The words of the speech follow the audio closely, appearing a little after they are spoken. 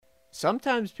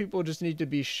sometimes people just need to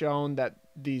be shown that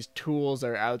these tools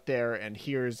are out there, and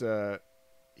here's a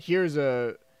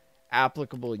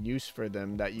applicable use for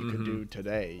them that you could do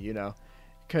today, you know?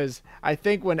 Because I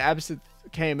think when Absinthe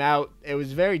came out, it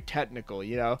was very technical,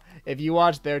 you know? If you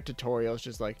watch their tutorials,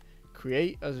 just like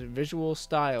create a visual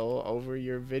style over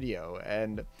your video,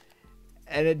 and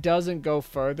it doesn't go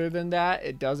further than that.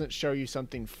 It doesn't show you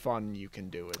something fun you can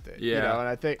do with it. Yeah. You know,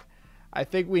 and I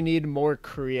think we need more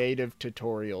creative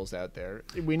tutorials out there.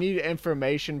 We need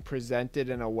information presented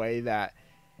in a way that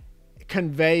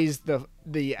conveys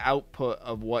the output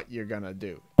of what you're gonna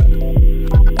do.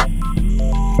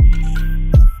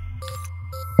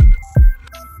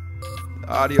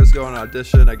 Audio's going on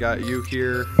audition. I got you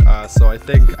here, so I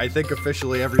think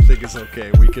officially everything is okay.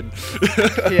 We can.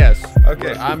 Yes.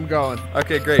 Okay. I'm going.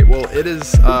 Okay, great. Well, it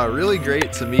is really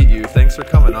great to meet you. Thanks for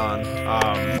coming on.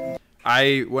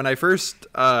 When I first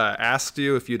asked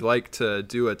you if you'd like to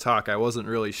do a talk, I wasn't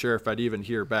really sure if I'd even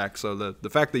hear back. So the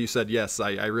fact that you said yes,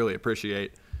 I really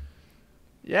appreciate.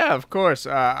 Yeah, of course.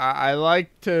 I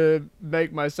like to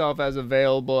make myself as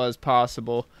available as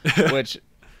possible, which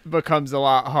becomes a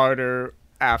lot harder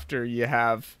after you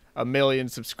have 1 million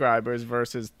subscribers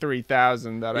versus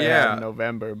 3,000 that I had in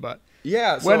November. But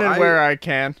yeah, so when and where I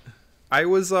can. I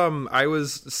was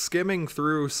skimming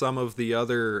through some of the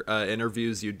other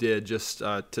interviews you did just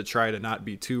to try to not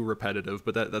be too repetitive,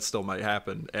 but that still might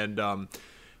happen. And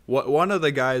one of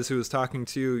the guys who was talking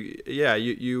to you, yeah,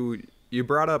 you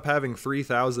brought up having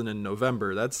 3,000 in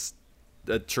November. That's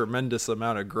a tremendous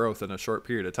amount of growth in a short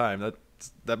period of time.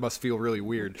 That must feel really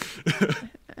weird.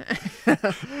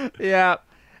 Yeah.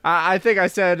 I think I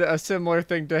said a similar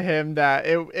thing to him, that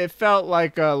it felt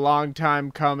like a long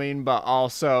time coming, but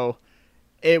also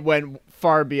it went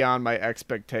far beyond my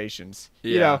expectations.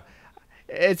 Yeah. You know,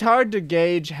 it's hard to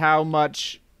gauge how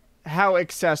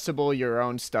accessible your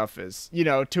own stuff is, you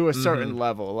know, to a certain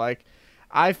level. Like,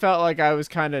 I felt like I was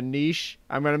kind of niche.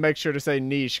 I'm going to make sure to say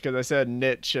niche because I said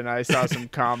niche and I saw some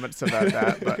comments about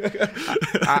that.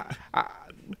 But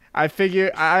I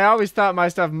figure I always thought my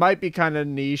stuff might be kind of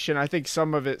niche, and I think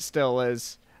some of it still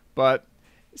is. But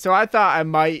so I thought I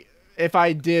might, if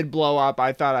I did blow up,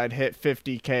 I thought I'd hit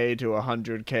 50K to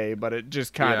 100K, but it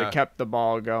just kind of kept the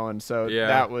ball going. So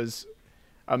that was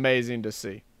amazing to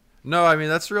see. No, I mean,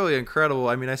 that's really incredible.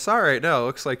 I mean, I saw right now, it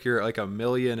looks like you're like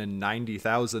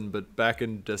 1,090,000, but back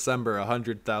in December,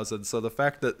 100,000. So the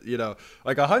fact that, you know,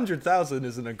 like 100,000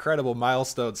 is an incredible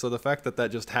milestone. So the fact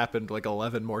that just happened like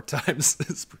 11 more times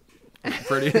is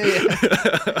pretty.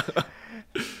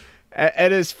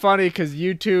 It is funny because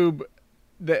YouTube,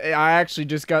 I actually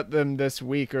just got them this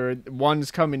week, or one's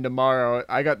coming tomorrow.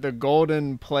 I got the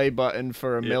golden play button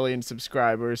for 1 million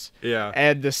subscribers. Yeah.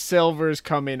 And the silver's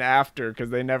coming after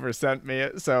because they never sent me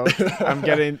it. So I'm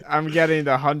getting the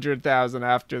 100,000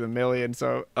 after the 1 million.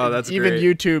 So that's even great.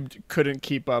 YouTube couldn't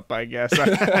keep up, I guess.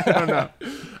 I don't know.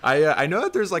 I know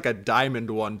that there's like a diamond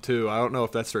one too. I don't know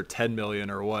if that's for 10 million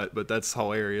or what, but that's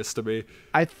hilarious to me.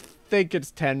 I think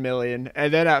it's 10 million,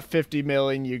 and then at 50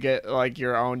 million you get like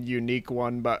your own unique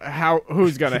one, but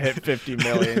who's gonna hit 50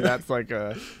 million? That's like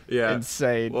a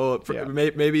insane. Well,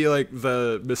 maybe like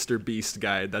the Mr. Beast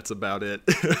guy, that's about it.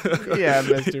 Yeah,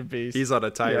 Mr. Beast, he's on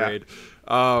a tirade.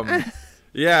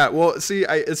 Yeah, well, see,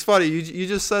 it's funny, you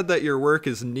just said that your work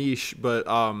is niche, but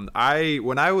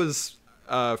when I was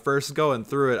first going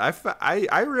through it,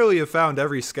 I really have found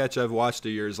every sketch I've watched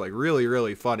of yours like really,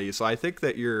 really funny. So I think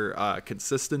that your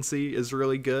consistency is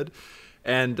really good.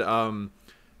 And there's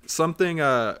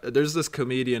this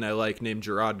comedian I like named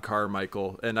Gerard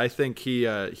Carmichael, and I think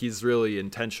he's really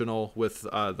intentional with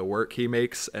the work he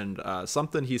makes. And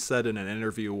something he said in an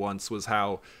interview once was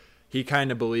how he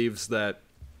kind of believes that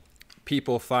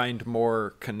people find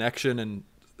more connection and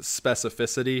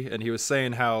specificity. And he was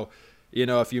saying how, you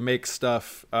know, if you make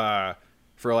stuff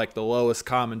for like the lowest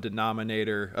common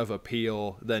denominator of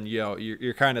appeal, then, you know,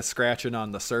 you're kind of scratching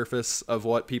on the surface of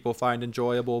what people find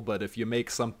enjoyable. But if you make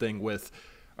something with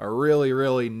a really,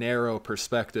 really narrow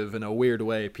perspective, in a weird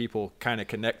way, people kind of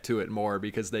connect to it more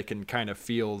because they can kind of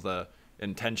feel the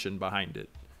intention behind it.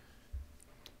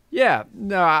 Yeah,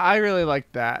 no, I really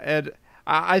like that. And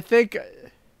I think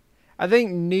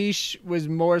niche was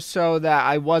more so that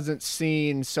I wasn't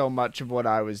seeing so much of what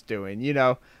I was doing. You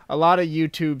know, a lot of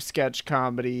YouTube sketch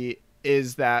comedy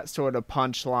is that sort of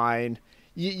punchline.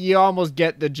 You almost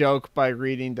get the joke by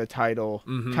reading the title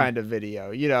kind of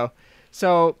video, you know.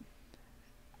 So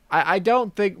I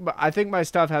think my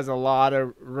stuff has a lot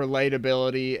of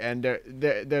relatability, and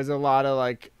there's a lot of,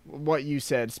 like what you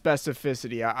said,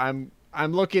 specificity.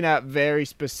 I'm looking at very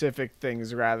specific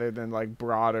things rather than like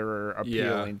broader or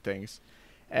appealing things.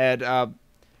 And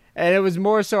and it was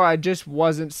more so I just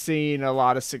wasn't seeing a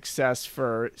lot of success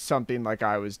for something like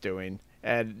I was doing,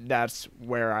 and that's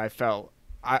where I felt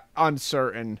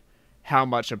uncertain how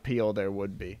much appeal there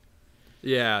would be.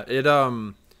 Yeah, it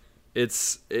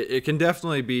can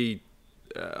definitely be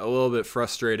a little bit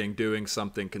frustrating doing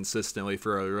something consistently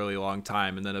for a really long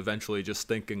time and then eventually just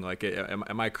thinking like,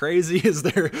 am I crazy? Is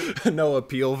there no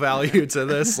appeal value to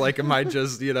this? Like, am I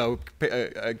just,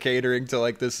 catering to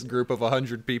like this group of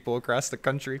 100 people across the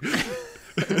country?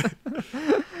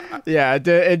 Yeah,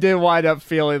 it did wind up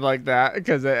feeling like that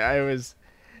because it was,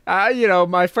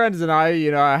 my friends and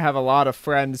I have a lot of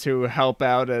friends who help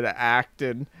out and act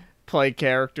and play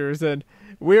characters, and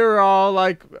we were all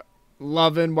like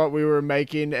loving what we were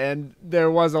making, and there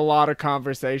was a lot of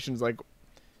conversations like,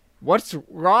 what's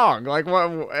wrong? Like, what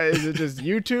is it? Just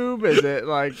YouTube? Is it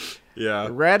like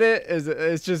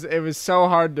Reddit? It was so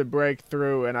hard to break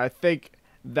through, and I think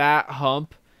that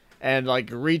hump and like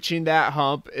reaching that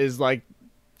hump is like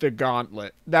the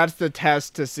gauntlet. That's the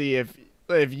test to see if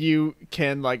you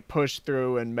can like push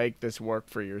through and make this work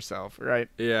for yourself, right?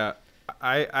 Yeah.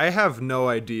 I have no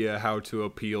idea how to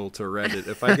appeal to Reddit.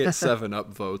 If I get 7-Up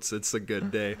votes, it's a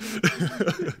good day.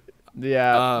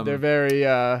 Yeah, they're very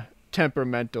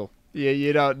temperamental.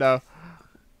 You don't know.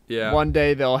 Yeah. One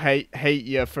day they'll hate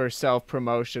you for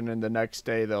self-promotion, and the next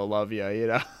day they'll love you.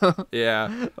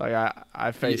 Yeah. Like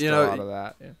I faced a lot of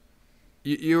that. Yeah.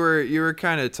 You were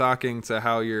kind of talking to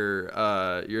how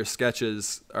your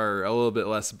sketches are a little bit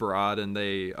less broad, and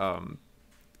they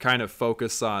kind of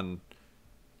focus on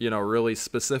really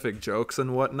specific jokes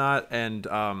and whatnot. And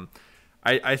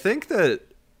I think that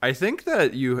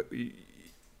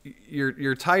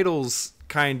your titles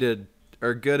kind of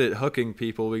are good at hooking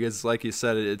people because, like you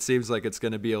said, it seems like it's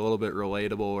going to be a little bit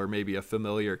relatable or maybe a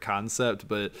familiar concept.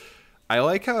 But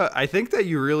I think that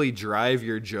you really drive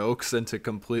your jokes into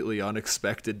completely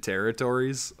unexpected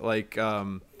territories. Like,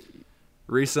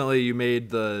 recently you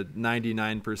made the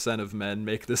 99% of men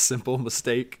make this simple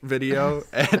mistake video,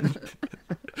 and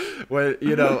when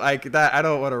that, I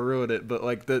don't want to ruin it, but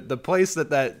like the place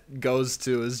that goes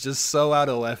to is just so out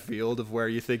of left field of where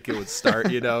you think it would start.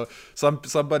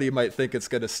 Somebody might think it's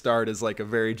going to start as like a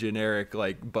very generic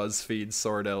like BuzzFeed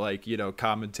sort of like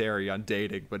commentary on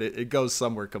dating, but it goes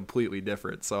somewhere completely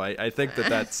different. So I think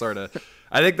that sort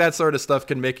of stuff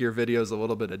can make your videos a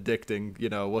little bit addicting,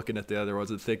 looking at the other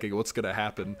ones and thinking what's going to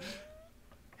happen.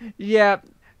 Yeah,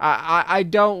 I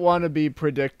don't want to be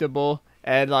predictable.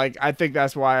 And like I think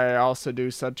that's why I also do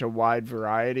such a wide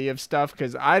variety of stuff,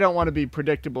 because I don't want to be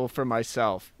predictable for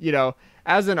myself.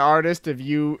 As an artist, if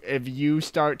you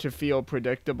start to feel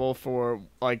predictable for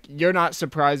like you're not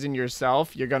surprising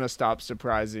yourself, you're gonna stop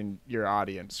surprising your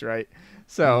audience, right?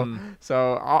 So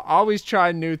always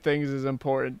trying new things is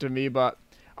important to me, but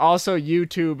also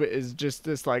YouTube is just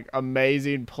this like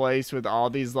amazing place with all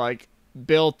these like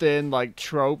built-in like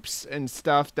tropes and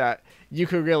stuff that you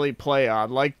could really play on,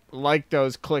 like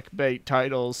those clickbait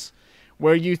titles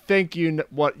where you think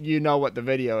what the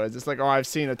video is. It's like, oh, I've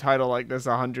seen a title like this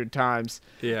 100 times.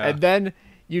 Yeah. And then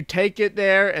you take it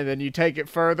there, and then you take it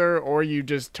further, or you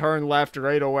just turn left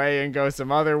right away and go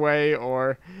some other way,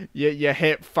 or you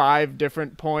hit 5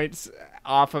 different points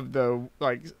off of the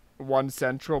like one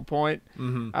central point.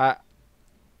 Mm-hmm.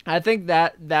 I think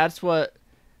that's what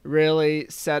really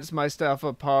sets my stuff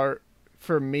apart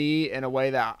for me in a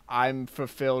way that I'm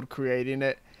fulfilled creating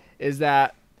it, is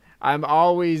that I'm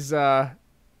always trying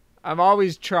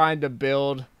to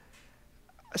build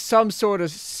some sort of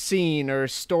scene or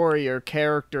story or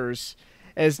characters.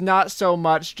 It's not so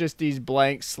much just these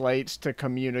blank slates to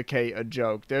communicate a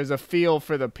joke. There's a feel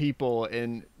for the people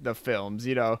in the films,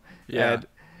 Yeah. And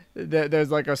there's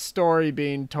like a story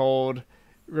being told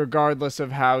regardless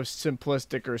of how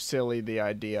simplistic or silly the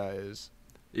idea is.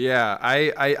 Yeah,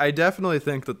 I definitely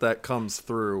think that comes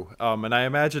through, and I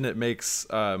imagine it makes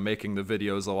making the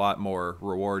videos a lot more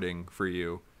rewarding for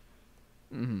you.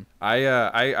 Mm-hmm.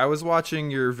 I was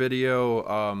watching your video,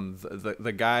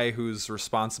 the guy who's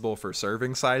responsible for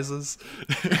serving sizes,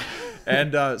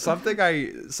 and I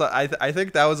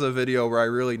think that was a video where I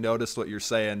really noticed what you're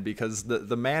saying, because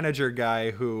the manager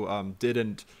guy who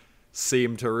didn't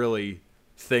seem to really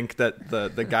think that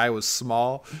the guy was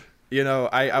small.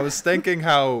 I was thinking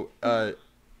how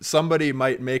somebody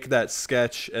might make that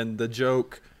sketch and the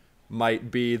joke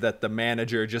might be that the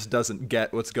manager just doesn't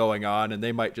get what's going on, and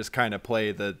they might just kind of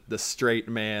play the straight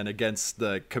man against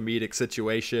the comedic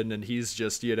situation, and he's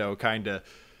just kind of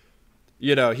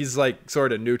he's like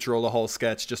sort of neutral the whole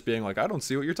sketch, just being like, I don't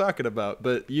see what you're talking about.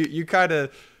 But you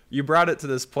brought it to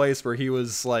this place where he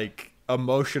was like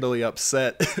emotionally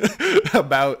upset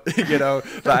about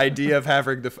the idea of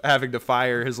having to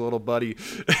fire his little buddy,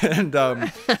 and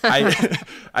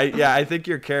I think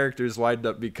your characters wind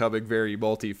up becoming very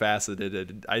multifaceted,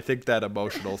 and I think that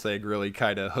emotional thing really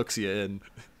kind of hooks you in.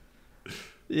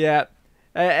 Yeah,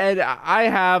 and I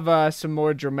have some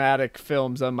more dramatic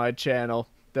films on my channel,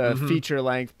 the feature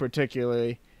length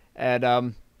particularly,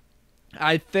 and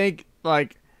I think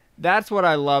like that's what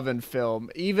I love in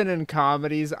film. Even in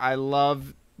comedies, I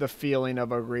love the feeling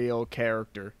of a real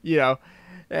character.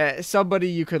 Somebody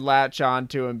you could latch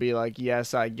onto and be like,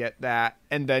 yes, I get that.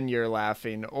 And then you're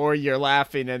laughing. Or you're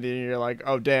laughing and then you're like,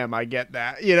 oh, damn, I get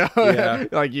that. Yeah.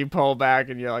 Like you pull back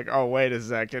and you're like, oh, wait a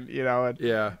second. And,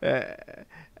 Yeah.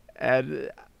 And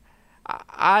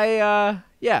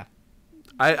yeah.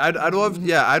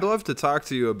 I'd love to talk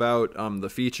to you about the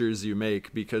features you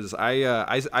make, because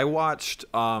I watched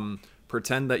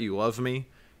Pretend That You Love Me,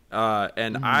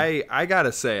 and I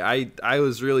gotta say I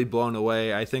was really blown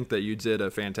away. I think that you did a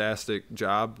fantastic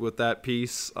job with that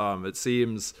piece. It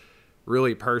seems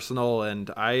really personal,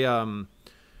 and I'm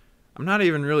not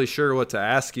even really sure what to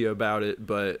ask you about it,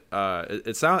 but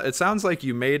it sounds like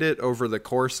you made it over the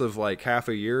course of like half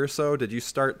a year or so. Did you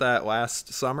start that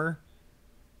last summer?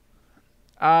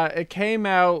 It came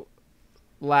out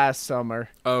last summer.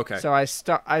 Oh, okay. So I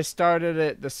started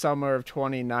it the summer of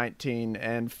 2019,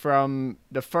 and from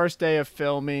the first day of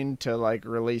filming to like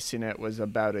releasing it was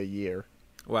about a year.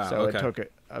 Wow. So okay. It took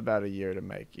it about a year to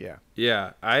make. Yeah.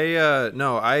 Yeah.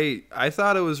 I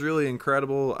thought it was really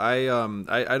incredible. I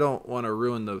don't want to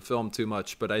ruin the film too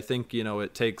much, but I think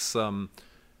it takes some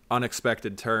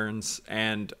unexpected turns,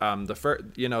 and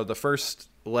the first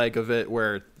leg of it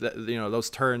where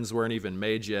those turns weren't even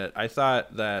made yet. I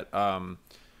thought that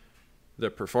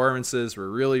the performances were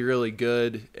really, really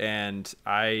good, and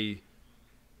I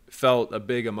felt a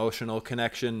big emotional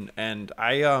connection. And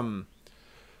I'm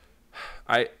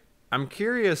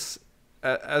curious,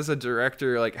 as a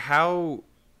director, like how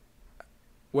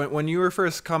when you were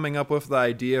first coming up with the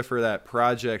idea for that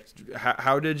project,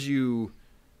 how did you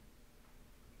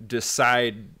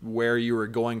decide where you were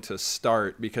going to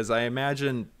start? Because I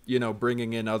imagine,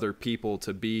 bringing in other people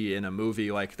to be in a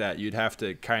movie like that, you'd have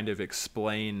to kind of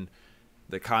explain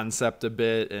the concept a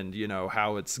bit, and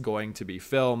how it's going to be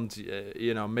filmed,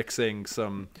 mixing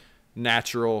some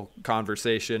natural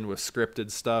conversation with scripted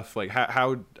stuff. Like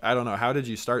how I don't know, how did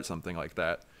you start something like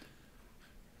that?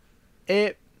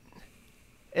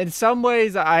 In some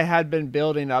ways, I had been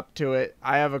building up to it.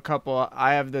 I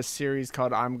have this series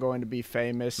called I'm Going to Be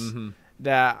Famous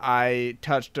that I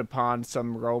touched upon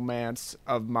some romance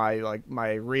of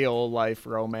my real life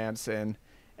romance in.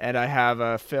 And I have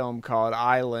a film called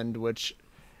Island, which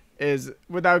is,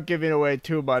 without giving away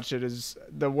too much, it is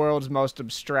the world's most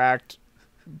abstract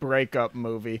breakup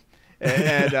movie.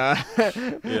 And yeah.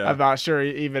 I'm not sure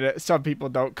even some people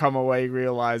don't come away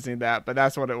realizing that, but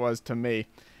that's what it was to me.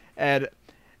 And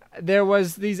there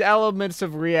was these elements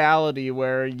of reality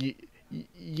where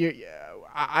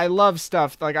I love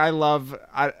stuff like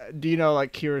do you know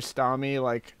like Kiarostami,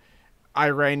 like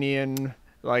Iranian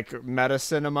like meta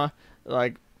cinema?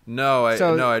 Like I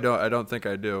don't think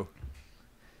I do.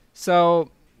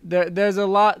 So there's a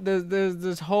lot. There's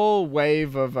this whole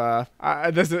wave of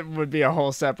this would be a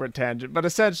whole separate tangent, but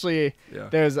essentially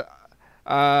there's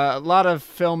a lot of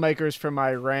filmmakers from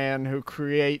Iran who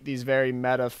create these very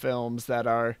meta films that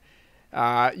are,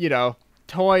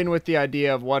 toying with the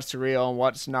idea of what's real and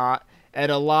what's not. And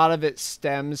a lot of it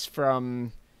stems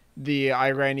from the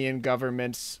Iranian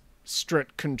government's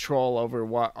strict control over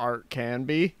what art can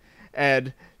be.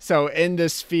 And so in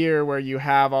this sphere where you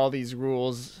have all these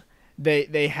rules,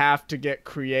 they have to get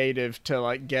creative to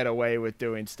like get away with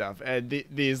doing stuff. And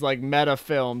these like meta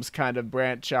films kind of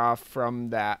branch off from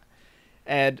that.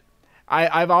 And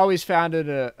I've always found it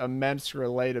an immense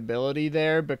relatability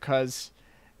there, because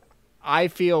I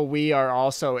feel we are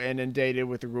also inundated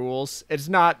with rules. It's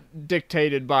not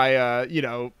dictated by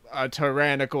a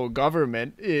tyrannical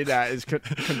government that is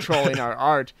controlling our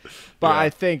art, but I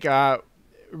think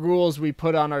rules we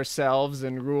put on ourselves,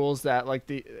 and rules that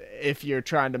if you're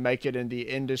trying to make it in the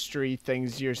industry,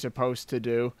 things you're supposed to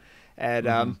do.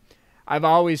 And I've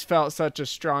always felt such a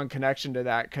strong connection to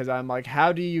that, because I'm like,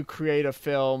 how do you create a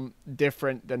film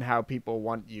different than how people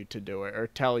want you to do it or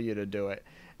tell you to do it?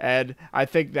 And I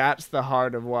think that's the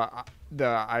heart of what the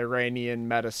Iranian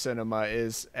meta cinema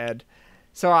is. And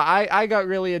so I got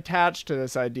really attached to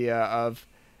this idea of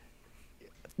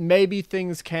maybe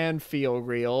things can feel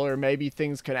real, or maybe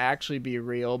things can actually be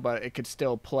real, but it could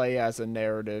still play as a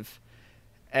narrative.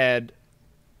 And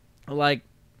like,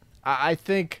 I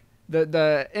think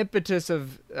the impetus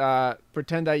of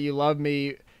Pretend That You Love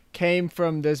Me came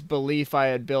from this belief I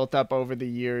had built up over the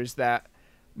years that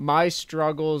my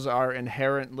struggles are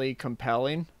inherently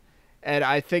compelling. And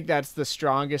I think that's the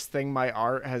strongest thing my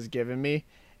art has given me.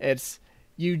 It's,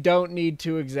 you don't need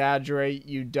to exaggerate.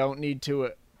 You don't need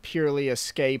to purely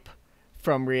escape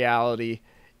from reality.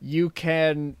 You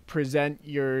can present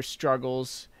your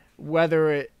struggles,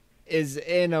 whether it is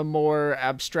in a more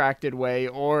abstracted way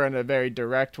or in a very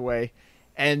direct way,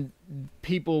 and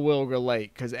people will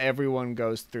relate because everyone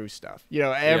goes through stuff. You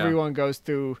know, everyone goes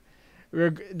through,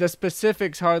 the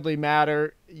specifics hardly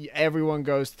matter. Everyone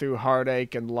goes through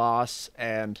heartache and loss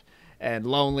and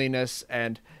loneliness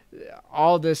and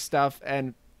all this stuff.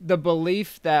 And the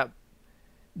belief that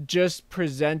just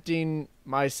presenting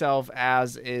myself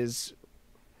as is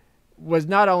was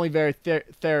not only very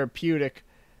therapeutic,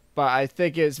 but I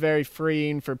think it's very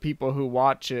freeing for people who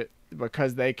watch it,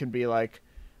 because they can be like,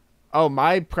 oh,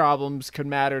 my problems could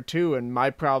matter too, and my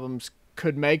problems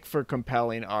could make for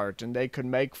compelling art, and they could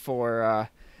make for,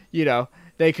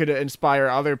 they could inspire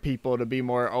other people to be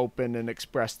more open and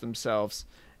express themselves.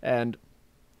 And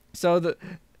so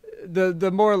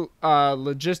the more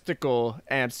logistical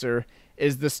answer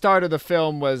is, the start of the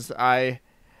film was, I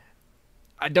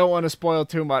don't want to spoil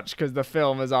too much because the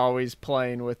film is always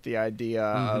playing with the idea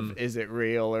of, is it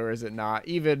real or is it not,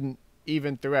 even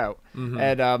throughout.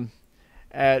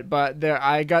 But there,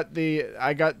 I got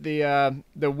the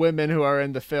women who are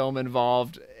in the film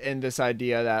involved in this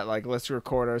idea that, like, let's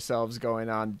record ourselves going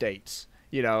on dates,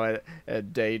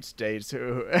 at dates,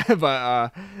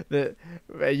 but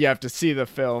you have to see the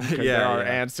film because there are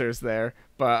answers there.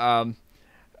 But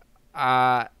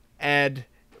and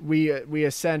we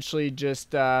essentially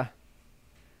just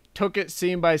took it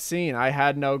scene by scene. I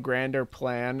had no grander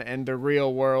plan, and the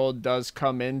real world does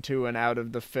come into and out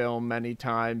of the film many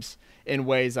times in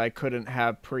ways I couldn't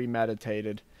have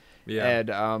premeditated. And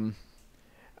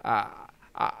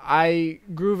I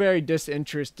grew very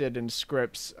disinterested in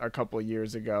scripts a couple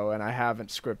years ago, and I haven't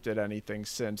scripted anything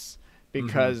since,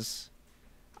 because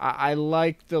I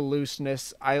like the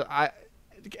looseness.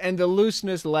 And the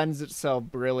looseness lends itself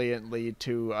brilliantly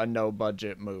to a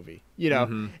no-budget movie.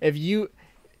 If you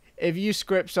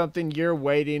script something, you're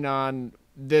waiting on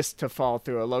this to fall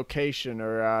through, a location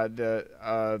or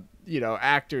the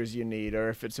actors you need, or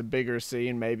if it's a bigger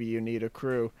scene, maybe you need a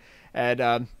crew.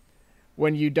 And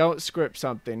when you don't script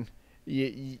something,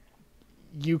 you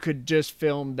could just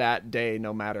film that day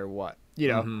no matter what.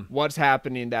 What's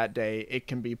happening that day, it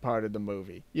can be part of the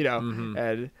movie.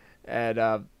 And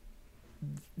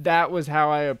that was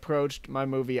how I approached my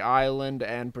movie Island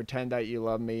and Pretend That You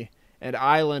Love Me. And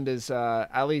Island is,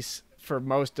 at least for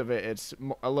most of it, it's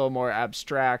a little more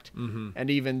abstract. And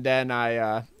even then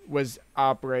I was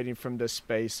operating from this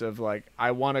space of, like, I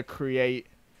want to create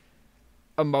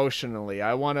emotionally.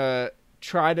 I want to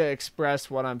try to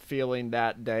express what I'm feeling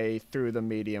that day through the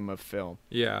medium of film.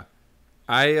 Yeah.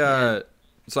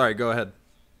 Sorry, go ahead.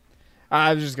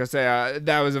 I was just going to say,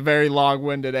 that was a very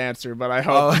long-winded answer, but I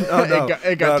hope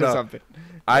it got to something.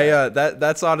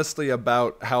 That's honestly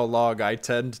about how long I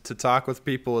tend to talk with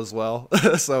people as well.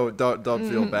 So don't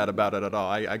feel bad about it at all.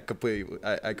 I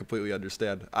completely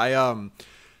understand. I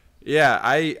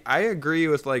agree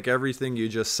with, like, everything you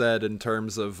just said in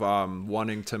terms of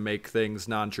wanting to make things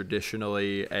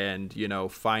non-traditionally and,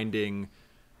 finding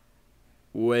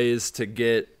ways to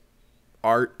get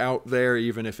art out there,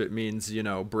 even if it means,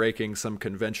 breaking some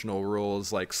conventional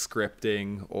rules like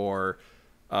scripting or,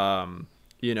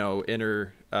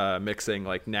 mixing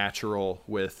like natural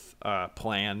with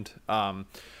planned.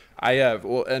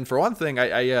 And for one thing,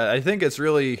 I think it's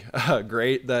really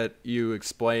great that you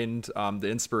explained the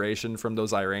inspiration from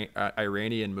those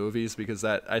Iranian movies, because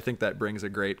I think that brings a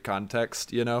great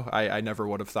context. I never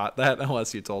would have thought that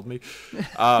unless you told me.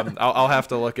 I'll have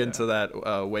to look into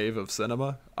that wave of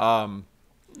cinema.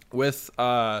 With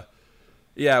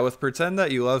Pretend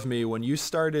That You Love Me, when you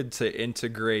started to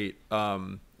integrate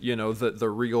the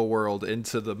real world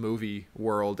into the movie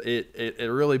world, it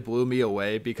really blew me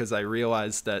away, because I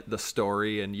realized that the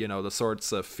story and the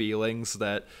sorts of feelings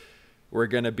that were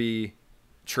going to be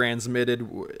transmitted,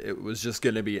 it was just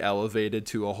going to be elevated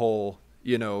to a whole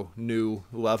new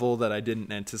level that I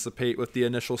didn't anticipate with the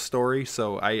initial story.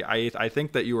 So I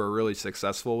think that you were really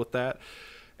successful with that.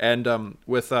 And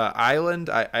with Island,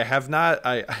 I have not,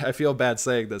 I feel bad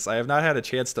saying this, I have not had a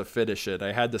chance to finish it.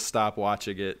 I had to stop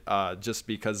watching it just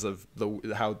because of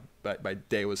how my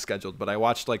day was scheduled. But I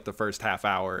watched like the first half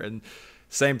hour, and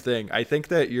same thing. I think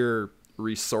that your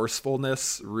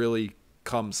resourcefulness really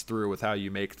comes through with how you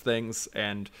make things.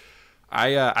 And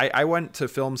I went to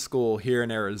film school here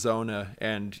in Arizona,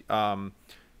 and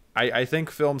I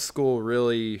think film school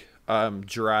really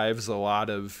drives a lot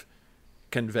of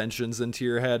conventions into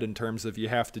your head in terms of you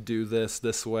have to do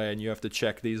this way and you have to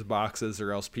check these boxes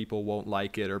or else people won't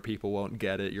like it or people won't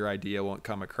get it, your idea won't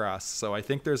come across. So I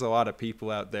think there's a lot of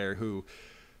people out there who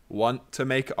want to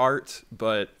make art,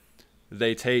 but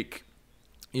they take,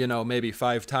 you know, maybe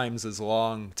 5 times as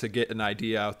long to get an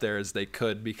idea out there as they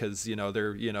could because, you know,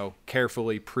 they're, you know,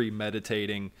 carefully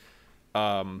premeditating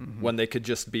when they could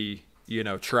just be, you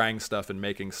know, trying stuff and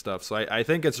making stuff. So I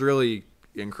think it's really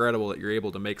incredible that you're able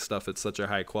to make stuff at such a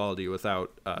high quality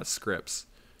without scripts.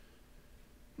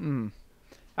 And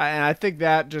I think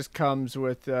that just comes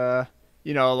with,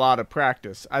 you know, a lot of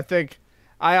practice. I think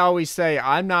I always say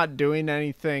I'm not doing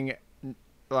anything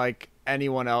like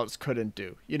anyone else couldn't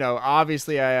do. You know,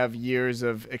 obviously I have years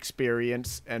of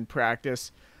experience and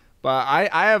practice, but I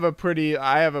have a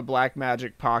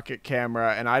Blackmagic Pocket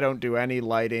camera and I don't do any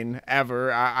lighting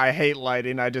ever. I hate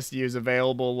lighting. I just use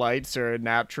available lights or a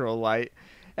natural light.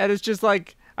 And it's just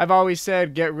like I've always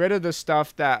said, get rid of the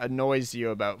stuff that annoys you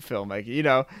about filmmaking, you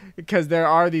know, because there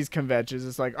are these conventions.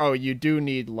 It's like, oh, you do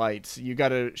need lights. You got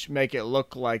to make it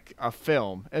look like a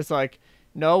film. It's like,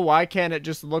 no, why can't it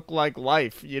just look like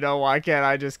life? You know, why can't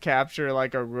I just capture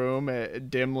like a room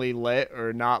dimly lit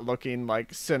or not looking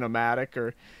like cinematic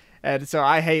or... And so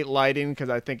I hate lighting because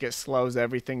I think it slows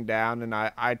everything down, and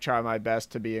I try my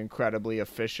best to be incredibly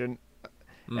efficient,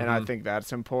 and I think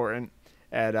that's important.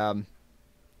 And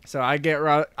so I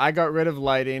got rid of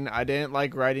lighting. I didn't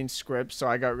like writing scripts, so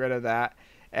I got rid of that.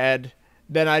 And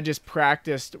then I just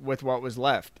practiced with what was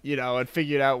left, you know, and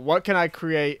figured out what can I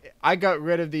create. I got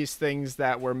rid of these things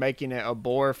that were making it a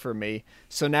bore for me,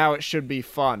 so now it should be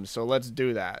fun. So let's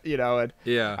do that, you know. And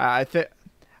Yeah.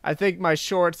 I think my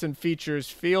shorts and features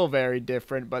feel very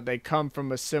different, but they come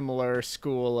from a similar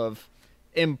school of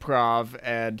improv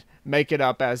and make it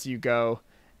up as you go.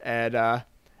 And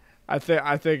I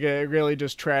think it really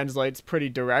just translates pretty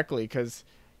directly because,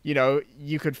 you know,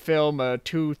 you could film a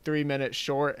 2-3 minute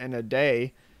short in a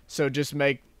day. So just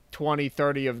make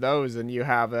 20-30 of those and you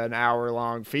have an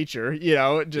hour-long feature, you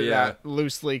know, that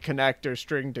loosely connect or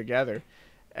string together.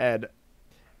 And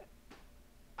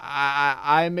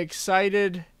I'm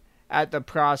excited at the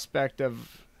prospect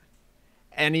of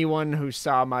anyone who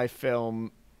saw my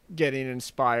film getting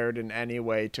inspired in any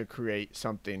way to create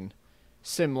something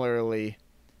similarly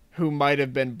who might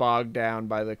have been bogged down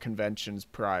by the conventions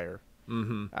prior.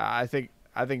 I think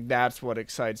that's what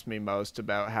excites me most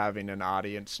about having an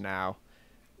audience now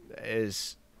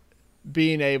is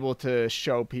being able to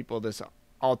show people this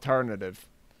alternative.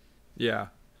 Yeah.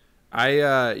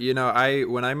 When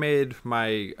I made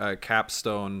my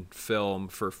capstone film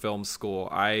for film school,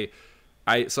 I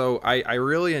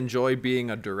really enjoy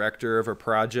being a director of a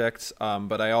project,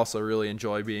 but I also really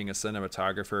enjoy being a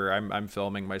cinematographer. I'm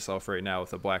filming myself right now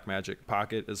with a Blackmagic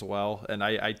Pocket as well, and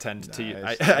I tend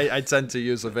to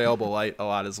use available light a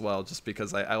lot as well, just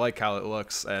because I like how it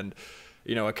looks, and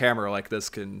you know, a camera like this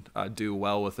can do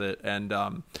well with it.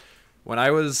 And when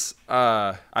I was,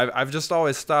 I've just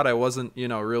always thought I wasn't, you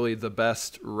know, really the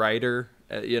best writer,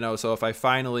 you know, so if I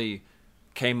finally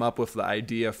came up with the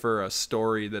idea for a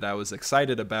story that I was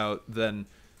excited about, then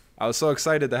I was so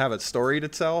excited to have a story to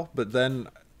tell, but then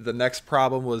the next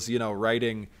problem was, you know,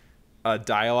 writing a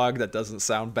dialogue that doesn't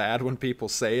sound bad when people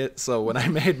say it. So when I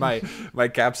made my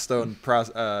capstone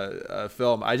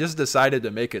film, I just decided to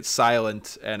make it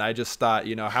silent, and I just thought,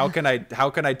 you know, how can I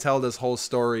tell this whole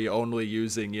story only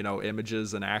using, you know,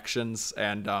 images and actions?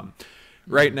 And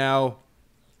right now,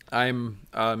 I'm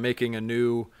making a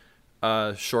new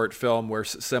short film where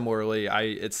similarly,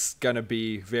 it's gonna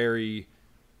be very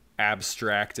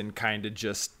abstract and kind of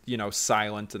just, you know,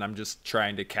 silent, and I'm just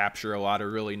trying to capture a lot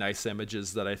of really nice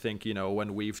images that I think, you know,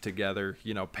 when weaved together,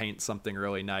 you know, paint something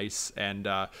really nice. And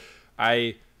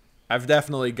I've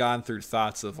definitely gone through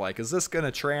thoughts of like, is this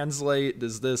gonna translate?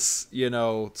 Is this, you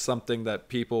know, something that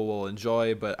people will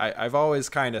enjoy? But I've always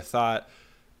kind of thought,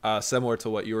 similar to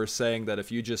what you were saying, that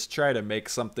if you just try to make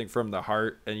something from the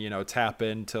heart and, you know, tap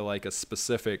into like a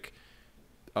specific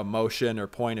emotion or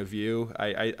point of view,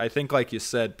 I think, like you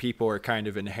said, people are kind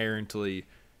of inherently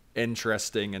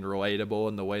interesting and relatable,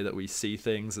 and the way that we see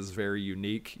things is very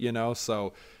unique, you know.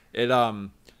 So it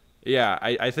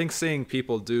I think seeing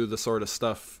people do the sort of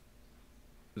stuff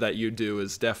that you do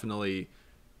is definitely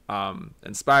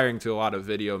inspiring to a lot of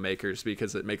video makers,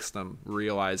 because it makes them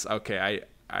realize, okay,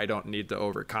 I don't need to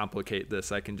overcomplicate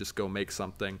this. I can just go make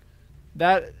something.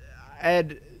 That,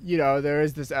 and you know, there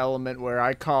is this element where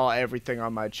I call everything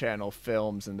on my channel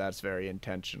films, and that's very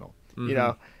intentional. You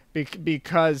know,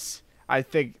 because I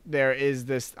think there is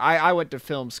this. I went to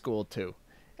film school too,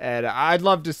 and I'd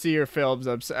love to see your films.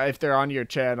 If they're on your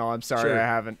channel, I'm sorry Sure. I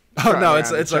haven't. Oh no, it's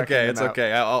checking okay. them It's out.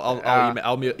 okay.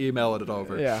 I'll email it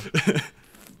over. Yeah.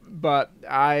 But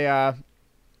I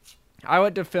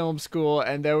went to film school,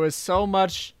 and there was so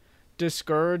much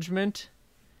discouragement,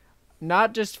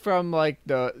 not just from like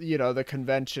the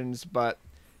conventions, but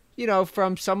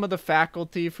from some of the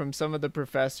faculty, from some of the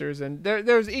professors, and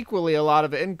there's equally a lot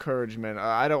of encouragement.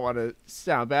 I don't want to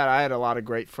sound bad. I had a lot of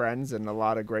great friends and a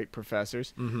lot of great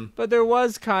professors, but there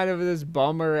was kind of this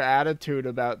bummer attitude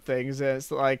about things. And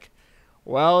it's like,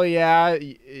 well, yeah,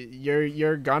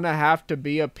 you're gonna have to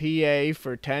be a PA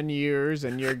for 10 years,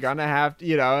 and you're gonna have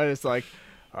to, and it's like,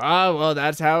 oh, well,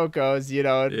 that's how it goes,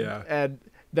 Yeah. And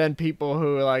then people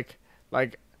who like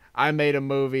I made a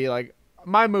movie, like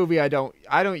my movie, I don't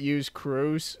use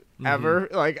crews ever.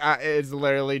 Like it's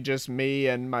literally just me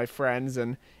and my friends,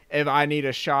 and if I need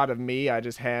a shot of me, I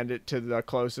just hand it to the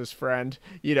closest friend,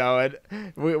 and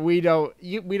we don't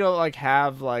like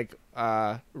have like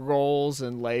roles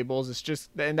and labels. It's just,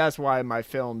 and that's why my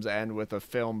films end with a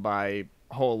film by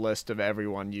whole list of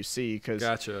everyone you see, because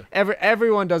Gotcha.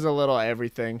 everyone does a little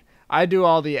everything. I do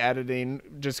all the editing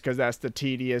just because that's the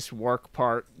tedious work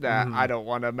part that I don't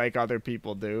want to make other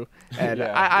people do, and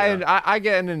Yeah, I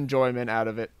get an enjoyment out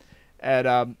of it,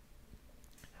 and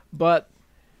but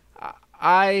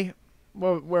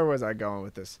where was I going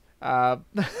with this? Oh,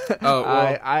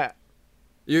 well,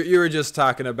 you were just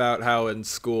talking about how in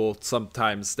school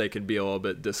sometimes they can be a little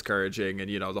bit discouraging, and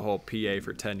the whole PA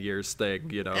for 10 years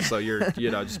thing, so you're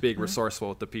just being resourceful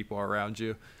with the people around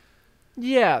you.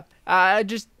 Yeah,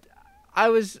 I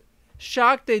was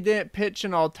shocked they didn't pitch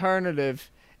an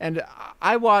alternative, and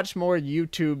I watch more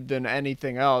YouTube than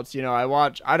anything else.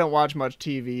 I don't watch much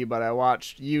TV, but I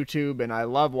watch YouTube, and I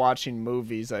love watching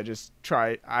movies.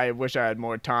 I wish I had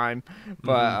more time,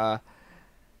 but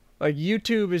like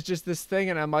YouTube is just this thing,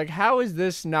 and I'm like, how is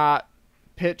this not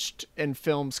pitched in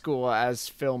film school as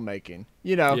filmmaking?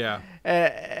 Yeah.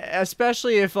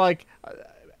 Especially if like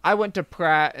I went to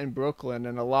Pratt in Brooklyn,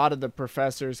 and a lot of the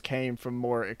professors came from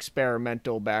more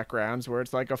experimental backgrounds where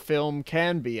it's like a film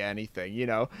can be anything,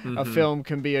 a film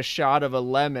can be a shot of a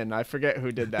lemon. I forget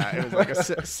who did that. It was like a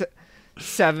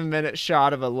 7-minute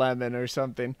shot of a lemon or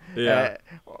something. Yeah.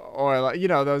 Or like,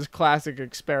 those classic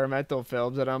experimental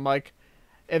films. And I'm like,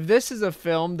 if this is a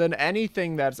film, then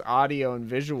anything that's audio and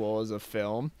visual is a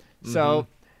film. So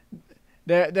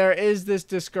there is this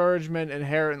discouragement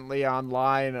inherently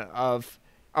online of,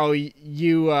 oh,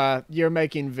 you're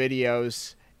making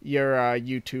videos, you're a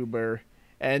YouTuber,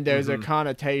 and there's a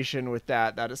connotation with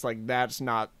that it's like, that's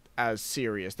not as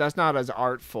serious, that's not as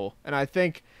artful. And I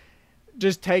think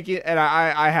just take it, and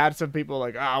I had some people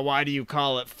like, why do you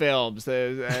call it films?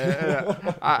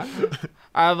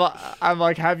 I'm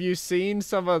like, have you seen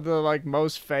some of the like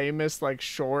most famous like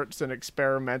shorts and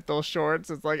experimental shorts?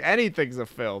 It's like anything's a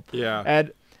film. Yeah.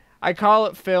 And I call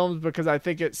it films because I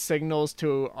think it signals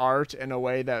to art in a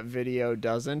way that video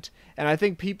doesn't. And I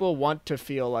think people want to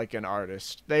feel like an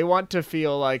artist. They want to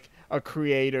feel like a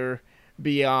creator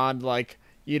beyond like,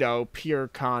 pure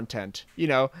content,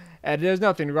 and there's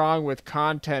nothing wrong with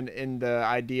content in the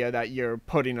idea that you're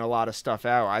putting a lot of stuff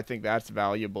out. I think that's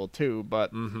valuable too.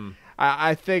 But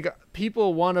I think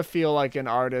people want to feel like an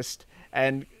artist,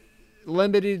 and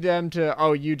limiting them to,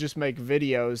 oh, you just make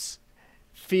videos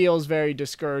feels very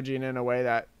discouraging in a way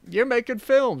that you're making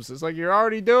films. It's like, you're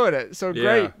already doing it. So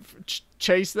great.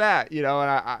 Chase that, and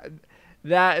I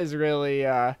that is really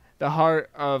the heart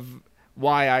of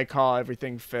why I call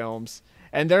everything films.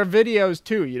 And they're videos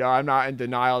too, I'm not in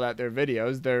denial that they're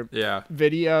videos. They're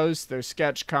videos, they're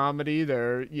sketch comedy,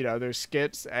 they're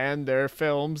skits, and they're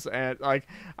films. And like,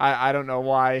 I don't know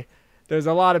why. There's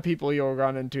a lot of people you'll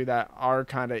run into that are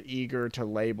kind of eager to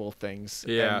label things.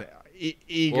 Yeah. And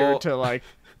eager to like,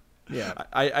 yeah.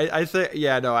 I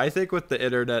think with the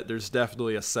internet, there's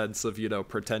definitely a sense of,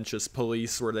 pretentious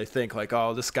police where they think like,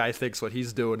 oh, this guy thinks what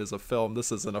he's doing is a film.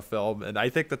 This isn't a film. And I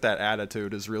think that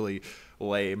attitude is really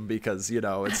lame because,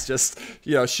 it's just,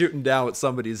 shooting down what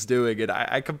somebody's doing. And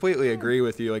I completely agree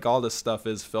with you. Like, all this stuff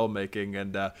is filmmaking.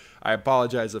 And I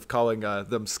apologize if calling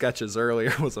them sketches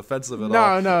earlier was offensive at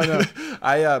all. No.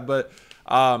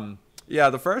 Yeah,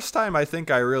 the first time I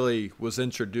think I really was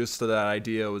introduced to that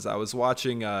idea was I was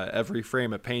watching Every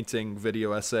Frame a Painting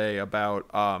video essay about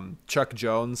Chuck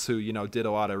Jones, who, did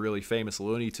a lot of really famous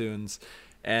Looney Tunes.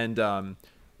 And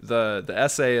the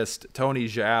essayist Tony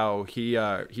Zhao,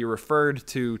 he referred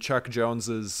to Chuck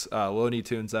Jones's Looney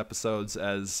Tunes episodes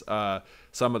as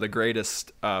some of the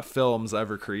greatest films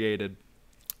ever created.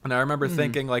 And I remember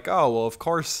thinking like, oh, well, of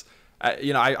course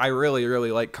I really,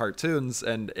 really like cartoons,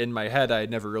 and in my head, I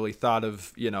never really thought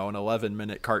of, an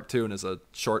 11-minute cartoon as a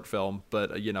short film,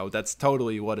 but, that's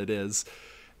totally what it is.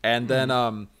 And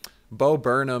then Bo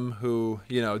Burnham, who,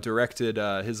 directed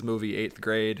his movie 8th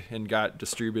Grade and got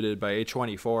distributed by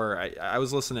A24, I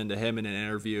was listening to him in an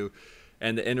interview,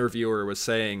 and the interviewer was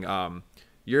saying,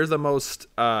 you're the most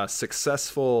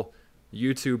successful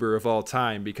YouTuber of all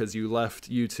time because you left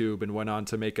YouTube and went on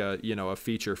to make a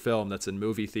feature film that's in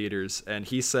movie theaters. And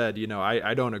he said,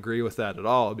 I don't agree with that at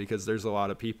all, because there's a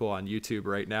lot of people on YouTube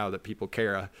right now that people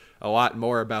care a lot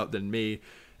more about than me.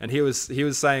 And he was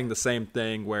saying the same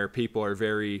thing, where people are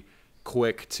very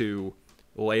quick to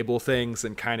label things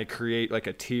and kind of create like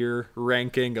a tier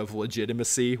ranking of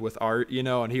legitimacy with art,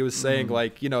 and he was saying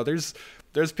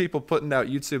there's people putting out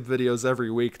YouTube videos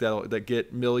every week that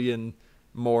get million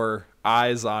more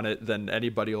eyes on it than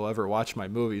anybody will ever watch my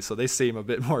movie, so they seem a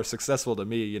bit more successful to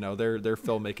me. They're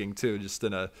filmmaking too, just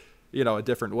in a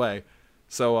different way.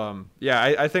 So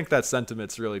I think that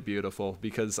sentiment's really beautiful,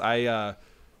 because I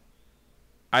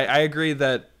agree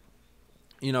that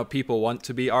people want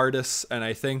to be artists, and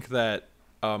I think that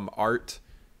art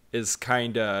is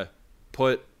kind of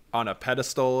put on a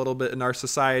pedestal a little bit in our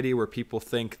society, where people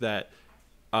think that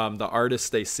the artists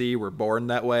they see were born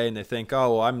that way, and they think,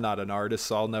 oh, well, I'm not an artist,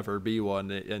 so I'll never be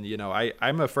one. And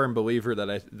I'm a firm believer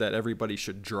that everybody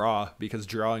should draw, because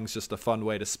drawing's just a fun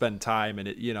way to spend time, and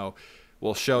it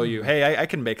will show you, hey, I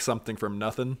can make something from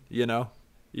nothing,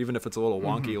 even if it's a little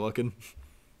wonky looking.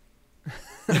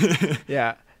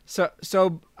 Yeah.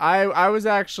 So I was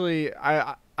actually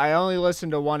I only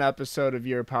listened to one episode of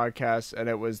your podcast, and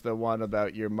it was the one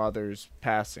about your mother's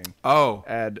passing. Oh.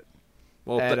 And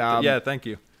yeah, thank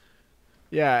you.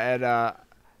 Yeah, and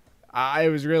it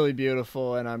was really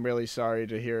beautiful, and I'm really sorry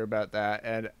to hear about that.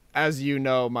 And as you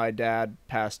know, my dad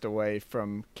passed away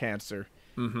from cancer.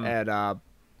 Mm-hmm.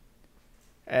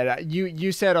 And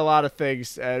you said a lot of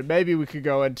things, and maybe we could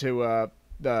go into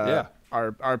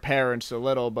our parents a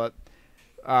little, but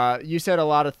you said a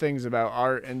lot of things about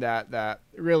art, and that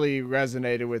really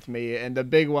resonated with me. And the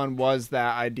big one was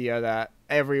that idea that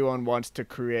everyone wants to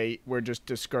create, we're just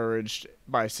discouraged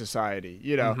by society,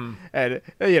 and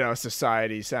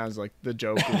society sounds like the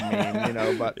Joker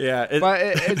meme, but yeah, it's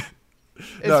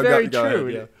no, very go true.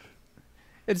 Ahead, yeah.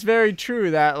 It's very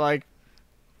true that, like,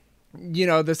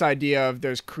 this idea of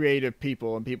there's creative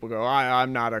people, and people go,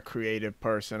 I'm not a creative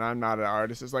person, I'm not an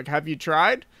artist. It's like, have you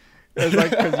tried? It's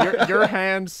like, because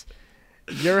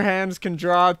your hands can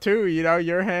draw too,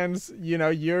 your hands,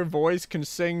 your voice can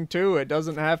sing too. It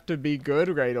doesn't have to be good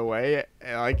right away.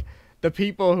 Like, the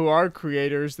people who are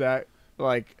creators that,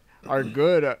 like, are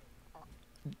good,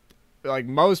 like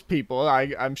most people,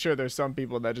 I'm sure there's some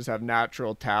people that just have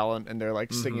natural talent, and they're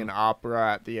like singing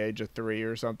opera at the age of 3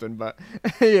 or something. But,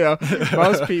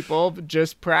 most people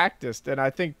just practiced. And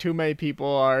I think too many people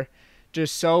are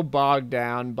just so bogged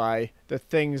down by the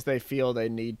things they feel they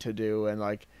need to do, and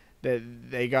like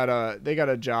they got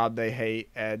a job they hate,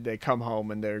 and they come home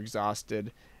and they're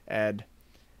exhausted. And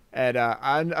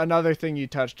another thing you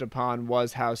touched upon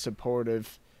was how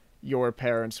supportive your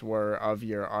parents were of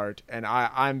your art, and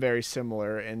I'm very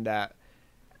similar in that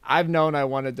I've known I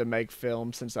wanted to make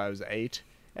film since I was 8,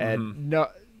 and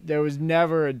there was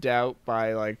never a doubt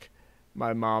by like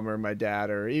my mom or my dad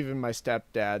or even my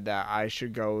stepdad that I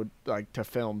should go like to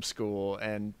film school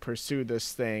and pursue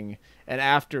this thing. And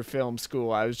after film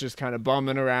school, I was just kind of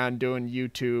bumming around doing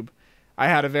YouTube. I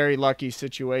had a very lucky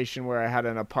situation where I had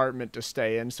an apartment to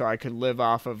stay in, so I could live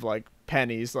off of like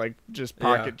pennies, like just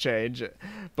pocket change.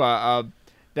 But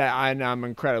I'm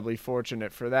incredibly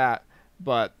fortunate for that.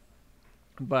 But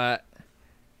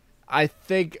I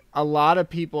think a lot of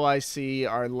people I see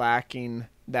are lacking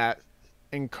that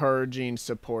encouraging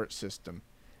support system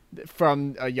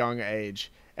from a young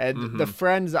age. And the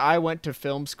friends I went to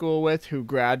film school with who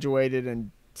graduated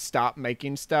and stopped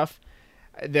making stuff,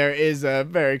 there is a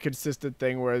very consistent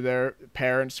thing where their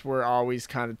parents were always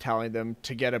kind of telling them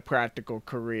to get a practical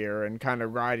career and kind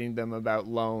of writing them about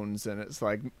loans, and it's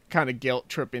like kind of guilt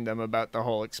tripping them about the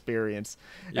whole experience.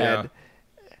 Yeah.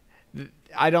 And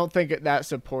I don't think that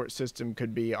support system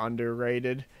could be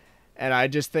underrated. And I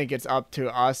just think it's up to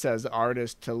us as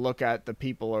artists to look at the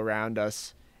people around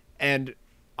us and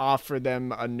offer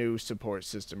them a new support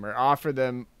system, or offer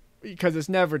them, because it's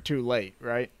never too late,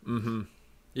 right?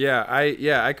 Yeah,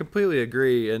 I completely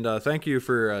agree, and thank you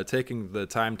for taking the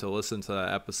time to listen to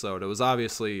that episode. It was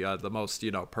obviously the most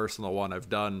personal one I've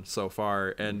done so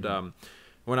far, and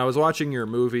when I was watching your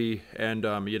movie and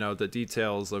the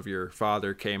details of your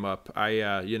father came up,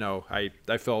 I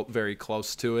felt very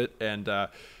close to it, and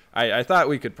I thought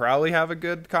we could probably have a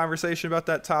good conversation about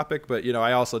that topic, but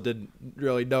I also didn't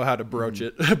really know how to broach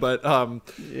it. But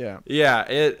yeah,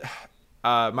 it.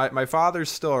 My father's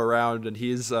still around, and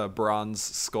he's a bronze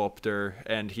sculptor,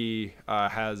 and he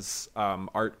has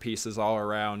art pieces all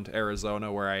around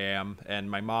Arizona where I am.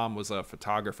 And my mom was a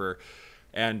photographer,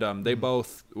 and they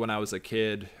both, when I was a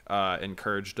kid,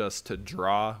 encouraged us to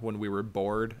draw when we were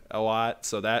bored a lot.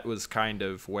 So that was kind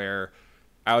of where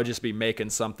I would just be making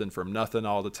something from nothing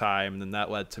all the time. And then that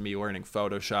led to me learning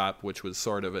Photoshop, which was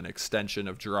sort of an extension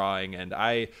of drawing. And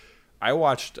I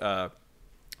watched a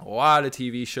lot of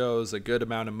TV shows, a good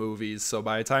amount of movies. So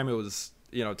by the time it was,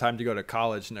 time to go to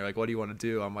college and they're like, what do you want to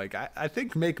do? I'm like, I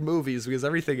think make movies, because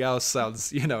everything else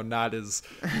sounds, not as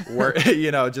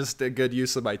just a good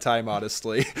use of my time,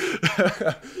 honestly.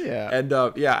 Yeah. And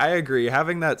I agree.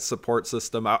 Having that support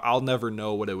system, I'll never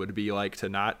know what it would be like to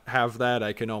not have that.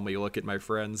 I can only look at my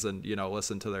friends and,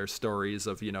 listen to their stories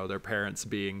of, their parents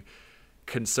being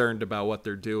concerned about what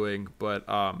they're doing. But,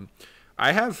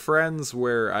 I have friends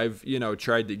where I've,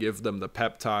 tried to give them the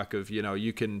pep talk of,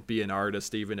 you can be an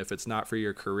artist even if it's not for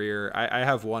your career. I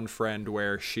have one friend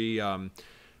where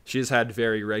she's had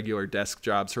very regular desk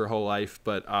jobs her whole life,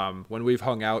 but when we've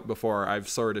hung out before, I've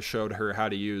sort of showed her how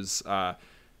to use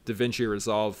DaVinci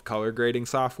Resolve color grading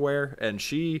software, and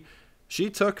she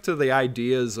took to the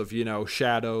ideas of,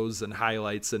 shadows and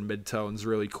highlights and midtones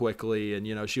really quickly,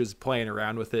 and, she was playing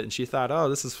around with it, and she thought, oh,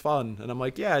 this is fun. And I'm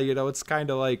like, yeah, it's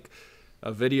kind of like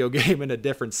a video game in a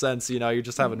different sense. You're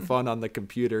just having fun on the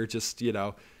computer, just,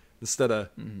 instead of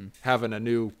having a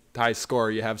new high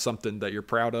score, you have something that you're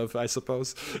proud of, I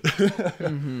suppose.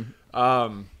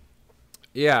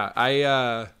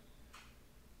 Yeah,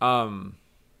 I'm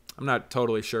not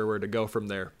totally sure where to go from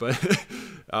there, but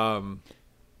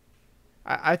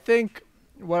I think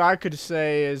what I could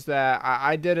say is that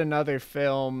I did another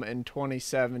film in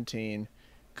 2017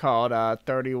 called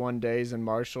 31 Days in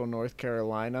Marshall, North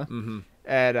Carolina.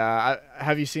 And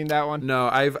have you seen that one? No,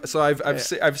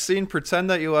 I've seen Pretend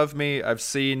That You Love Me. I've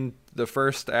seen the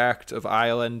first act of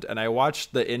Island, and I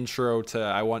watched the intro to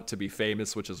I Want to Be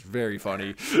Famous, which is very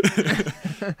funny.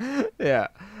 Yeah.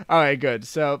 All right, good.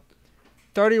 So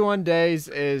 31 Days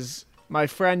is my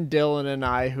friend Dylan and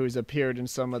I, who's appeared in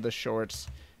some of the shorts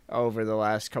over the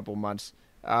last couple months.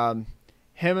 Him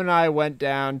and I went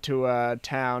down to a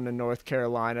town in North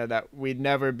Carolina that we'd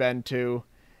never been to,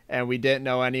 and we didn't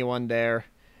know anyone there.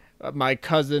 My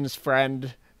cousin's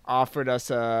friend offered us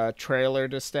a trailer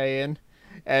to stay in,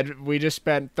 and we just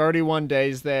spent 31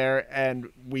 days there, and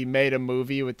we made a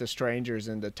movie with the strangers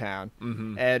in the town.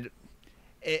 And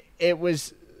it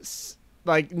was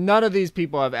like, none of these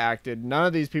people have acted. None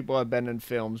of these people have been in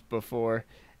films before.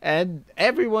 And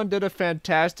everyone did a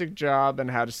fantastic job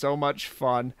and had so much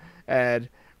fun. And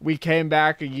we came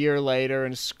back a year later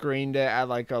and screened it at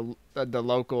like the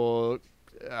local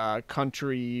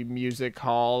country music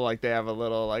hall. Like, they have a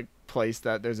little like place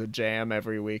that there's a jam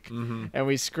every week. And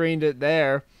we screened it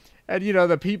there. And,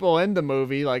 the people in the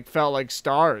movie like felt like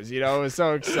stars. It was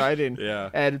so exciting. Yeah.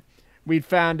 And we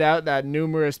found out that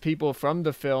numerous people from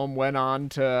the film went on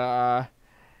to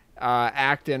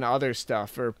act in other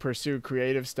stuff or pursue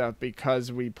creative stuff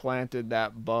because we planted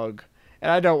that bug.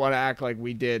 And I don't want to act like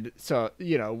we did, so,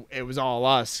 it was all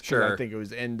us. Sure. I think it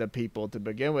was in the people to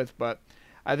begin with. But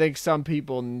I think some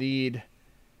people need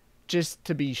just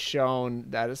to be shown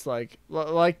that it's like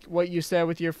what you said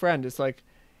with your friend. It's like,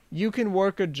 you can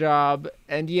work a job,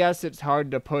 and yes, it's hard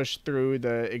to push through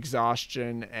the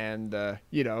exhaustion and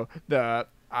the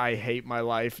I hate my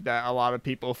life that a lot of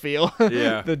people feel.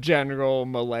 Yeah. The general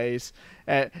malaise.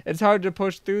 And it's hard to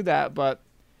push through that, but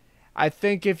I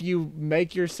think if you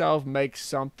make yourself make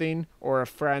something, or a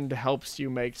friend helps you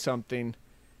make something,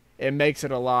 it makes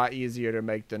it a lot easier to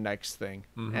make the next thing.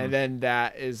 And then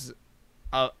that is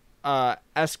a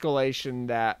escalation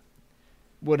that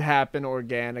would happen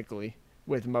organically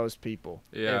with most people.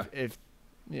 Yeah.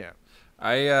 Yeah.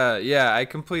 I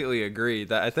completely agree.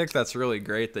 That I think that's really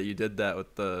great that you did that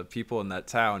with the people in that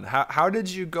town. How did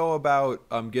you go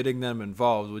about getting them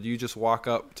involved? Would you just walk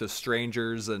up to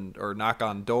strangers or knock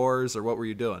on doors, or what were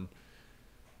you doing?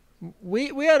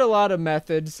 We had a lot of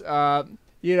methods.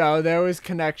 There was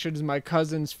connections. My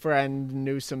cousin's friend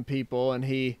knew some people, and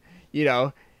he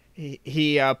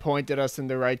pointed us in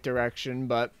the right direction.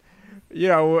 But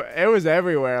it was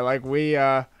everywhere. Like,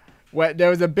 there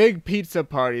was a big pizza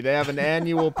party. They have an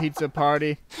annual pizza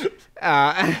party.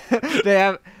 They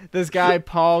have this guy,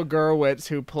 Paul Gerwitz,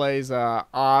 who plays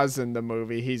Oz in the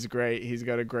movie. He's great. He's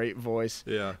got a great voice.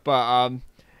 Yeah. But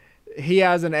he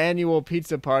has an annual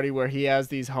pizza party where he has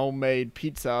these homemade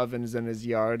pizza ovens in his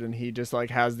yard, and he just like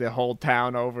has the whole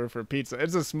town over for pizza.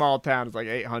 It's a small town; it's like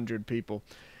 800 people,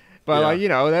 but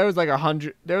Yeah. like there was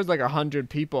like 100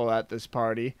 people at this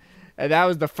party, and that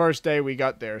was the first day we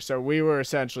got there. So we were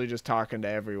essentially just talking to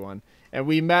everyone, and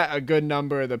we met a good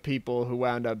number of the people who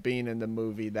wound up being in the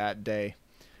movie that day,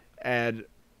 and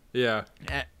Yeah.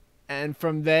 and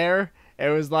from there it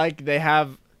was like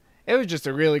it was just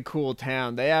a really cool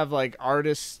town. They have like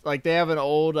artists, like they have an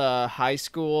old high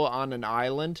school on an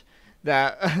island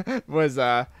that was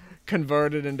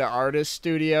converted into artist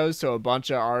studios. So a bunch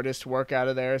of artists work out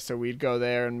of there. So we'd go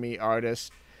there and meet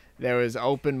artists. There was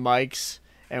open mics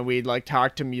and we'd like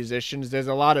talk to musicians. There's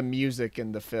a lot of music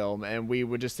in the film, and we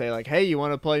would just say like, "Hey, you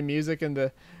want to play music in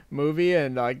the movie?"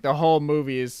 And like the whole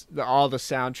movie all the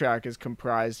soundtrack is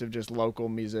comprised of just local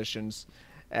musicians.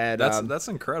 And That's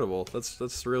incredible.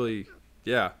 That's really,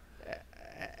 yeah.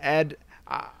 and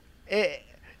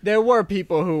there were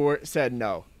people who said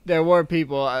no. There were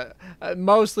people,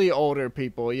 mostly older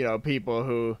people, people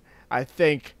who I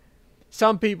think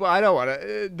some people, I don't want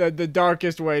to, the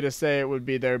darkest way to say it would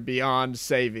be they're beyond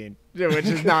saving, which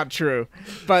is not true.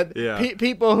 But Yeah.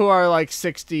 People who are like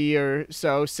 60 or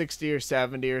so, 60 or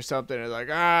 70 or something are like,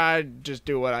 I just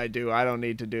do what I do. I don't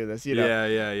need to do this,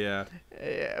 Yeah.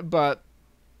 But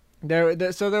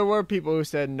so there were people who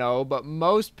said no, but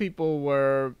most people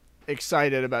were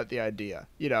excited about the idea.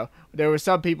 There were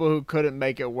some people who couldn't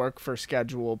make it work for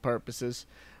schedule purposes,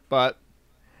 but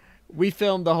we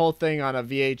filmed the whole thing on a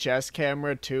VHS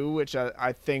camera too, which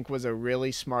I think was a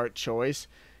really smart choice,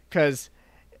 because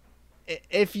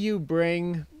if you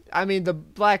bring, I mean, the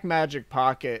Blackmagic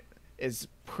Pocket is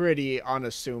pretty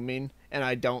unassuming, and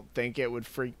I don't think it would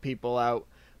freak people out,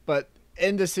 but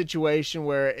in the situation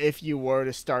where if you were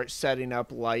to start setting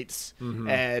up lights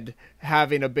and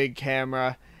having a big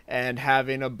camera and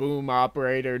having a boom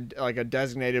operator, like a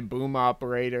designated boom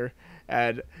operator,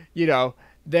 and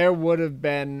there would have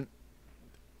been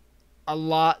a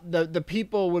lot, the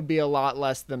people would be a lot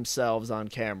less themselves on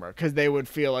camera, because they would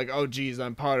feel like, oh geez,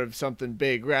 I'm part of something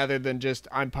big, rather than just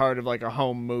I'm part of like a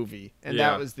home movie. And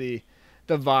that was the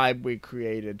vibe we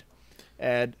created.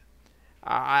 And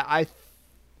I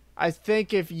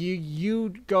think if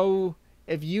you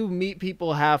meet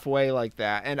people halfway like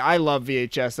that, and I love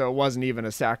VHS, so it wasn't even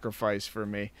a sacrifice for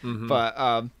me.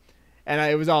 But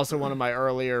it was also one of my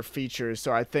earlier features,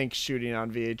 so I think shooting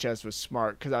on VHS was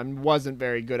smart, because I wasn't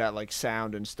very good at like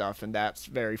sound and stuff, and that's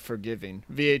very forgiving.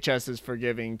 VHS is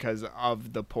forgiving because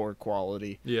of the poor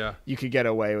quality. Yeah. You could get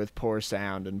away with poor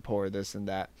sound and poor this and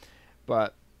that,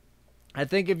 but I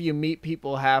think if you meet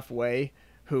people halfway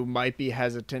who might be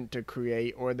hesitant to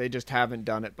create, or they just haven't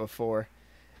done it before,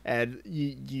 and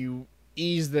you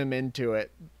ease them into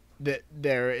it, that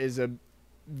there is a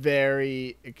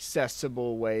very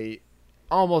accessible way.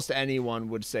 Almost anyone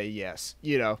would say yes,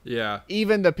 Yeah.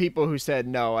 Even the people who said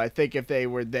no, I think if they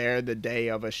were there the day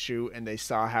of a shoot and they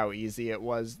saw how easy it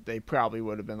was, they probably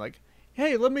would have been like,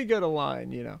 hey, let me get a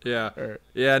line, Yeah. Or,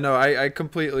 Yeah, no, I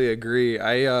completely agree.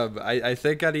 I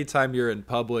think anytime you're in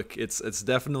public, it's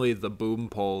definitely the boom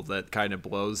pole that kind of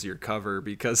blows your cover,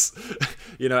 because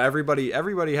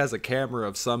everybody has a camera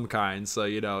of some kind. So,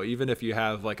 even if you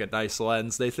have like a nice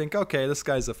lens, they think, okay, this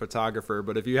guy's a photographer.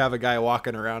 But if you have a guy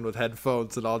walking around with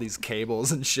headphones and all these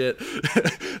cables and shit,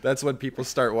 that's when people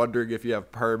start wondering if you have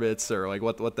permits, or like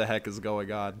what the heck is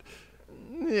going on.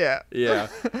 yeah.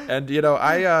 And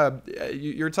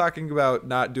you're talking about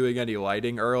not doing any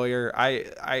lighting earlier.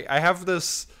 I have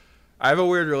a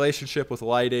weird relationship with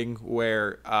lighting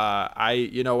where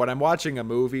when I'm watching a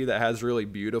movie that has really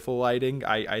beautiful lighting,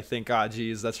 I think,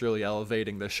 geez, that's really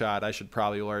elevating the shot. I should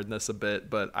probably learn this a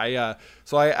bit. But I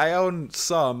own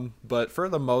some, but for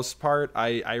the most part,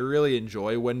 I really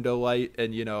enjoy window light.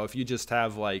 And if you just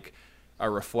have like a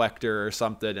reflector or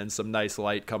something and some nice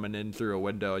light coming in through a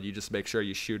window, and you just make sure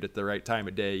you shoot at the right time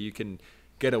of day, you can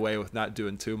get away with not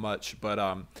doing too much. But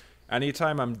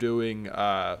anytime I'm doing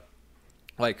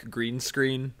like green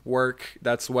screen work,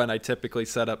 that's when I typically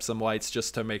set up some lights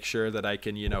just to make sure that I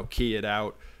can key it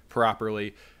out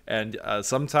properly. And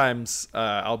sometimes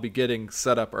I'll be getting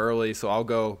set up early, so I'll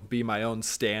go be my own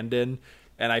stand-in,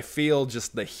 and I feel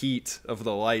just the heat of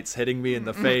the lights hitting me in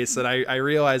the face, and I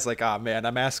realize like, man,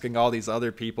 I'm asking all these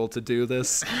other people to do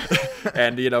this,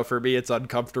 and for me it's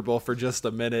uncomfortable for just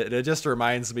a minute, and it just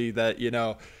reminds me that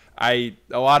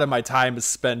a lot of my time is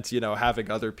spent having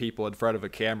other people in front of a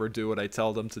camera do what I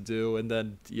tell them to do, and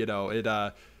then you're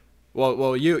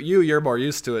more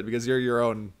used to it because you're your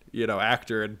own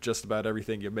actor in just about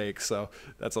everything you make, so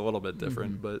that's a little bit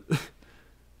different. But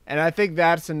And I think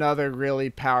that's another really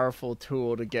powerful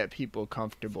tool to get people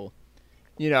comfortable.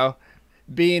 You know,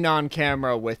 being on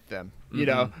camera with them, you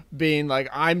know, being like,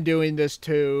 I'm doing this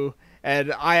too.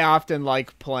 And I often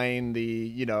like playing the,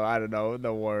 you know, I don't know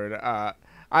the word.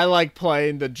 I like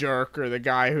playing the jerk or the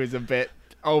guy who's a bit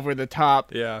over the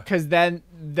top. Yeah. Because then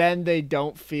they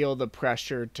don't feel the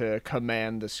pressure to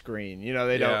command the screen. You know,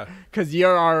 they don't. Because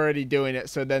you're already doing it.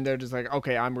 So then they're just like,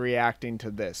 okay, I'm reacting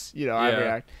to this. You know, I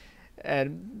react.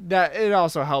 And that it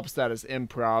also helps that it's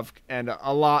improv, and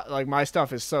a lot like my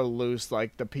stuff is so loose,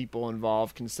 like the people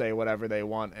involved can say whatever they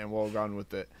want and we'll run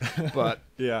with it. But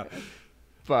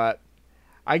but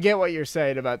I get what you're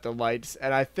saying about the lights,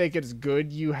 and I think it's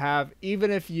good you have, even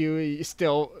if you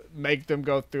still make them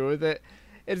go through with it,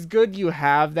 it's good you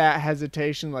have that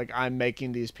hesitation, like I'm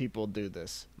making these people do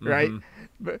this, right?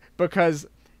 Because,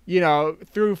 you know,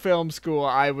 through film school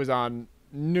I was on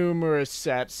numerous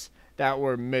sets that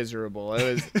were miserable.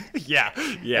 It was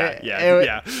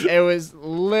it was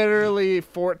literally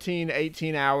 14,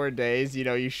 18-hour days. You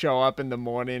know, you show up in the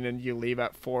morning and you leave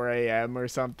at 4 a.m. or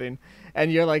something,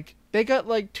 and you're like, they got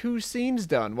like 2 scenes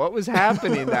done. What was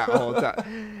happening that whole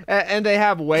time? And they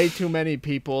have way too many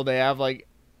people. They have like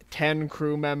 10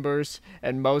 crew members,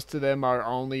 and most of them are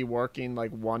only working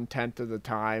like 1/10 of the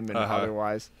time, and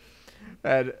otherwise,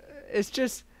 and it's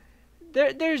just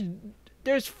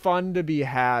there's fun to be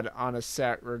had on a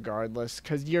set regardless,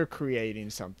 because you're creating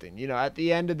something. You know, at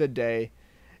the end of the day,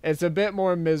 it's a bit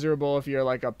more miserable if you're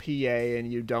like a PA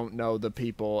and you don't know the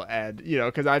people. And, you know,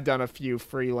 because I've done a few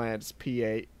freelance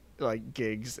PA like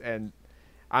gigs, and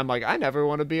I'm like, I never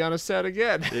want to be on a set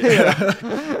again.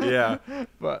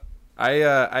 But I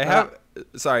have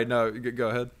sorry, no, go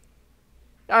ahead.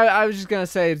 I was just going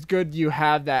to say it's good you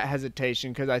have that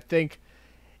hesitation, because I think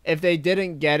if they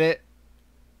didn't get it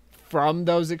from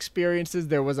those experiences,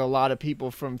 there was a lot of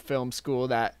people from film school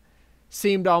that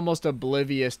seemed almost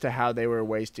oblivious to how they were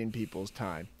wasting people's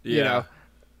time. You know?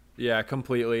 Yeah,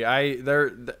 completely.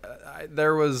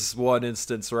 There was one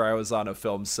instance where I was on a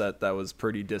film set that was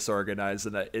pretty disorganized,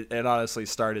 and it honestly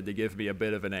started to give me a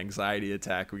bit of an anxiety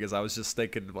attack, because I was just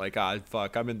thinking like,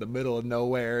 fuck, I'm in the middle of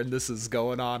nowhere and this is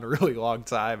going on a really long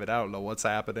time and I don't know what's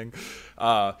happening.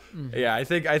 Yeah, I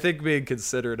think being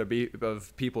considerate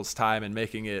of people's time and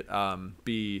making it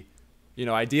be, you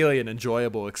know, ideally an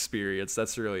enjoyable experience,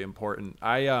 that's really important.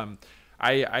 I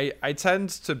tend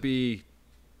to be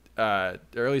or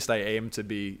at least I aim to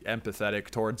be empathetic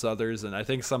towards others, and I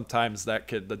think sometimes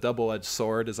the double-edged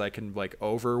sword is I can like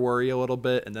over worry a little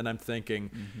bit, and then I'm thinking,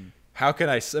 how can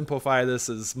I simplify this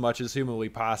as much as humanly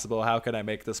possible? How can I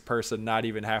make this person not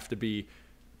even have to be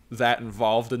that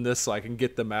involved in this so I can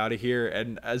get them out of here?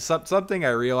 And as something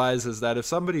I realize is that if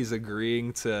somebody's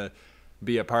agreeing to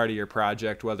be a part of your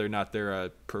project, whether or not they're a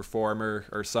performer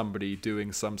or somebody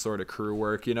doing some sort of crew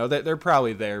work, you know, they're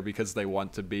probably there because they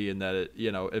want to be, and that it,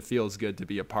 you know, it feels good to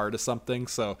be a part of something.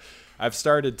 So I've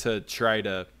started to try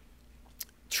to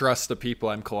trust the people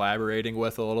I'm collaborating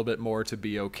with a little bit more to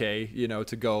be okay, you know,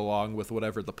 to go along with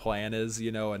whatever the plan is,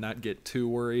 you know, and not get too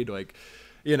worried. Like,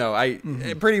 you know,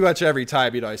 pretty much every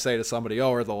time, you know, I say to somebody,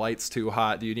 oh, are the lights too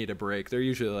hot? Do you need a break? They're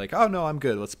usually like, oh no, I'm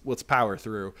good. Let's power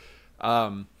through.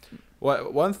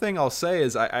 One thing I'll say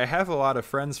is I have a lot of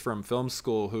friends from film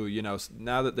school who, you know,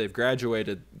 now that they've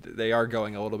graduated, they are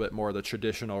going a little bit more the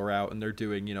traditional route, and they're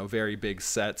doing, you know, very big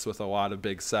sets with a lot of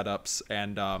big setups.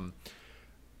 And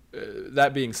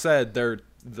that being said,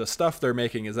 the stuff they're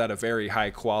making is at a very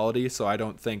high quality, so I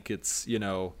don't think it's, you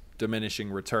know, diminishing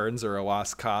returns or a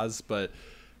lost cause. But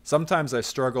sometimes I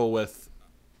struggle with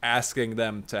asking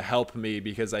them to help me,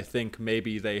 because I think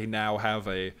maybe they now have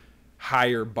a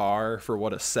higher bar for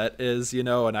what a set is, you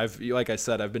know, and like I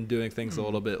said, I've been doing things a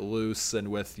little bit loose and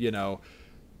with, you know,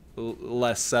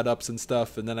 less setups and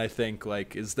stuff, and then I think,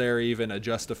 like, is there even a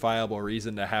justifiable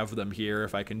reason to have them here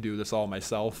if I can do this all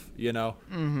myself, you know?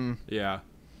 Yeah.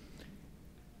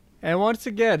 And once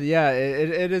again, yeah,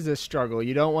 it is a struggle.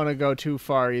 You don't want to go too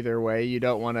far either way. You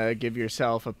don't want to give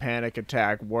yourself a panic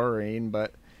attack worrying,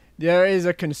 but there is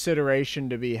a consideration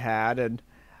to be had, and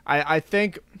I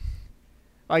think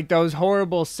like those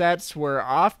horrible sets were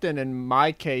often, in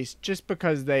my case, just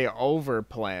because they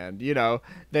overplanned. You know,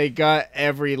 they got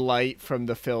every light from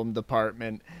the film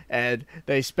department, and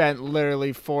they spent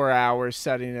literally 4 hours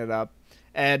setting it up.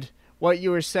 And what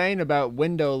you were saying about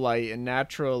window light and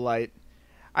natural light,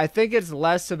 I think it's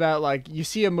less about, like, you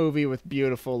see a movie with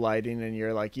beautiful lighting and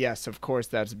you're like, yes, of course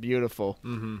that's beautiful.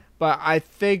 But I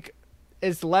think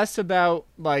it's less about,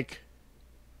 like,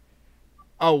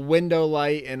 oh, window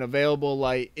light and available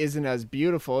light isn't as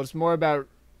beautiful. It's more about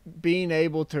being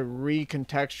able to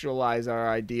recontextualize our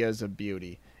ideas of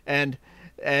beauty. And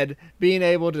And being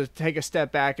able to take a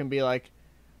step back and be like,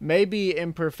 maybe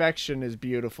imperfection is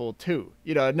beautiful too.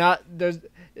 You know, not there's.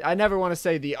 I never want to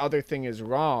say the other thing is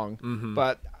wrong,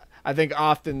 but I think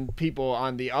often people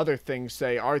on the other thing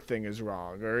say our thing is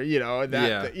wrong, or you know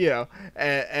that you know,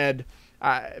 and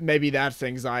maybe that's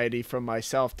anxiety from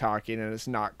myself talking, and it's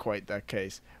not quite that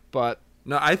case. But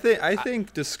no, I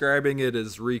think describing it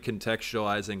as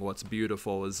recontextualizing what's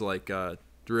beautiful is like a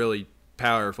really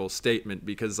powerful statement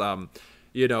because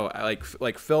you know,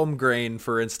 like film grain,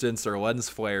 for instance, or lens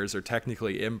flares are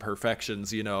technically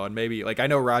imperfections, you know, and maybe like I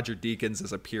know Roger Deakins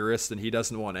is a purist and he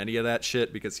doesn't want any of that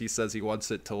shit because he says he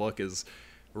wants it to look as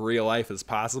real life as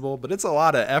possible, but it's a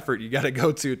lot of effort you got to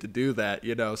go to do that,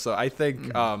 you know. So I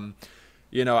think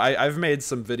you know, I've made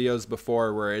some videos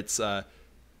before where it's a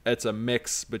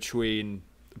mix between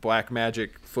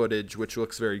Blackmagic footage, which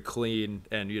looks very clean,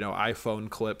 and you know, iPhone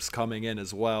clips coming in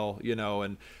as well, you know,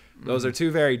 and those are two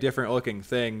very different looking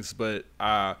things, but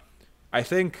I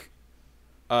think,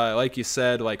 like you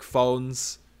said, like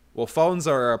phones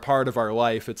are a part of our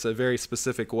life. It's a very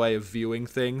specific way of viewing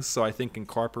things, so I think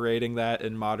incorporating that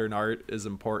in modern art is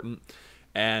important.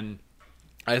 And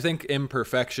I think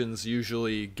imperfections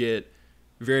usually get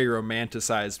very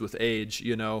romanticized with age.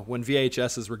 You know, when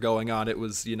VHSs were going on, it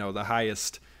was, you know, the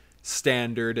highest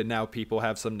standard, and now people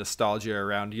have some nostalgia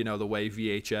around, you know, the way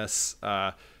VHS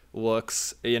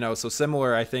looks, you know. So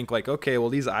similar, I think, like, okay, well,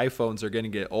 these iPhones are going to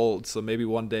get old, so maybe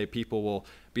one day people will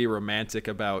be romantic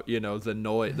about, you know,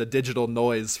 the digital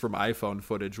noise from iPhone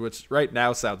footage, which right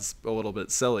now sounds a little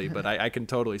bit silly, but I can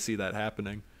totally see that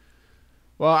happening.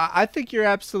 well, I think you're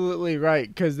absolutely right,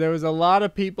 because there was a lot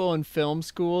of people in film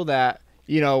school that,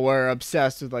 you know, were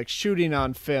obsessed with like shooting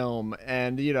on film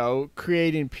and, you know,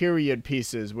 creating period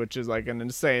pieces, which is like an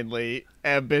insanely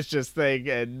ambitious thing,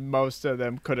 and most of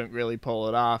them couldn't really pull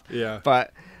it off. Yeah.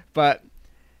 But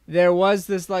there was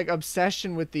this like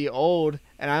obsession with the old,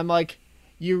 and I'm like,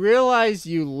 you realize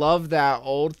you love that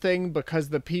old thing because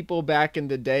the people back in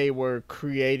the day were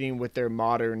creating with their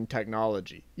modern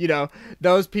technology. You know,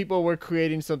 those people were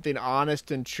creating something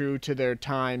honest and true to their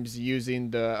times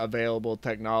using the available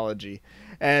technology.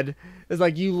 And it's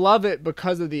like, you love it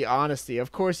because of the honesty.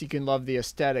 Of course, you can love the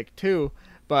aesthetic too,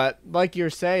 but like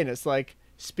you're saying, it's like,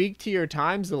 speak to your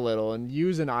times a little and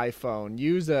use an iPhone,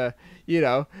 use a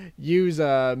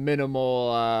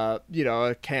minimal, you know,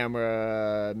 a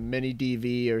camera, mini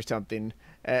DV or something,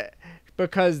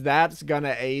 because that's going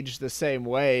to age the same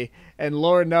way. And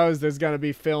Lord knows there's going to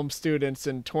be film students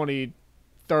in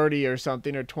 2030 or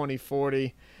something, or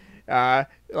 2040,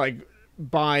 like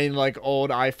buying like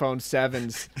old iPhone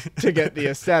 7s to get the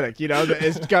aesthetic, you know.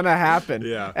 It's gonna happen.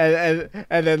 Yeah.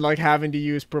 And then like having to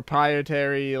use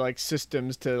proprietary like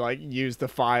systems to like use the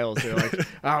files. They're like,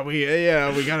 oh, we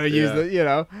gotta use the, you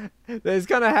know, it's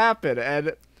gonna happen.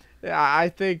 And I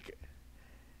think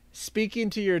speaking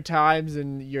to your times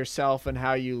and yourself and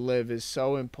how you live is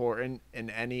so important in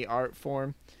any art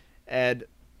form. And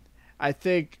I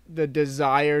think the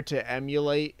desire to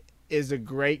emulate is a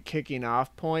great kicking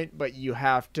off point, but you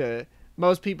have to,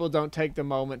 most people don't take the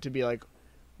moment to be like,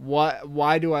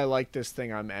 why do I like this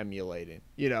thing I'm emulating?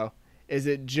 You know, is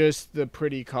it just the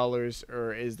pretty colors,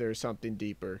 or is there something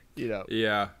deeper, you know?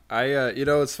 Yeah. You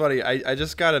know, it's funny. I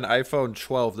just got an iPhone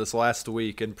 12 this last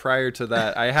week, and prior to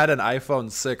that, I had an iPhone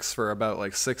 6 for about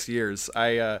like 6 years.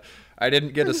 I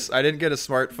didn't get a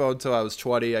smartphone till I was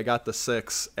 20. I got the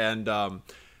 6, and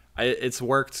it's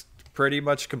worked pretty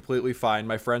much completely fine.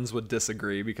 My friends would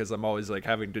disagree because I'm always like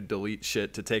having to delete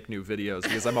shit to take new videos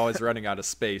because I'm always running out of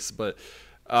space. But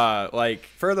like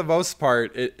for the most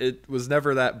part, it was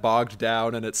never that bogged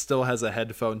down, and it still has a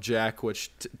headphone jack,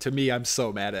 which to me, I'm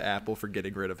so mad at Apple for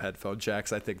getting rid of headphone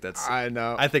jacks. I think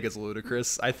it's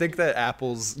ludicrous. I think that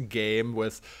Apple's game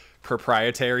with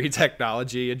proprietary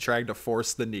technology and trying to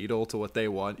force the needle to what they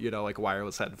want, you know, like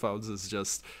wireless headphones, is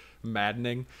just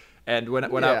maddening. And when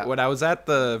I was at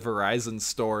the Verizon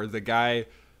store, the guy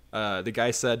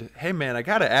said, "Hey man, I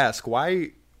gotta ask, why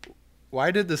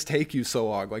did this take you so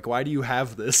long? Like, why do you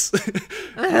have this?"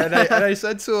 and I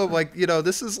said to him, like, you know,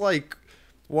 this is like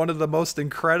one of the most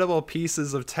incredible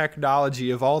pieces of technology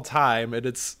of all time, and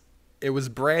it was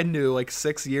brand new like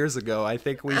 6 years ago. I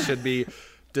think we should be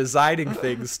designing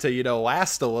things to, you know,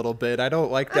 last a little bit. I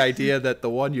don't like the idea that the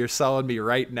one you're selling me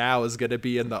right now is going to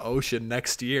be in the ocean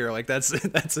next year. Like that's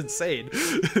insane.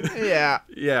 Yeah.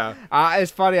 Yeah.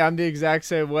 It's funny. I'm the exact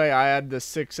same way. I had the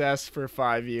 6S for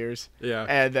 5 years. Yeah.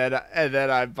 And then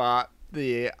I bought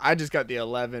I just got the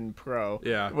 11 Pro.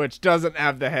 Yeah. Which doesn't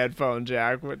have the headphone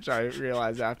jack, which I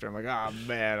realized after. I'm like, oh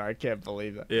man, I can't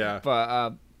believe that. Yeah.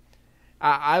 But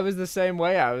I was the same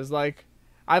way. I was like,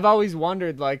 I've always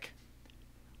wondered, like,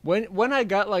 when I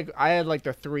got like I had like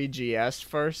the 3GS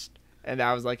first, and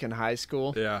I was like in high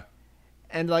school. Yeah.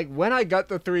 And like when I got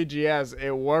the 3GS,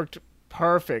 it worked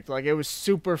perfect. Like it was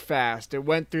super fast. It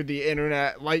went through the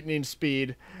internet lightning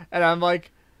speed, and I'm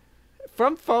like,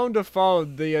 from phone to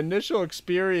phone, the initial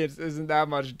experience isn't that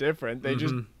much different. They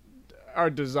just are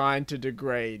designed to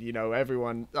degrade. You know,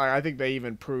 everyone. I think they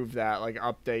even proved that like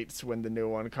updates when the new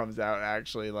one comes out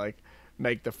actually like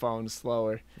make the phone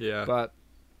slower. Yeah. But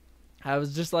I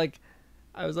was just like,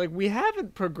 we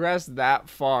haven't progressed that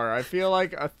far. I feel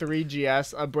like a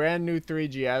 3GS, a brand new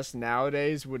 3GS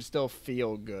nowadays would still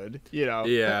feel good, you know?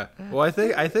 Yeah. Well, I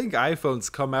think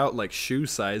iPhones come out like shoe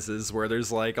sizes where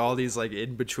there's like all these like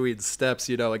in between steps,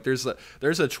 you know, like there's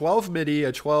a 12 mini,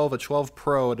 a 12, a 12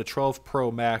 Pro, and a 12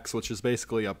 Pro Max, which is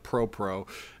basically a Pro.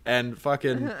 And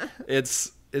fucking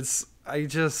it's I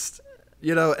just,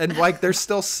 you know, and like they're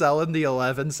still selling the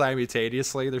 11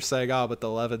 simultaneously. They're saying, "Oh, but the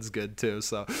 11's good too."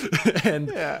 So, and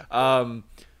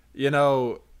you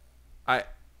know,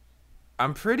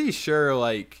 I'm pretty sure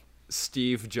like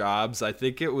Steve Jobs, I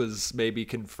think it was maybe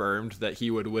confirmed that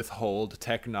he would withhold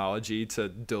technology to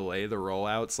delay the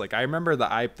rollouts. Like I remember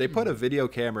they put a video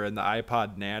camera in the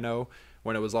iPod Nano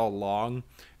when it was all long,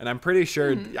 and I'm pretty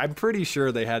sure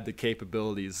they had the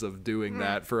capabilities of doing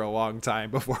that for a long time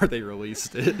before they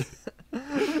released it.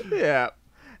 Yeah.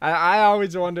 I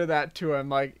always wonder that too. I'm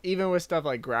like, even with stuff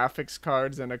like graphics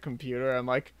cards and a computer, I'm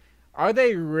like, are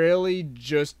they really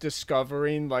just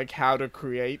discovering like how to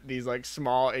create these like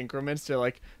small increments to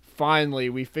like, finally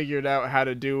we figured out how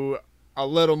to do a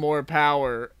little more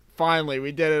power. Finally,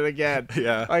 we did it again.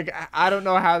 Yeah. Like, I don't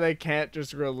know how they can't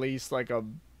just release like a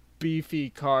beefy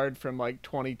card from like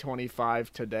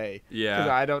 2025 today. Yeah.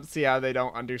 Because I don't see how they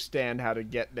don't understand how to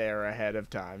get there ahead of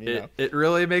time. You know? It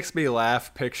really makes me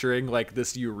laugh picturing like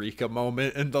this eureka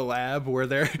moment in the lab where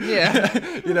they're,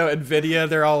 you know, NVIDIA,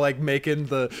 they're all like making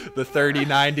the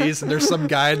 3090s, and there's some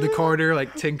guy in the corner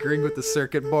like tinkering with the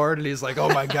circuit board, and he's like, "Oh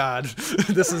my God,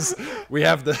 we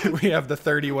have the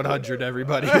 3100,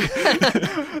 everybody."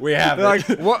 We have it. Like,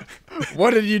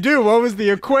 what did you do? What was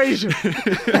the equation?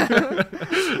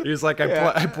 He's like,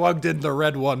 I plugged in the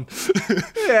red one.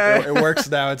 Yeah. It works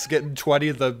now. It's getting 20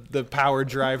 of the power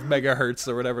drive megahertz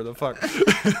or whatever the fuck.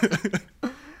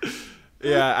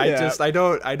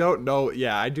 I don't know.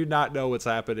 Yeah, I do not know what's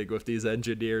happening with these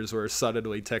engineers where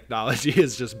suddenly technology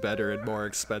is just better and more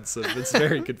expensive. It's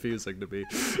very confusing to me.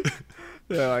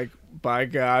 They're like, by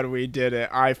God, we did it.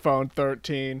 iPhone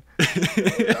 13.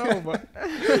 Oh my.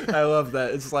 I love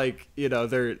that. It's like, you know,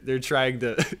 they're trying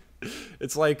to.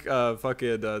 It's like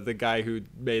the guy who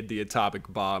made the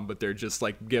atomic bomb, but they're just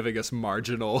like giving us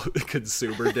marginal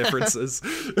consumer differences.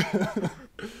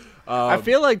 I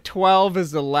feel like 12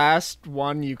 is the last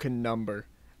one you can number.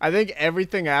 I think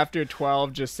everything after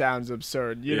 12 just sounds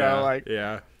absurd. You know, like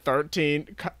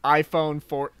 13, iPhone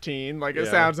 14. Like, it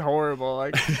sounds horrible.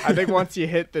 Like, I think once you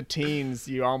hit the teens,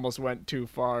 you almost went too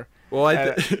far. Well,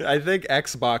 I think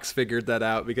Xbox figured that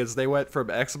out because they went from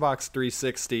Xbox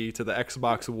 360 to the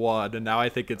Xbox One, and now I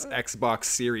think it's Xbox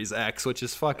Series X, which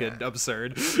is fucking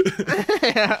absurd.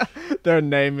 Yeah, their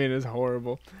naming is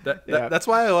horrible. That's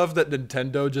why I love that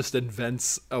Nintendo just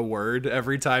invents a word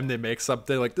every time they make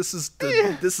something. Like, this is the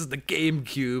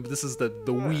GameCube, this is the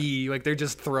Wii. Like, they're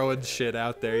just throwing shit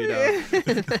out there, you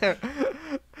know.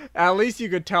 At least you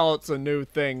could tell it's a new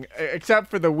thing, except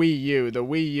for the Wii U. The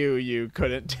Wii U, you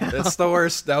couldn't tell. That's the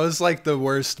worst. That was like the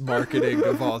worst marketing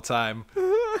of all time.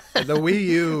 The Wii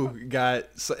U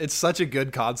it's such a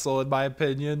good console in my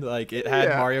opinion. Like, it had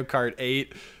Mario Kart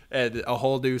 8 and a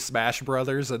whole new Smash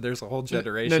Brothers, and there's a whole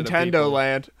generation of people. Nintendo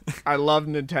Land. I love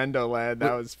Nintendo Land.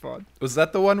 That was fun. Was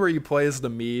that the one where you play as the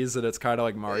Miis and it's kind of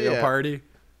like Mario Party?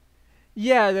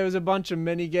 Yeah, there was a bunch of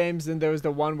mini games, and there was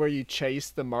the one where you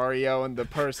chased the Mario, and the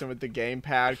person with the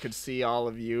gamepad could see all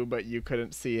of you, but you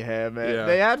couldn't see him.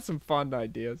 They had some fun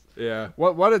ideas. Yeah.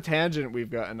 What a tangent we've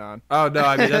gotten on. Oh no,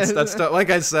 I mean that's like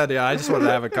I said. Yeah, I just wanted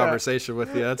to have a conversation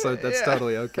with you. That's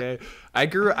totally okay. I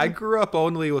grew up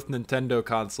only with Nintendo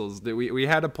consoles. We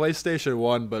had a PlayStation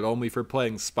 1, but only for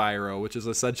playing Spyro, which is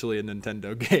essentially a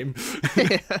Nintendo game.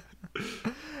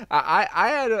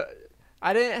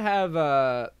 I didn't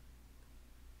have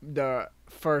the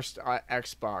first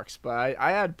Xbox, but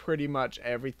I had pretty much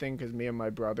everything because me and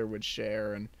my brother would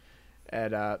share, and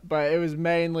but it was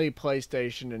mainly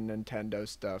PlayStation and Nintendo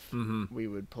stuff we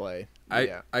would play.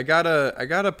 I got a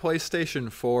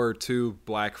PlayStation 4 2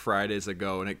 Black Fridays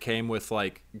ago, and it came with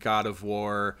like God of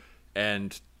War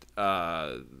and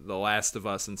The Last of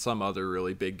Us and some other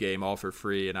really big game all for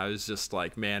free, and I was just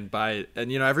like, man, buy it.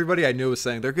 And everybody I knew was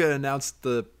saying they're gonna announce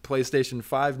the PlayStation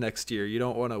 5 next year, you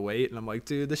don't want to wait. And I'm like,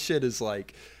 dude, this shit is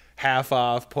like half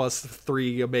off plus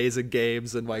 3 amazing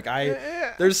games, and like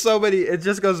there's so many. It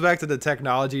just goes back to the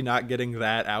technology not getting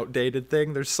that outdated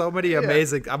thing. There's so many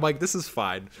amazing. I'm like, this is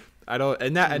fine. I don't,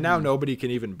 and now nobody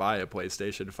can even buy a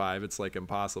PlayStation 5. It's like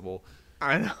impossible.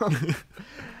 I know.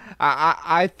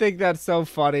 I think that's so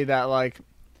funny that like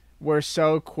we're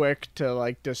so quick to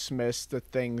like dismiss the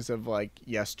things of like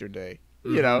yesterday.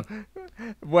 You know,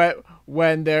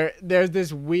 when there's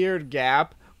this weird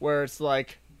gap where it's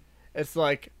like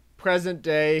present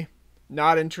day,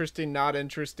 not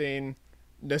interesting,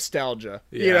 nostalgia,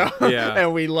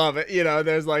 and we love it.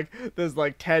 There's like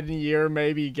 10-year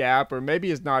maybe gap, or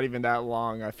maybe it's not even that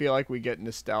long. I feel like we get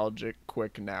nostalgic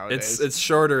quick nowadays. It's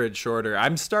shorter and shorter.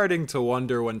 I'm starting to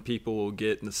wonder when people will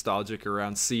get nostalgic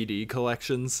around CD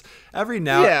collections. Every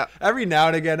now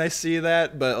and again I see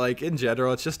that, but like in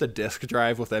general it's just a disc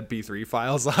drive with MP3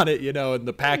 files on it, and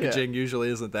the packaging usually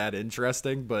isn't that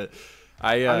interesting, but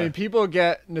I mean, people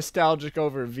get nostalgic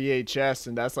over VHS,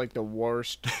 and that's like the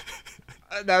worst.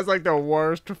 That's like the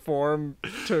worst form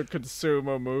to consume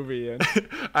a movie in.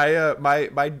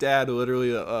 My dad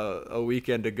literally a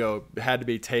weekend ago had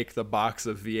me take the box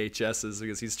of VHSs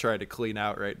because he's trying to clean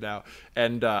out right now,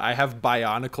 and I have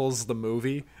Bionicles the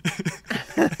movie,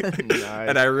 nice.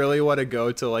 And I really want to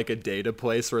go to like a data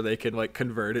place where they can like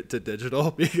convert it to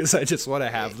digital because I just want to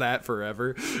have that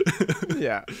forever.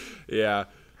 Yeah.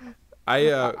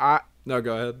 No,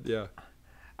 go ahead. Yeah.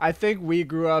 I think we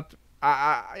grew up.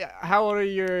 How old are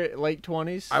your late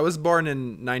 20s? I was born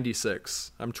in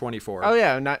 96. I'm 24. Oh,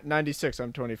 yeah. 96.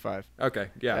 I'm 25. Okay.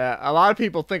 Yeah. A lot of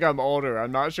people think I'm older.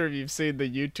 I'm not sure if you've seen the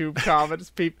YouTube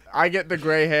comments. I get the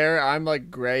gray hair. I'm like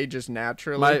gray just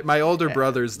naturally. My older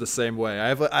brother's the same way. I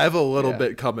have a little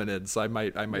bit coming in, so I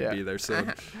might be there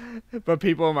soon. But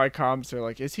people in my comments are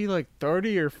like, is he like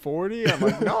 30 or 40? I'm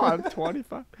like, no, I'm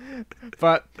 25.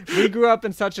 But we grew up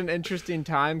in such an interesting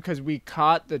time because we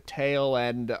caught the tail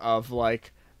end of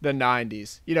like the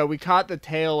 90s. We caught the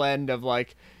tail end of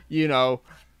like,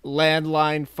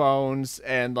 landline phones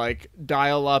and like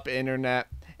dial-up internet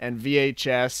and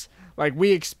VHS. Like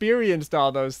we experienced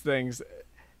all those things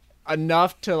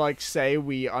enough to like say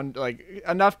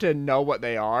enough to know what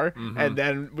they are, and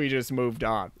then we just moved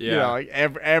on. Like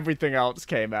everything else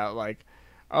came out like,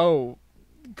 oh,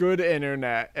 good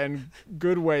internet and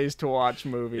good ways to watch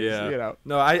movies.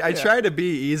 No, I try to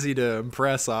be easy to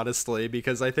impress, honestly,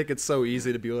 because I think it's so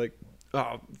easy to be like,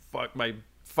 oh fuck, my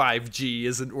 5G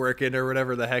isn't working or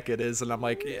whatever the heck it is, and I'm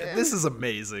like, this is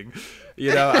amazing.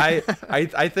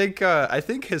 I think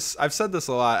I've said this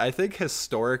a lot. I think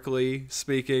historically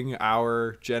speaking,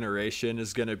 our generation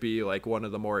is going to be like one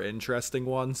of the more interesting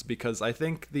ones, because I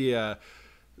think the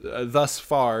thus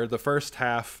far the first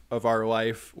half of our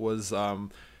life was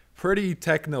pretty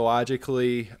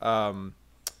technologically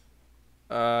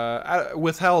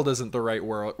withheld isn't the right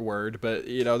word, but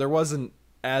there wasn't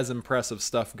as impressive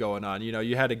stuff going on.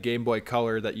 You had a Game Boy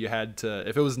Color that you had to,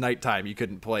 if it was nighttime, you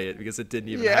couldn't play it because it didn't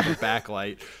even have a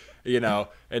backlight.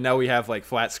 And now we have like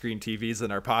flat screen TVs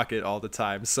in our pocket all the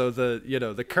time. So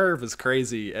the curve is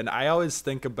crazy. And I always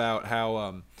think about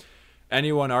how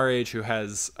anyone our age who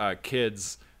has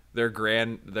kids, their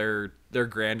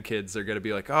grandkids are going to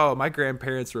be like, oh, my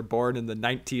grandparents were born in the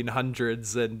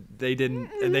 1900s and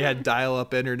they had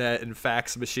dial-up internet and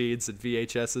fax machines and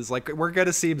VHSs. Like we're going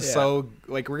to seem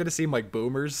like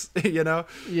boomers,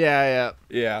 Yeah.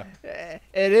 It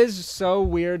is so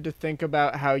weird to think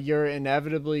about how you're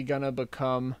inevitably going to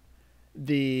become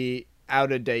the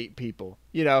out-of-date people,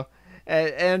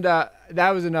 and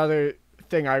that was another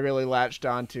thing I really latched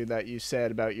onto that you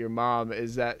said about your mom,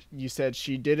 is that you said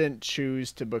she didn't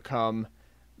choose to become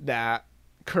that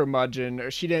curmudgeon,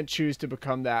 or she didn't choose to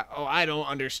become that, oh, I don't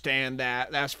understand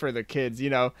that's for the kids,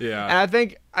 Yeah. And I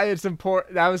think it's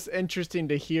important. That was interesting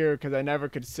to hear because I never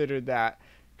considered that,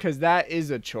 because that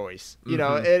is a choice.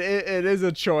 It is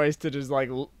a choice to just like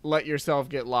let yourself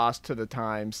get lost to the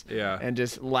times, and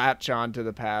just latch on to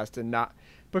the past, and not,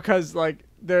 because like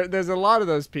there's a lot of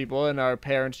those people in our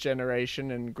parents' generation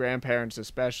and grandparents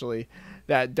especially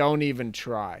that don't even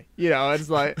try. It's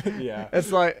like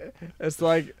it's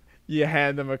like you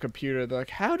hand them a computer, they're like,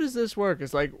 how does this work?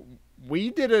 It's like, we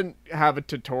didn't have a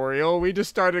tutorial, we just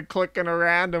started clicking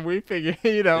around and we figured,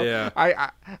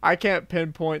 I can't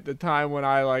pinpoint the time when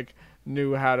I like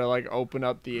knew how to like open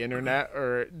up the internet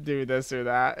or do this or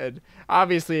that. And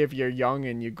obviously if you're young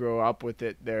and you grow up with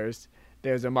it, there's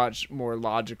a much more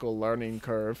logical learning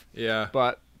curve. Yeah.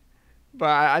 But but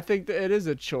I think that it is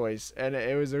a choice, and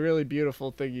it was a really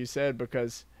beautiful thing you said,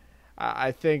 because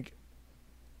I think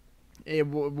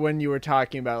when you were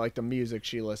talking about like the music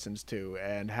she listens to,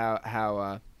 and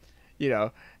how you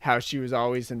know, how she was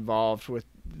always involved with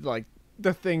like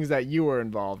the things that you were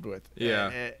involved with.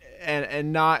 Yeah.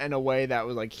 And not in a way that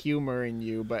was like humoring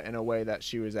you, but in a way that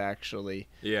she was actually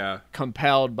Yeah.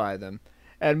 compelled by them.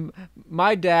 And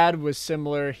my dad was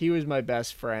similar. He was my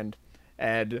best friend,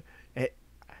 and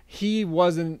he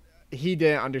wasn't he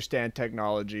didn't understand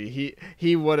technology.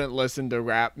 He wouldn't listen to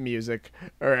rap music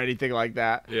or anything like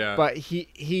that. Yeah. But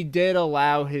he did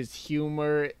allow his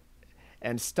humor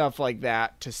and stuff like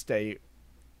that to stay,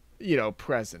 you know,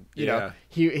 present. You know,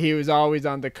 he was always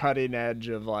on the cutting edge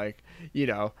of like, you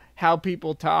know, how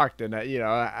people talked, and you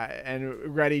know,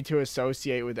 and ready to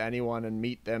associate with anyone and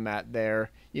meet them at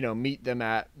their, you know,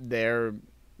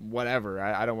 whatever.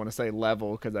 I don't want to say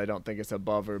level, because I don't think it's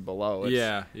above or below.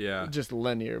 It's just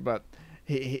linear. But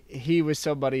he was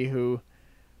somebody who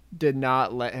did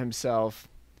not let himself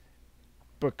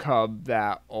become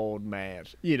that old man,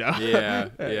 you know.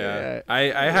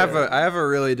 I have a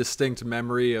really distinct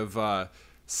memory of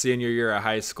senior year of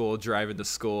high school, driving to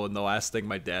school, and the last thing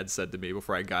my dad said to me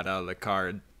before I got out of the car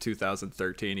in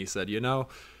 2013, he said, "You know,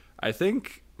 I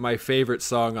think my favorite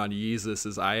song on Yeezus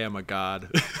is I Am a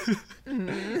God."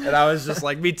 And I was just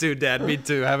like, "Me too, Dad. Me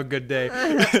too. Have a good day."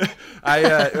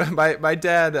 My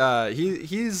dad,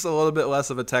 he's a little bit less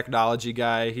of a technology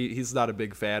guy. He's not a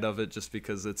big fan of it, just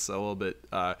because it's a little bit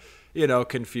you know,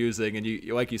 confusing, and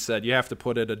you, like you said, you have to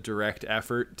put in a direct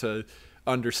effort to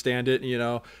understand it, you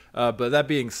know. But that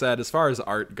being said, as far as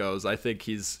art goes, I think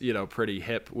he's, you know, pretty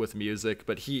hip with music.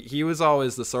 But he was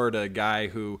always the sort of guy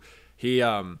who he's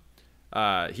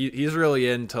really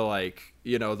into, like,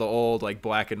 you know, the old like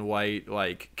black and white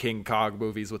like King Kong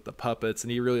movies with the puppets, and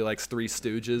he really likes Three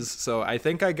Stooges. So I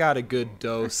think I got a good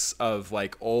dose of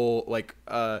like old, like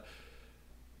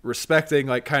respecting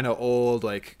like kind of old,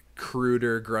 like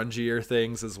cruder, grungier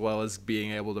things, as well as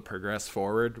being able to progress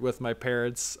forward with my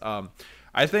parents.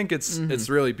 I think it's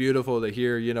really beautiful to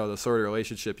hear, you know, the sort of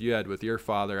relationship you had with your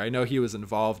father. I know he was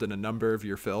involved in a number of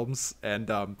your films,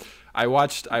 and I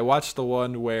watched the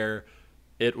one where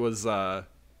it was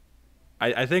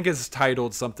I think it's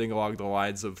titled something along the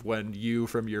lines of "When You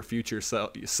from Your Future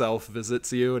Self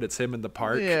Visits You," and it's him in the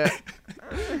park. Yeah.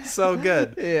 So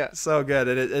good. Yeah. So good.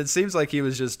 And it seems like he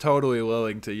was just totally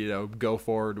willing to, you know, go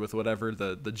forward with whatever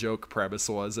the joke premise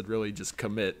was and really just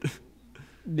commit.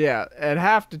 Yeah, and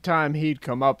half the time he'd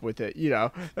come up with it, you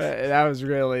know. That was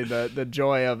really the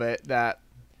joy of it, that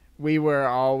we were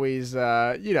always,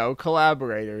 you know,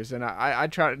 collaborators. And I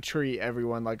try to treat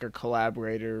everyone like a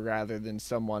collaborator rather than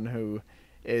someone who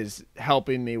is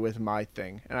helping me with my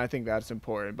thing. And I think that's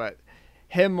important. But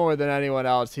him, more than anyone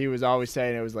else, he was always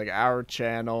saying it was like our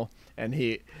channel. And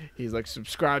he's like,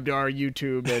 subscribe to our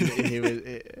YouTube. And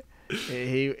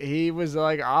he was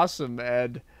like awesome.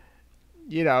 And,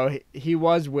 you know, he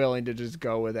was willing to just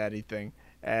go with anything.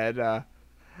 And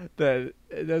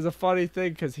there's a funny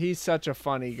thing, because he's such a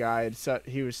funny guy, and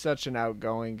he was such an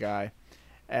outgoing guy,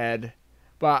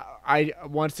 but I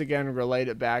once again relate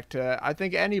it back to, I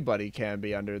think anybody can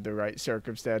be under the right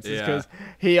circumstances, because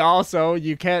he also,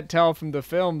 you can't tell from the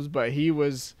films, but he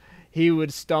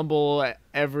would stumble at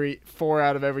every 4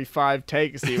 out of every 5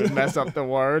 takes. He would mess up the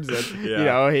words, and you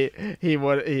know,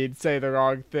 he'd say the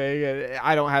wrong thing. And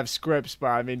I don't have scripts, but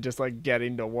I mean, just like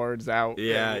getting the words out.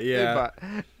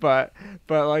 But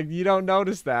like, you don't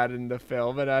notice that in the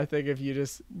film, and I think if you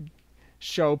just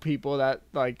show people that,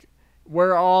 like,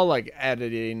 we're all like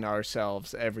editing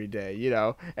ourselves every day, you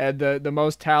know, and the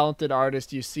most talented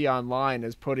artist you see online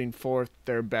is putting forth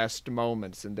their best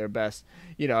moments and their best,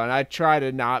 you know, and I try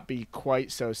to not be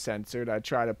quite so censored. I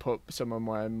try to put some of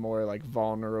my more like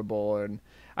vulnerable, and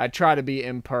I try to be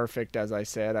imperfect, as I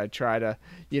said. I try to,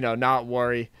 you know, not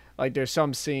worry. Like, there's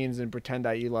some scenes in Pretend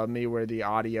That You Love Me where the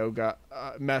audio got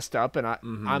messed up, and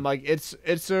I'm like,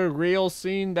 it's a real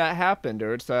scene that happened,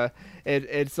 or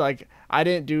it's like, I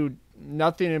didn't do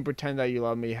nothing in Pretend That You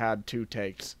Love Me had 2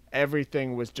 takes.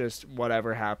 Everything was just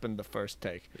whatever happened the first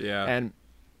take. And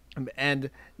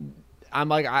I'm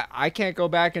like, I can't go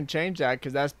back and change that,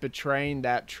 because that's betraying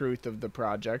that truth of the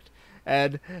project.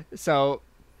 And so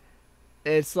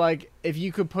it's like, if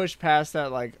you could push past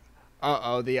that, like,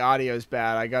 the audio's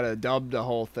bad, I gotta dub the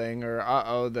whole thing, or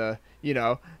the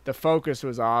focus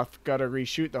was off, gotta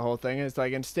reshoot the whole thing. And it's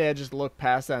like, instead, just look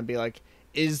past that and be like,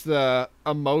 is the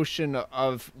emotion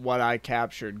of what I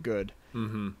captured good?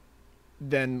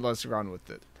 Then let's run with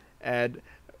it. And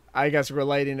I guess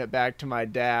relating it back to my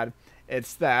dad,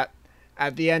 it's that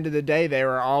at the end of the day, they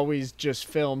were always just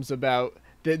films about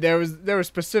there were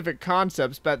specific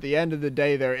concepts, but at the end of the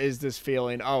day, there is this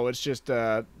feeling. Oh, it's just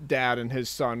a dad and his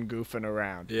son goofing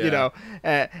around, Yeah.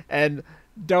 and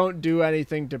don't do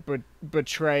anything to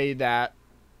betray that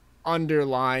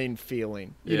underlying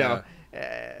feeling,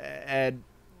 and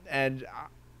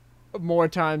more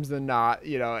times than not,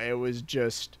 it was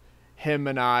just him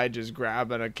and I just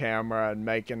grabbing a camera and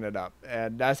making it up,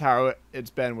 and that's how it's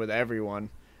been with everyone,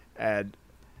 and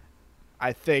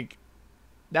I think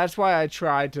that's why I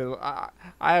try to.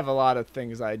 I have a lot of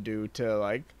things I do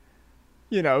to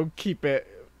keep it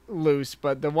loose.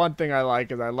 But the one thing I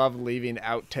like is I love leaving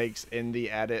outtakes in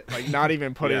the edit, like not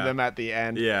even putting them at the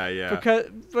end. Yeah.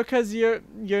 Because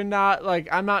you're not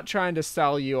I'm not trying to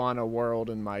sell you on a world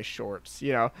in my shorts.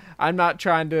 I'm not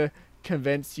trying to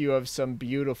convince you of some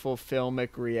beautiful filmic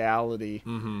reality.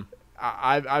 Mm-hmm.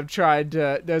 I've tried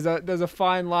to. There's a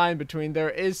fine line between there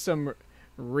is some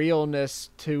realness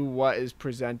to what is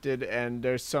presented and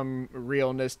there's some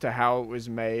realness to how it was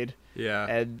made,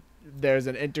 and there's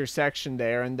an intersection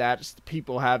there, and that's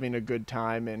people having a good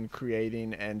time and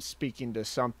creating and speaking to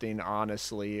something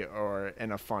honestly or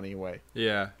in a funny way.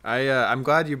 I'm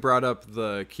glad you brought up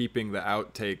the keeping the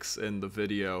outtakes in the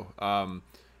video.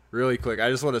 Really quick, I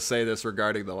just want to say this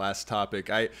regarding the last topic.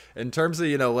 In terms of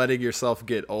letting yourself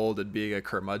get old and being a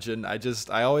curmudgeon,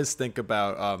 I always think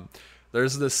about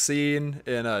there's this scene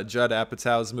in Judd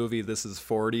Apatow's movie This Is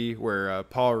 40 where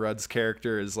Paul Rudd's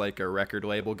character is like a record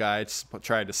label guy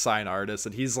trying to sign artists,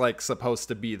 and he's like supposed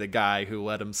to be the guy who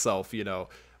let himself, be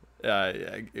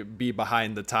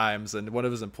behind the times, and one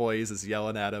of his employees is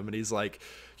yelling at him, and he's like,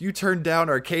 "You turned down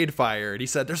Arcade Fire," and he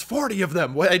said, "There's 40 of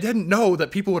them. I didn't know that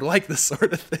people would like this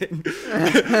sort of thing."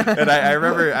 And I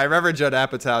remember Judd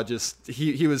Apatow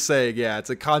he was saying, it's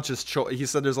a conscious choice. He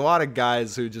said there's a lot of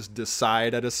guys who just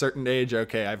decide at a certain age,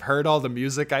 okay, I've heard all the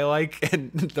music I like,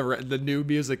 and the new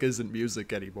music isn't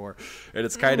music anymore, and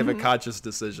it's kind of a conscious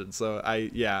decision. So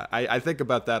I think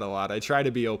about that a lot. I try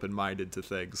to be open-minded to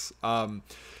things.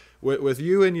 With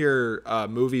you and your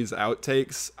movies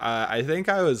outtakes, I think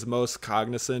I was most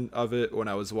cognizant of it when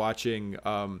I was watching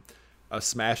a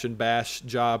Smash and Bash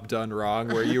Job Done Wrong,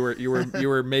 where you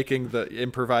were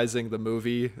improvising the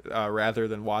movie rather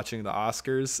than watching the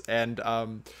Oscars, and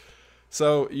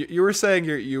so you were saying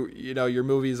your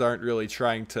movies aren't really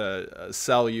trying to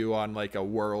sell you on like a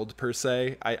world per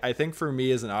se. I think for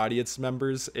me as an audience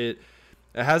members, it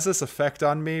has this effect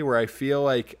on me where I feel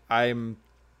like I'm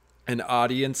an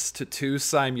audience to two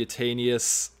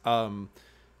simultaneous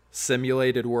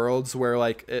simulated worlds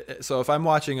where so if I'm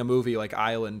watching a movie like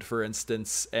Island, for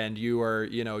instance, and you are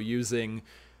using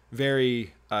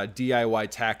very DIY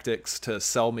tactics to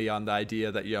sell me on the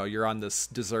idea that you're on this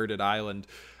deserted island,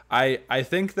 I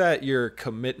think that your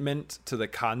commitment to the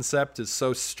concept is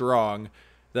so strong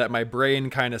that my brain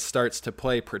kind of starts to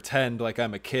play pretend like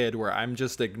I'm a kid, where I'm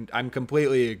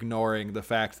completely ignoring the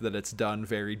fact that it's done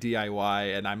very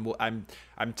DIY, and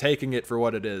I'm taking it for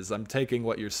what it is. I'm taking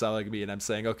what you're selling me, and I'm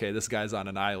saying, okay, this guy's on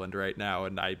an island right now,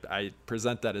 and I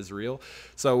present that as real.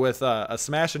 So with a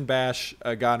Smash and Bash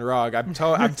Gone Wrong, I'm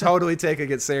totally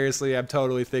taking it seriously. I'm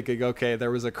totally thinking, okay, there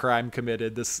was a crime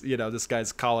committed. This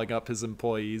guy's calling up his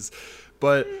employees.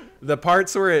 But the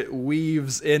parts where it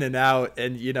weaves in and out,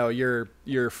 and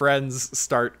your friends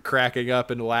start cracking up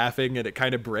and laughing, and it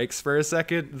kind of breaks for a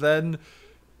second, then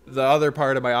the other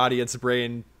part of my audience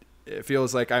brain, it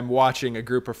feels like I'm watching a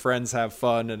group of friends have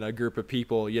fun and a group of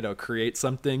people create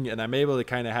something, and I'm able to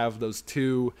kind of have those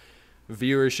two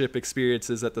viewership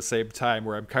experiences at the same time,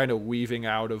 where I'm kind of weaving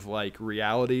out of like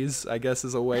realities, I guess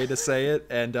is a way to say it.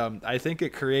 And I think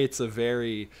it creates a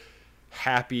very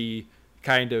happy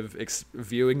kind of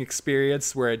viewing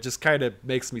experience where it just kind of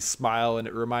makes me smile, and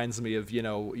it reminds me of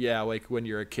like when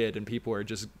you're a kid and people are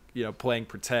just playing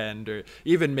pretend, or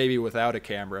even maybe without a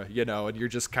camera, and you're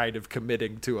just kind of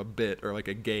committing to a bit or like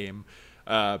a game,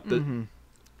 so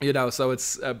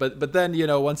it's but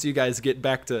then once you guys get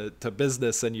back to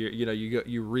business and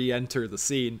you re-enter the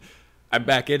scene, I'm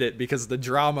back in it because the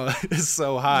drama is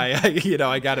so high.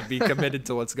 I got to be committed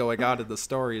to what's going on in the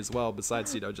story as well,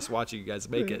 besides just watching you guys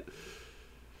make it.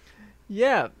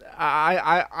 Yeah,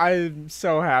 I'm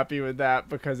so happy with that,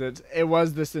 because it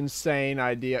was this insane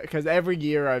idea. Because every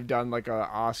year I've done like a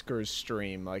Oscars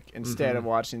stream, like instead of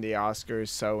watching the Oscars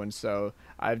so and so,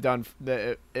 I've done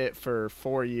it for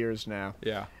 4 years now.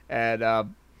 Yeah, and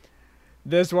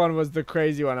this one was the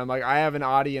crazy one. I'm like, I have an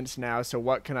audience now, so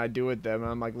what can I do with them?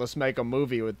 And I'm like, let's make a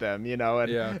movie with them, you know?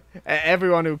 And Yeah.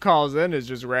 everyone who calls in is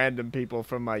just random people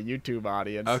from my YouTube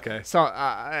audience. Okay. So,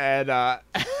 I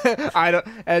don't,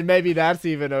 and maybe that's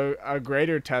even a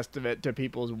greater testament to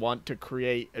people's want to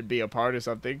create and be a part of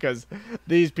something, because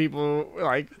these people,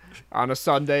 like, on a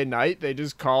Sunday night, they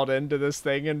just called into this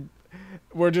thing and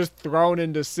were just thrown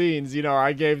into scenes. You know,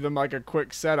 I gave them like a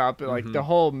quick setup. Like the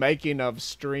whole making of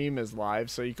stream is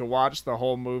live, so you can watch the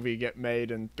whole movie get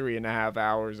made in 3.5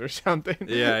 hours or something.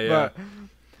 Yeah, yeah.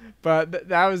 But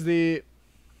that was the,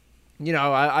 you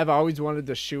know, I've always wanted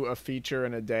to shoot a feature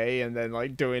in a day, and then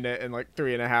like doing it in like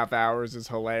 3.5 hours is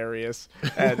hilarious.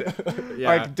 And Yeah.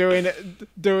 like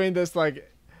doing this like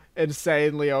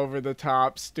insanely over the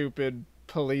top, stupid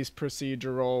police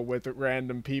procedural with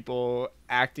random people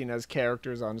acting as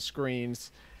characters on screens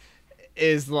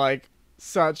is like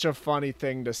such a funny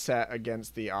thing to set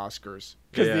against the Oscars,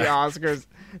 because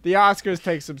the Oscars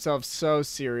takes themselves so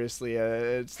seriously.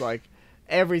 It's like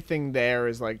everything there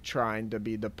is like trying to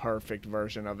be the perfect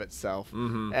version of itself.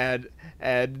 And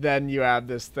then you have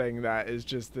this thing that is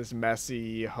just this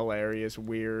messy, hilarious,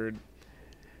 weird,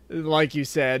 like you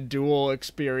said, dual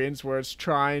experience where it's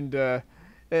trying to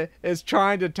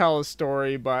tell a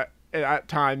story, but at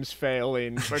times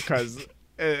failing because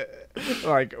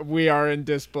like we are in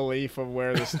disbelief of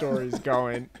where the story's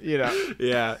going, you know.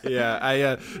 Yeah.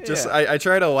 I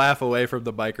try to laugh away from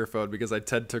the microphone because I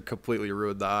tend to completely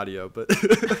ruin the audio, but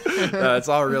it's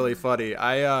all really funny.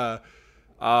 I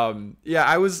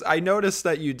noticed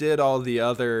that you did all the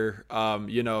other,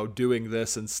 doing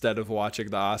this instead of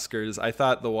watching the Oscars. I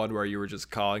thought the one where you were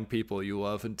just calling people you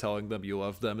love and telling them you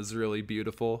love them is really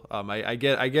beautiful. I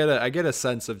get a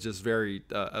sense of just very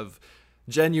of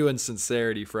genuine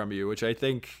sincerity from you, which I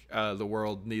think the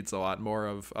world needs a lot more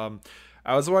of.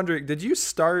 I was wondering, did you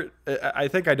start? I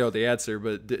think I know the answer,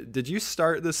 but did you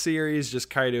start the series just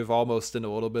kind of almost in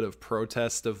a little bit of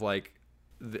protest of like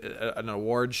an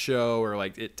award show, or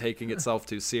like it taking itself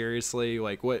too seriously?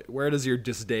 Like where does your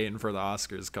disdain for the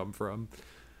Oscars come from?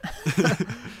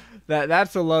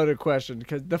 That's a loaded question,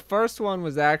 because the first one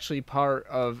was actually part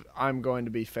of I'm Going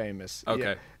to Be Famous.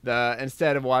 Okay.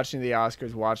 Instead of watching the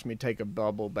Oscars, watch me take a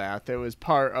bubble bath. It was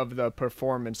part of the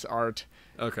performance art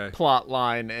plot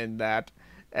line in that.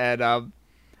 And I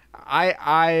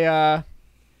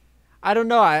don't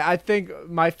know. I think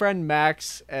my friend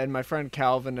Max and my friend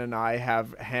Calvin and I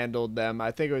have handled them.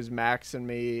 I think it was Max and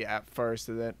me at first,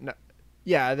 and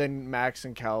then Max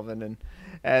and Calvin,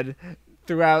 and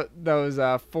throughout those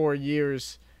 4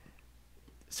 years.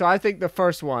 So I think the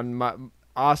first one,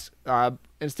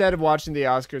 instead of watching the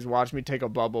Oscars, watch me take a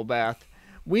bubble bath.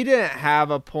 We didn't have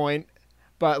a point,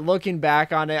 but looking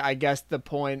back on it, I guess the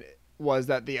point was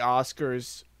that the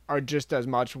Oscars are just as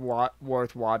much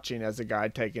worth watching as a guy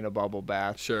taking a bubble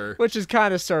bath. Sure. Which is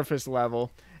kind of surface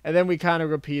level. And then we kind of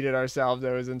repeated ourselves.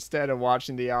 It was, instead of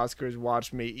watching the Oscars,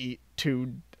 watch me eat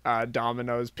 2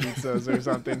 Domino's pizzas or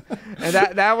something. And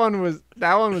that one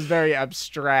was very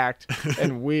abstract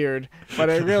and weird,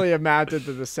 but it really amounted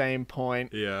to the same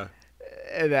point. Yeah.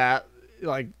 That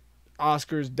like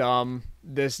Oscars dumb,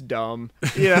 this dumb,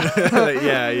 you know.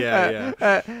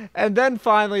 yeah. And then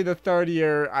finally the third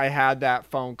year I had that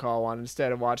phone call on,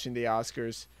 instead of watching the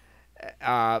Oscars,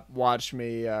 watch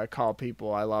me call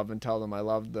people I love and tell them I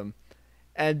loved them.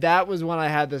 And that was when I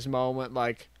had this moment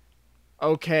like,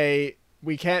 okay,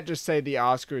 we can't just say the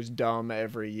Oscars dumb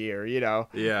every year, you know.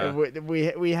 Yeah.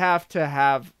 We have to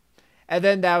have, and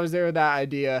then that was that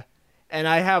idea, and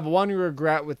I have one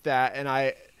regret with that, and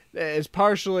it's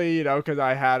partially, you know, because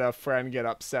I had a friend get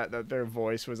upset that their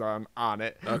voice was on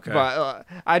it. Okay. But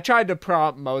I tried to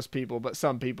prompt most people, but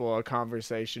some people, a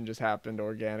conversation just happened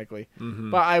organically.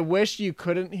 But I wish you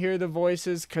couldn't hear the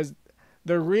voices, because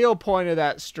the real point of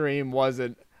that stream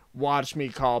wasn't watch me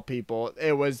call people.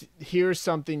 It was, here's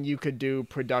something you could do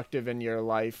productive in your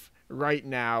life right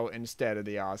now instead of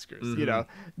the Oscars. You know,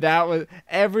 that was,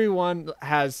 everyone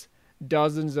has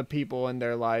dozens of people in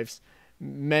their lives,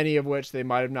 many of which they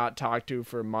might have not talked to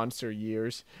for months or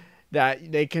years,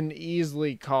 that they can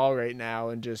easily call right now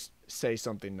and just say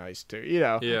something nice to, you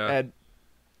know. Yeah.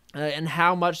 And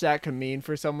how much that can mean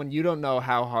for someone. You don't know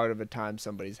how hard of a time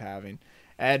somebody's having.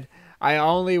 And I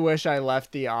only wish I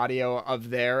left the audio of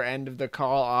their end of the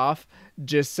call off,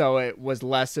 just so it was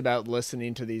less about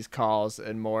listening to these calls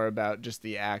and more about just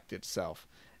the act itself.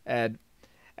 And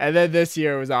then this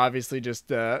year was obviously just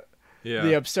the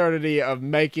absurdity of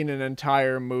making an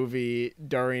entire movie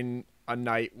during a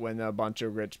night when a bunch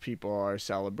of rich people are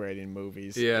celebrating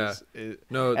movies. Yeah.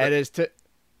 No,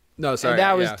 sorry. And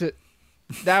that was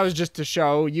that was just to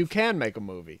show you can make a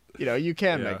movie. You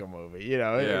can Yeah. make a movie.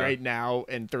 Yeah. Right now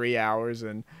in 3 hours,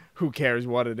 and who cares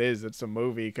what it is? It's a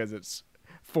movie because it's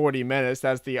 40 minutes.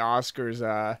 That's the Oscars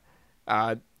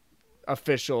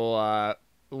official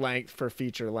length for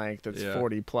feature length. It's Yeah.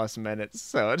 40 plus minutes.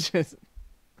 So it's just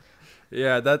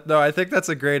Yeah, I think that's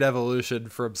a great evolution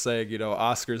from saying,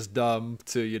 Oscar's dumb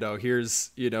to,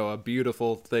 here's, a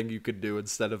beautiful thing you could do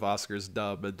instead of Oscar's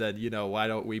dumb. And then, why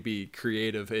don't we be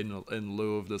creative in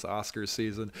lieu of this Oscar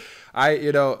season?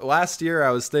 Last year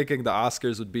I was thinking the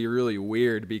Oscars would be really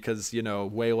weird because,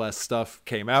 way less stuff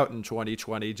came out in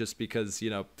 2020 just because,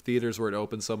 theaters weren't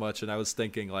open so much. And I was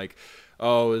thinking like,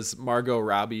 oh, is Margot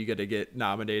Robbie gonna get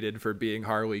nominated for being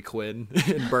Harley Quinn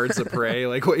in Birds of Prey?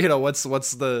 Like,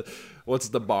 what's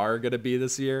the bar gonna be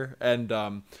this year?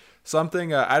 And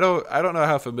something I don't know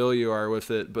how familiar you are with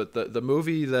it, but the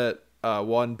movie that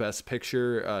won Best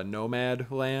Picture,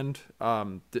 Nomadland.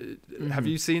 Have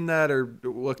you seen that or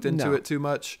looked into No. it too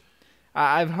much?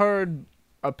 I've heard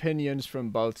opinions from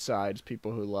both sides,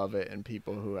 people who love it and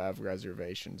people who have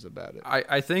reservations about it.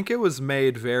 I think it was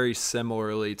made very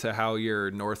similarly to how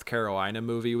your North Carolina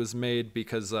movie was made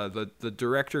because the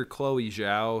director Chloe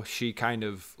Zhao, she kind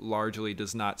of largely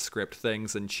does not script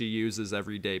things and she uses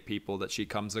everyday people that she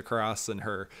comes across in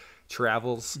her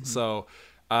travels. Mm-hmm. So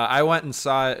I went and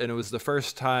saw it, and it was the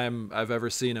first time I've ever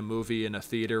seen a movie in a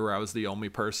theater where I was the only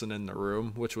person in the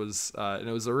room, which was and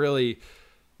it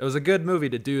was a good movie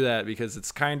to do that because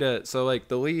it's kind of so like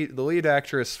the lead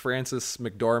actress Frances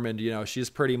McDormand, she's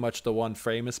pretty much the one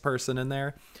famous person in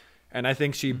there, and I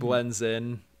think she blends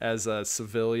in as a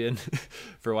civilian,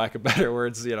 for lack of better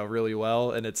words, really well,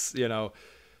 and it's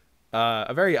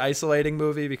a very isolating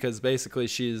movie because basically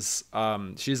she's a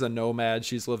nomad,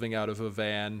 she's living out of a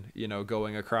van,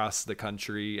 going across the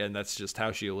country, and that's just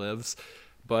how she lives,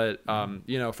 but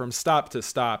from stop to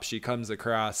stop she comes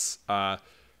across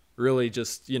really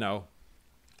just, I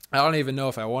don't even know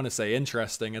if I want to say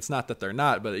interesting. It's not that they're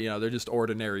not, but, they're just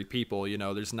ordinary people.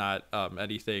 There's not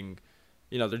anything,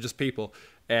 they're just people.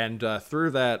 And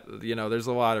through that, there's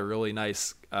a lot of really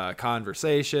nice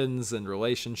conversations and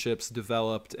relationships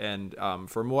developed. And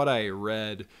from what I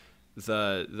read,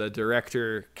 the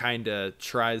director kind of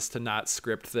tries to not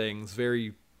script things,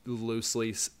 very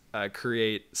loosely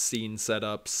create scene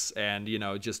setups and,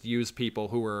 just use people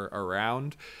who are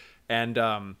around. And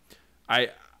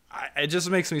it just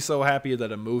makes me so happy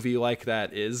that a movie like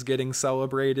that is getting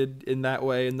celebrated in that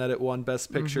way and that it won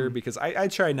Best Picture because I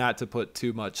try not to put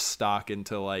too much stock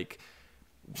into like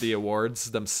the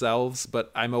awards themselves,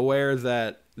 but I'm aware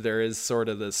that there is sort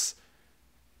of this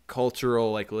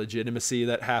cultural like legitimacy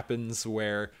that happens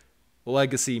where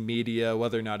legacy media,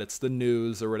 whether or not it's the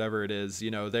news or whatever it is,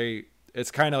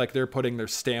 it's kind of like they're putting their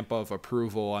stamp of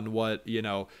approval on what,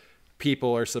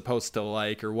 people are supposed to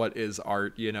like or what is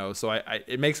art, so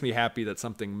it makes me happy that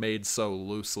something made so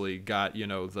loosely got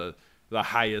the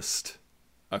highest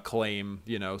acclaim,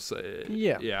 so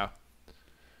yeah.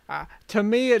 To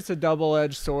me it's a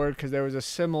double-edged sword because there was a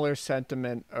similar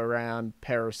sentiment around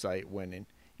Parasite winning.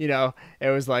 It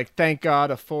was like, thank God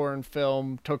a foreign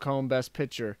film took home Best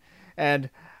Picture,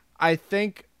 and I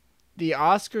think the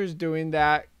Oscars doing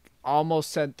that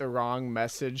almost sent the wrong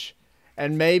message.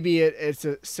 And maybe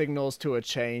it signals to a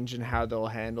change in how they'll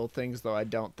handle things, though I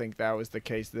don't think that was the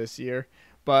case this year.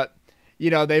 But,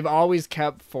 they've always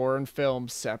kept foreign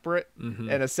films separate in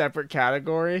a separate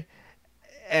category.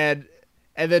 And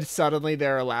then suddenly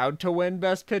they're allowed to win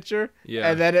Best Picture. Yeah.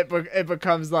 And then it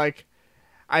becomes like,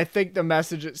 I think the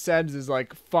message it sends is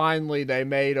like, finally they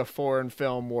made a foreign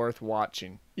film worth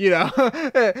watching.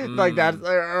 Like that,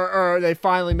 or they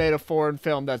finally made a foreign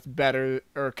film that's better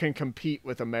or can compete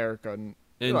with American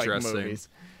movies.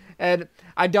 And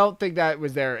I don't think that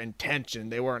was their intention.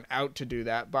 They weren't out to do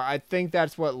that, but I think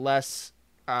that's what less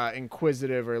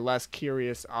inquisitive or less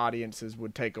curious audiences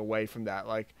would take away from that.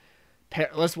 Like,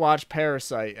 let's watch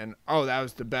Parasite, and that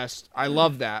was the best. I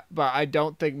love that, but I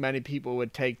don't think many people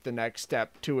would take the next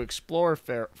step to explore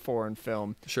foreign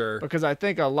film. Sure. Because I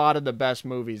think a lot of the best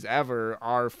movies ever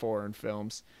are foreign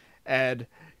films, and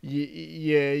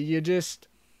you just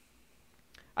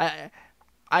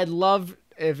I'd love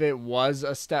if it was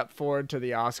a step forward to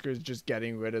the Oscars, just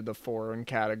getting rid of the foreign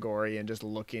category and just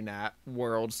looking at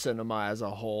world cinema as a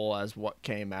whole as what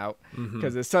came out,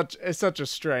 because it's such a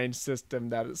strange system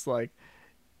that it's like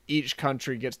each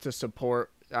country gets to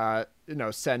support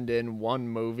send in one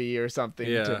movie or something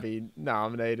to be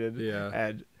nominated,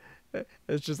 and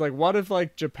it's just like, what if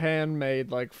like Japan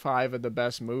made like 5 of the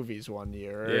best movies one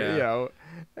year,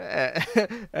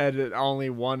 and only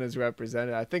one is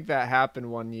represented. I think that happened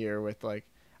one year with like,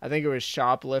 I think it was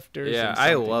Shoplifters. Yeah, and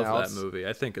I something love else. that movie.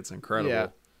 I think it's incredible. Yeah.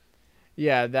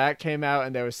 Yeah, that came out,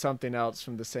 and there was something else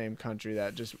from the same country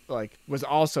that just like was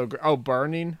also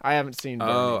Burning. I haven't seen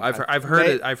Burning. Oh, I've heard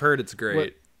it. I've heard it's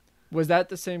great. Was that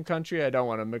the same country? I don't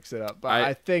want to mix it up, but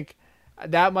I think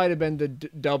that might have been the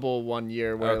double one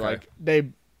year where like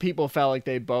people felt like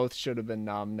they both should have been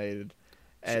nominated,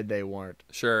 and they weren't.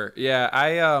 Sure. Yeah.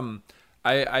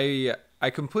 I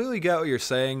completely get what you're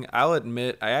saying. I'll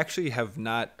admit I actually have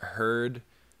not heard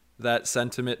that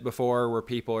sentiment before, where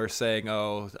people are saying,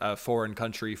 "Oh, a foreign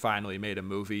country finally made a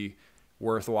movie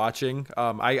worth watching."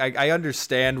 I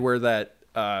understand where that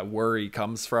worry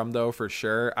comes from, though, for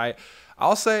sure.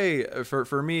 I'll say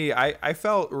for me, I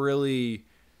felt really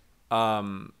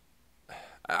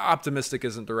optimistic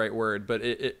isn't the right word, but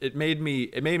it made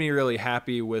me really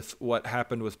happy with what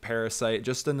happened with Parasite,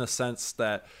 just in the sense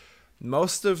that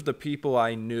most of the people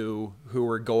I knew who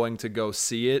were going to go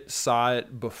see it saw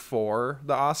it before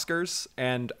the Oscars.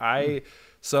 And I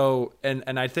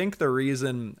think the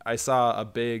reason I saw a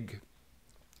big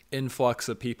influx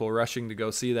of people rushing to go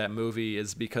see that movie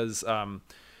is because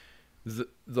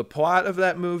the plot of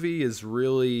that movie is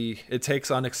really, it takes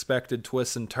unexpected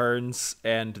twists and turns,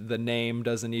 and the name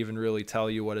doesn't even really tell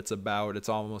you what it's about. It's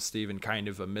almost even kind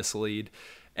of a mislead.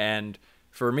 And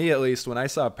for me, at least, when I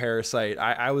saw Parasite,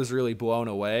 I was really blown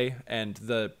away. And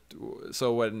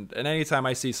anytime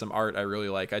I see some art I really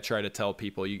like, I try to tell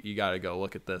people, you got to go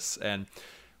look at this. And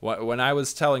when I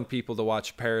was telling people to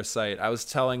watch Parasite, I was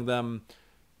telling them,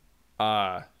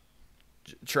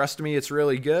 trust me, it's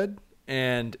really good.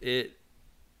 And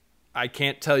I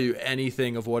can't tell you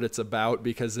anything of what it's about,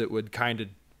 because it would kind of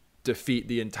defeat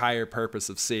the entire purpose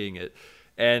of seeing it.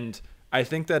 And I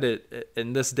think that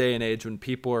in this day and age, when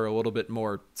people are a little bit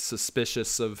more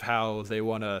suspicious of how they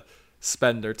want to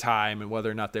spend their time and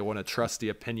whether or not they want to trust the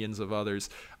opinions of others,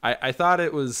 I thought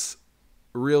it was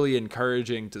really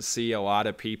encouraging to see a lot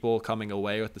of people coming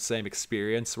away with the same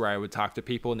experience, where I would talk to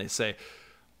people and they say,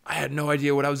 I had no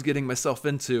idea what I was getting myself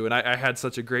into, and I had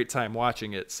such a great time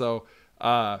watching it. So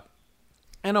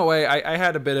in a way, I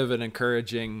had a bit of an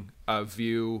encouraging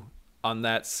view on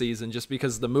that season, just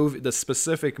because the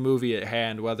specific movie at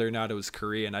hand, whether or not it was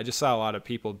Korean, I just saw a lot of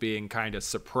people being kind of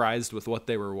surprised with what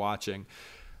they were watching.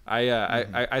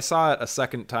 I saw it a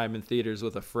second time in theaters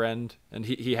with a friend, and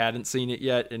he hadn't seen it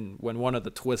yet. And when one of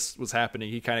the twists was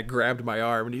happening, he kind of grabbed my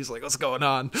arm and he's like, "What's going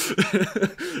on?"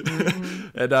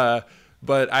 And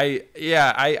but I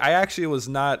actually was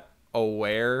not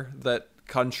aware that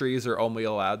countries are only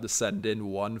allowed to send in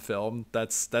one film.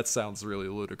 That sounds really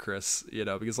ludicrous,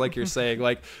 because like you're saying,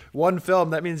 like one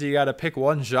film, that means you got to pick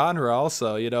one genre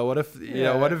also. What if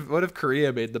what if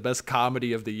Korea made the best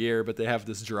comedy of the year, but they have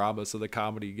this drama, so the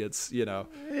comedy gets yeah.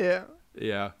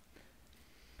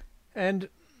 And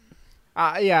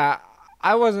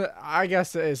I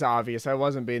guess it's obvious I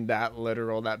wasn't being that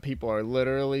literal that people are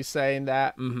literally saying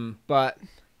that. But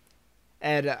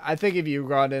and I think if you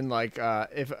run in, like,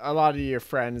 if a lot of your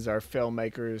friends are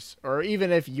filmmakers, or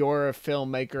even if you're a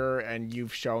filmmaker and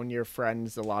you've shown your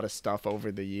friends a lot of stuff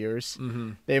over the years,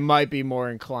 they might be more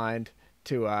inclined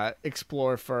to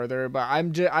explore further. But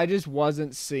I just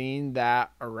wasn't seeing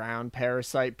that around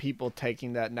Parasite, people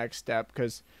taking that next step,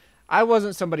 because I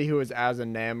wasn't somebody who was as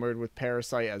enamored with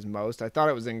Parasite as most. I thought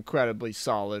it was an incredibly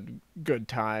solid, good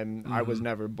time. I was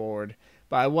never bored,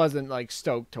 but I wasn't like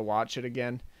stoked to watch it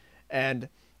again. And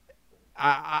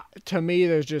to me,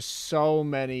 there's just so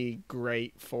many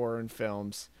great foreign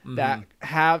films that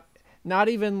have not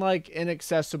even like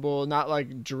inaccessible, not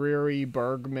like dreary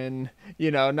Bergman,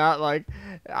 not like,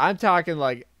 I'm talking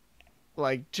like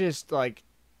just like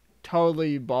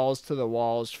totally balls to the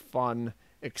walls, fun,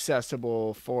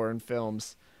 accessible foreign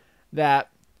films that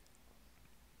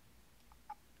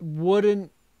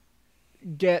wouldn't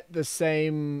get the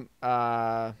same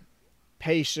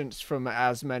patience from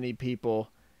as many people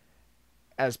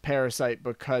as Parasite,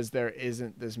 because there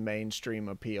isn't this mainstream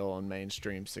appeal and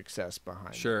mainstream success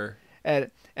behind it.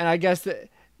 And I guess that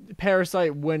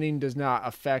Parasite winning does not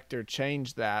affect or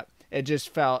change that. It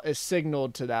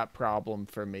signaled to that problem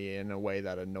for me in a way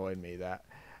that annoyed me, that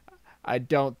I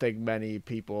don't think many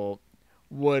people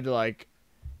would like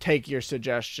take your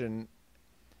suggestion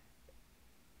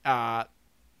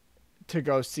to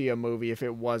go see a movie if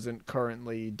it wasn't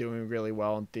currently doing really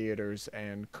well in theaters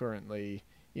and currently,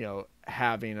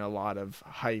 having a lot of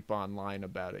hype online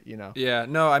about it, Yeah,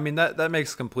 no, I mean, that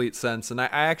makes complete sense. And I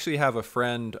actually have a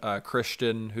friend,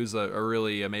 Christian, who's a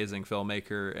really amazing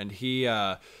filmmaker, and he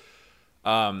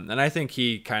And I think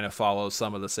he kind of follows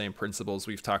some of the same principles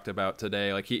we've talked about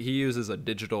today. Like he uses a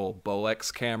digital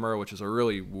Bolex camera, which is a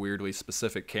really weirdly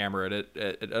specific camera. And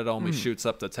it only shoots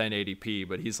up to 1080p,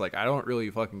 but he's like, I don't really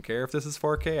fucking care if this is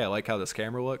 4K. I like how this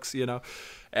camera looks, you know?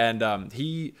 And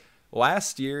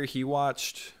last year he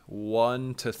watched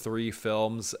 1 to 3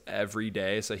 films every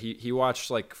day. So he watched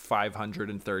like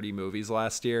 530 movies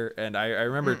last year. And I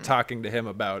remember talking to him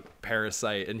about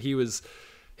Parasite, and he was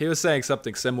saying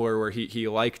something similar where he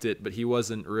liked it, but he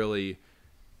wasn't really,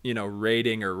 you know,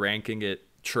 rating or ranking it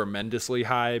tremendously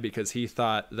high because he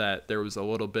thought that there was a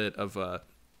little bit of a,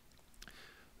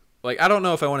 like, I don't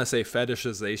know if I want to say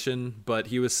fetishization, but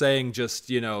he was saying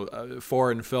just, you know,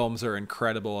 foreign films are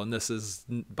incredible, and this is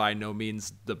by no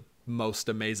means the most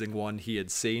amazing one he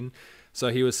had seen. So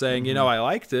he was saying, you know, I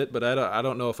liked it, but I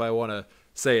don't know if I want to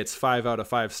say it's 5 out of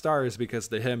 5 stars because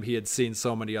to him he had seen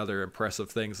so many other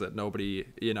impressive things that nobody,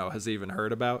 you know, has even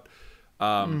heard about.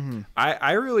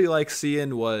 I really like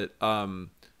seeing what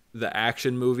the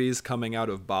action movies coming out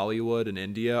of Bollywood and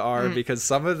India are, because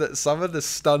some of the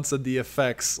stunts and the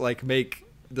effects like make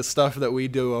the stuff that we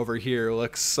do over here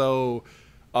look so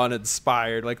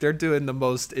uninspired. Like they're doing the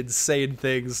most insane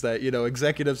things that, you know,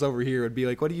 executives over here would be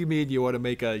like, what do you mean you want to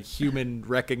make a human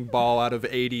wrecking ball out of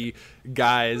 80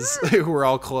 guys who are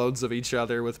all clones of each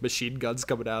other with machine guns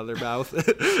coming out of their mouth?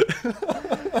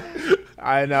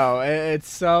 I know. It's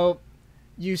so,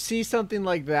 you see something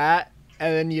like that,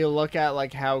 and then you look at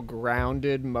like how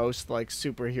grounded most like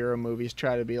superhero movies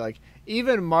try to be. Like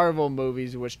even Marvel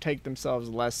movies, which take themselves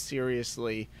less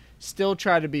seriously, still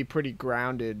try to be pretty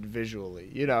grounded visually,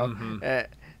 you know?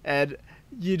 And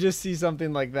you just see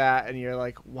something like that and you're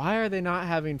like, why are they not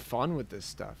having fun with this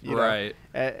stuff? You know? Right.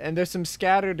 And there's some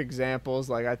scattered examples.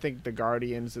 Like I think the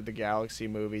Guardians of the Galaxy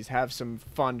movies have some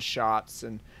fun shots,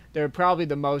 and they're probably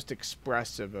the most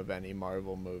expressive of any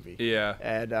Marvel movie. Yeah.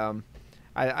 And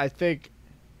I think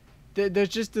there's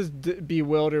just this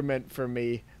bewilderment for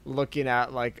me looking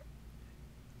at like,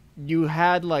 you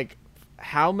had like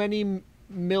how many $1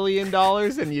 million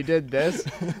and you did this?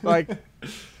 Like,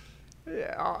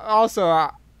 also,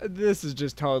 this is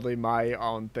just totally my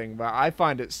own thing, but I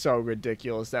find it so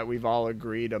ridiculous that we've all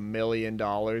agreed $1 million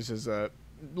is a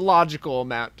logical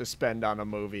amount to spend on a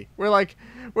movie. We're like,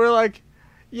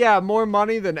 yeah, more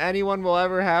money than anyone will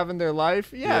ever have in their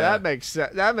life. Yeah.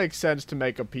 That makes sense to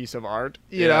make a piece of art.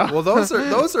 You know? Well, those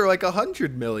are like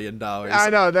 $100 million. I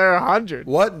know, they're 100.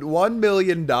 What $1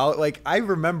 million? Like I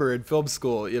remember in film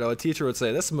school, you know, a teacher would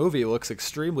say this movie looks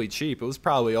extremely cheap. It was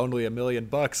probably only $1 million.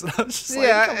 And I was just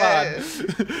like, come on.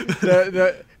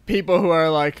 The people who are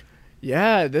like,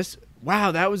 yeah,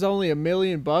 wow, that was only $1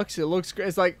 million. It looks great.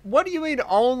 It's like, what do you mean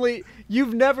only?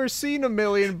 You've never seen $1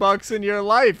 million in your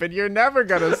life, and you're never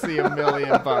gonna see $1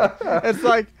 million.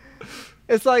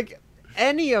 It's like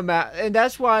any amount, and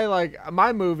that's why like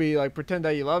my movie, like Pretend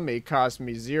That You Love Me, cost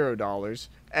me $0,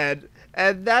 and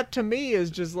that to me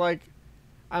is just like,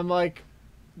 I'm like,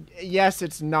 yes,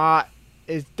 it's not.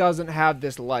 It doesn't have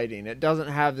this lighting. It doesn't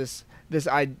have this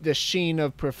sheen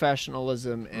of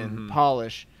professionalism and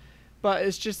polish. But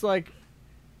it's just like,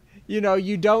 you know,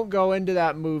 you don't go into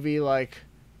that movie like,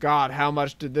 God, how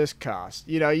much did this cost?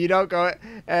 You know, you don't go,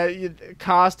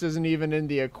 cost isn't even in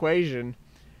the equation.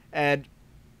 And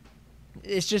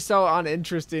it's just so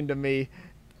uninteresting to me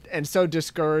and so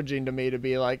discouraging to me to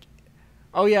be like,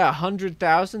 oh yeah,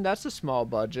 100,000, that's a small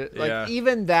budget. Like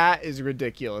even that is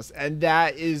ridiculous, and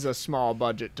that is a small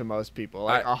budget to most people.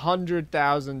 Like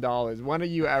 $100,000. When are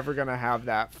you ever gonna have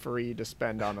that free to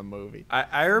spend on a movie?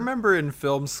 I remember in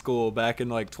film school back in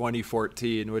like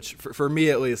 2014, which for me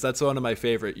at least, that's one of my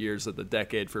favorite years of the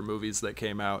decade for movies that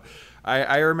came out.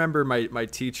 I remember my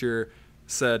teacher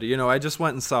said, you know, I just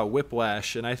went and saw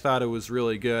Whiplash, and I thought it was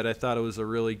really good. I thought it was a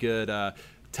really good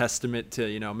testament to,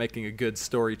 you know, making a good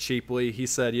story cheaply. He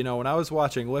said, you know, when I was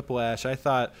watching Whiplash, I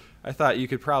thought you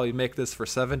could probably make this for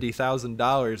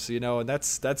 $70,000, you know, and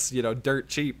that's you know, dirt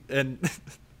cheap. And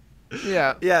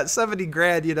yeah, 70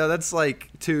 grand, you know, that's like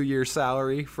 2-year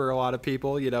salary for a lot of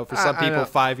people, you know, for some people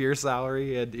 5-year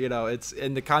salary. And, you know, it's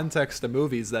in the context of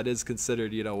movies, that is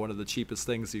considered, you know, one of the cheapest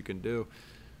things you can do.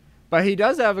 But he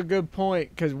does have a good point,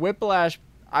 because Whiplash,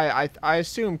 I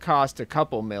assume cost a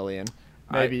couple million,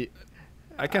 maybe.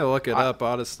 I can look it up,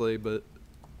 honestly, but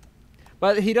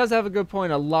he does have a good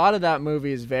point. A lot of that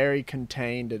movie is very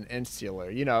contained and insular.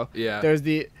 You know, there's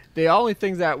the only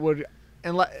things that would,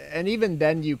 and even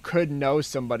then you could know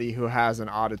somebody who has an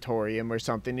auditorium or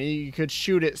something. You could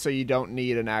shoot it so you don't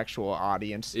need an actual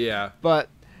audience. Yeah. But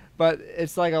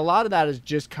it's like a lot of that is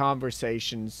just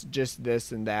conversations, just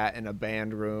this and that in a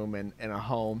band room and in a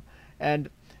home. And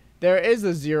there is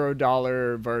a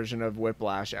 $0 version of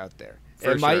Whiplash out there.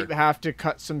 For It might sure. have to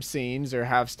cut some scenes or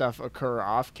have stuff occur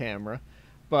off camera,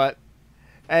 but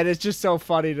and it's just so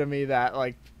funny to me that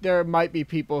like there might be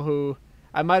people who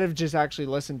I might have just actually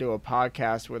listened to a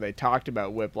podcast where they talked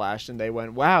about Whiplash and they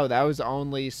went, "Wow, that was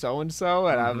only so and so,"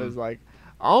 and I was like,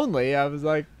 "Only?" I was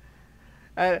like,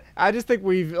 I just think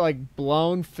we've like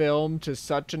blown film to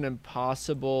such an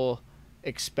impossible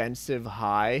expensive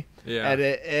high, Yeah. and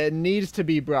it needs to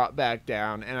be brought back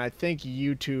down, and I think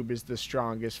YouTube is the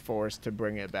strongest force to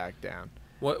bring it back down.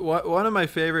 One of my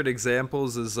favorite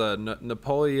examples is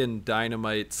Napoleon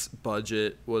Dynamite's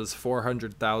budget was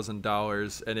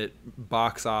 $400,000 and it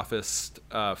box officed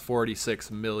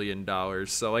 $46 million.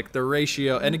 So like the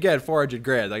ratio, and again, 400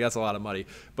 grand, like that's a lot of money.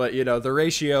 But you know the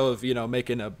ratio of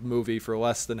making a movie for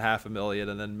less than $500,000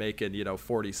 and then making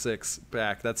 46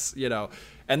 back. That's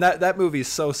and that movie is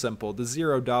so simple. The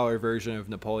 $0 version of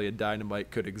Napoleon Dynamite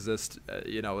could exist,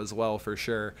 as well for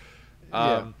sure.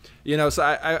 So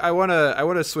I want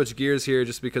to switch gears here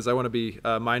just because I want to be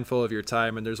mindful of your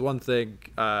time. And there's one thing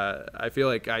I feel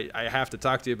like I have to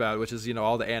talk to you about, which is,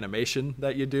 all the animation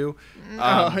that you do.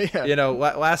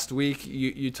 Last week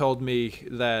you told me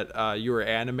that you were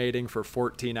animating for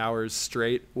 14 hours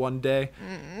straight one day.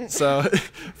 So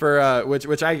for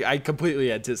which I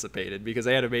completely anticipated because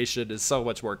animation is so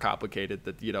much more complicated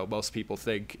than, most people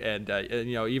think. And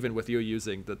even with you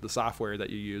using the software that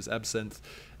you use, Absinthe.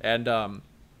 And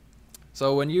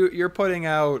so when you're putting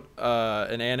out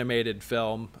an animated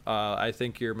film, I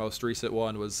think your most recent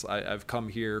one was I've come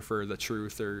here for the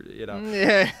truth, or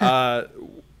Yeah.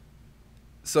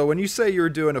 So when you say you're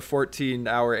doing a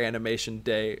 14-hour animation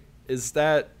day, is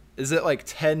it like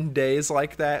 10 days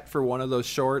like that for one of those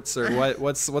shorts, or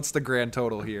what's the grand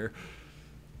total here?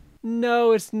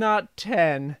 No, it's not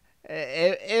 10.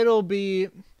 It'll be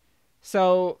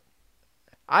so.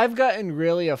 I've gotten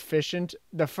really efficient.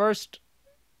 The first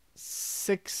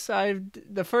 6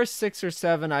 or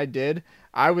 7 I did,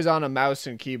 I was on a mouse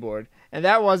and keyboard, and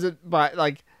that wasn't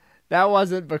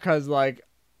because like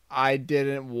I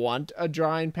didn't want a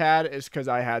drawing pad. It's because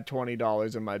I had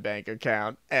 $20 in my bank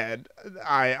account, and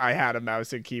I had a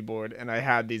mouse and keyboard, and I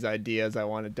had these ideas I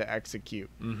wanted to execute.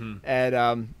 Mm-hmm.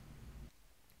 And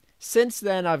since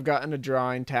then, I've gotten a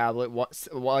drawing tablet. Once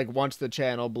the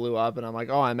channel blew up, and I'm like,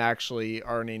 oh, I'm actually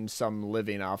earning some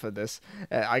living off of this.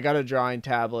 I got a drawing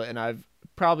tablet, and I've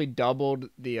probably doubled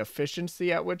the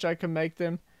efficiency at which I can make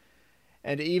them.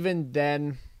 And even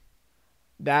then,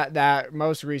 that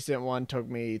most recent one took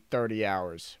me 30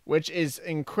 hours, which is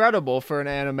incredible for an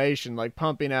animation. Like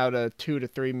pumping out a 2 to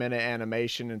 3 minute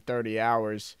animation in 30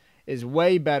 hours is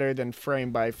way better than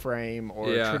frame by frame or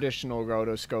traditional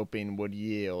rotoscoping would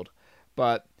yield.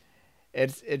 But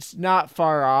it's not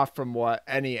far off from what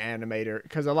any animator,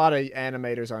 because a lot of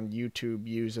animators on YouTube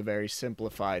use a very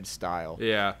simplified style.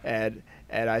 Yeah. And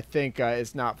I think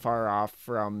it's not far off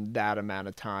from that amount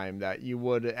of time that you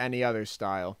would any other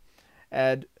style.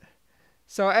 And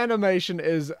so animation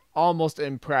is almost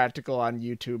impractical on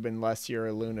YouTube unless you're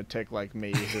a lunatic like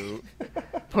me who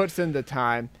puts in the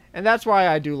time. And that's why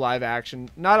I do live action,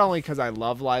 not only because I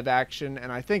love live action, and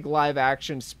I think live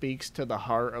action speaks to the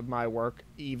heart of my work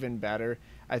even better.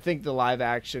 I think the live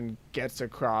action gets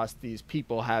across these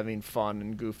people having fun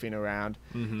and goofing around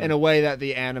in a way that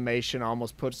the animation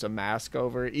almost puts a mask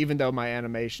over, even though my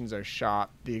animations are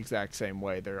shot the exact same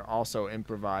way. They're also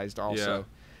improvised also.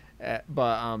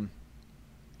 Animation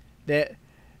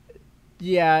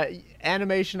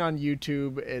on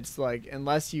YouTube, it's like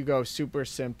unless you go super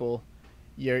simple,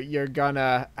 you're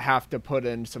gonna have to put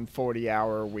in some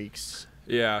 40-hour weeks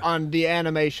on the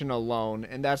animation alone,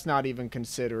 and that's not even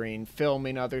considering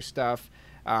filming other stuff,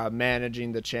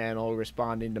 managing the channel,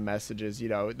 responding to messages.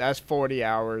 That's 40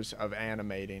 hours of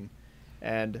animating.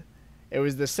 And it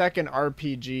was the second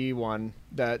RPG one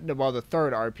the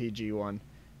third RPG one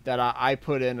that I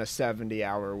put in a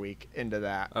 70-hour week into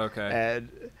that. Okay.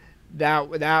 And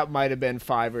that might have been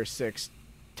 5 or 6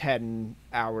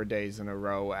 10-hour days in a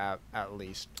row at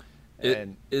least.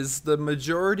 Is the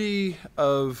majority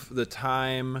of the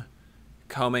time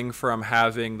coming from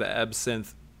having the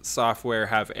Absinthe software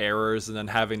have errors and then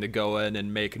having to go in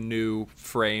and make new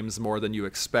frames more than you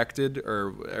expected,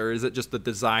 or is it just the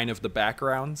design of the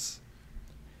backgrounds?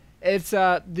 It's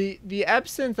the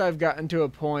Absinthe, I've gotten to a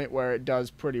point where it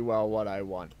does pretty well what I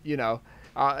want.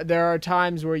 There are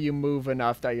times where you move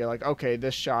enough that you're like, okay,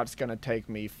 this shot's gonna take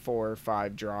me 4 or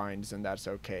 5 drawings, and that's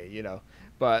okay.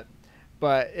 But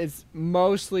it's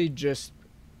mostly just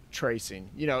tracing.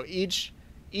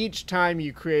 Each time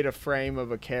you create a frame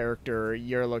of a character,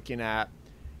 you're looking at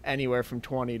anywhere from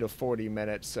 20 to 40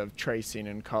 minutes of tracing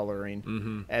and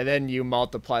coloring, and then you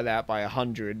multiply that by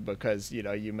 100 because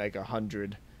you make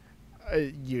 100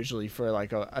 usually for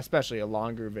like especially a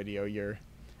longer video.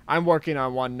 I'm working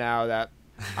on one now that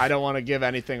I don't want to give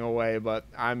anything away, but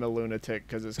I'm a lunatic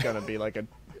because it's gonna be like a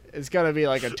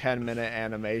 10-minute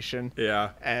animation.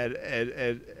 Yeah. And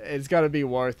it's gonna be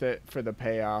worth it for the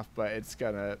payoff, but it's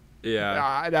gonna.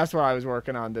 Yeah. That's what I was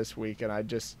working on this week, and I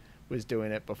just was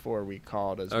doing it before we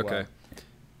called as well. Okay.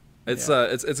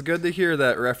 It's good to hear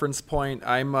that reference point.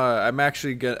 I'm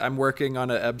working on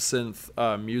an Absinthe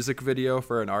music video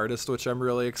for an artist, which I'm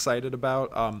really excited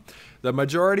about. The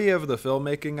majority of the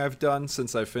filmmaking I've done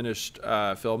since I finished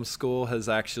film school has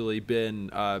actually been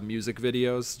music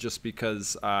videos, just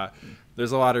because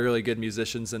there's a lot of really good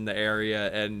musicians in the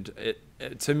area, and it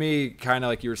to me, kind of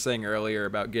like you were saying earlier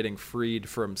about getting freed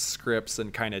from scripts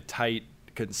and kind of tight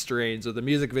constraints. With the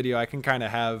music video, I can kind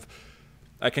of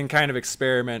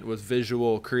experiment with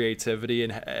visual creativity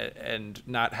and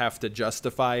not have to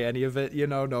justify any of it.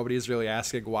 Nobody's really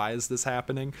asking, why is this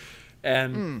happening?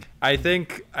 And I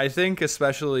think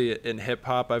especially in hip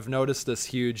hop, I've noticed this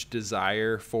huge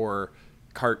desire for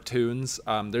cartoons.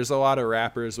 There's a lot of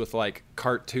rappers with like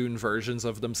cartoon versions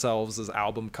of themselves as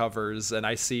album covers, and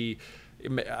I see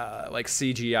like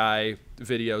CGI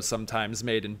videos sometimes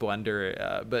made in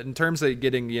Blender, but in terms of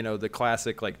getting the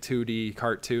classic like 2D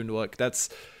cartoon look, that's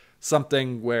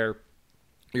something where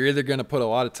you're either going to put a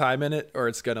lot of time in it or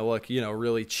it's going to look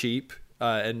really cheap,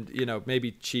 and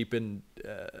maybe cheap in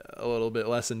a little bit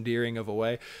less endearing of a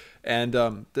way. And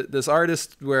this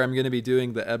artist where I'm going to be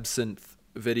doing the Absinthe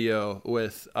video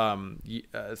with,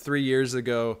 3 years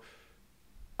ago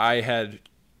I had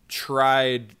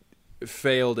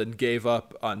failed and gave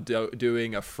up on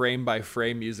doing a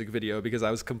frame-by-frame music video because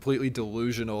I was completely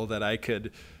delusional that I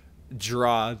could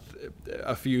draw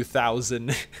a few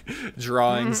thousand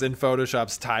drawings in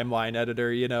Photoshop's timeline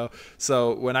editor,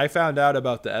 So when I found out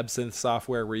about the Absinthe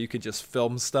software where you could just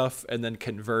film stuff and then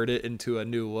convert it into a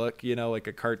new look, like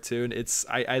a cartoon,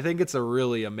 I think it's a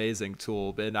really amazing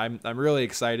tool, and I'm really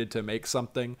excited to make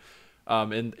something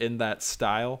in that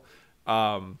style.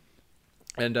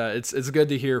 And it's good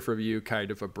to hear from you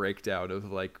kind of a breakdown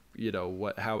of like,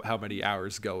 how many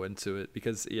hours go into it,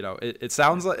 because, it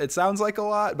sounds like a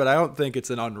lot, but I don't think it's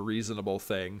an unreasonable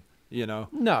thing,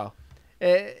 No,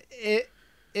 it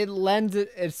lends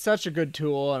it. It's such a good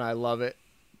tool, and I love it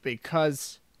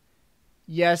because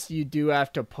yes, you do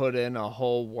have to put in a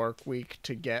whole work week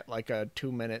to get like a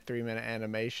 2-minute, 3-minute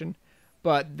animation,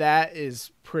 but that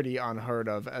is pretty unheard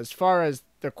of as far as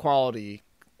the quality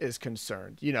is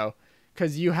concerned,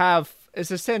 because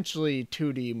it's essentially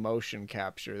 2D motion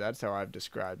capture. That's how I've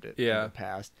described it in the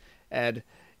past. And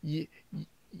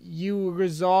you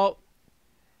result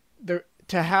to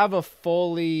have a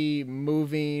fully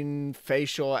moving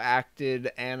facial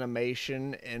acted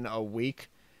animation in a week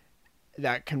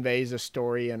that conveys a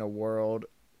story in a world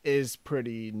is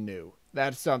pretty new.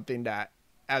 That's something that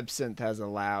Absinthe has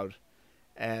allowed.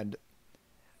 And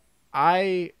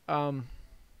I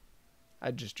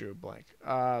just drew a blank.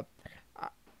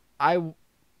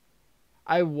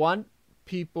 I want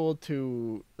people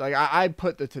to like. I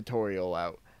put the tutorial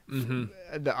out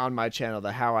on my channel,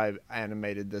 how I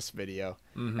animated this video,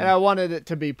 and I wanted it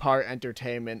to be part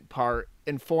entertainment, part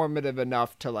informative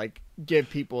enough to like give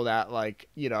people that like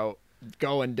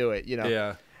go and do it.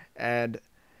 Yeah. And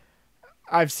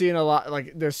I've seen a lot.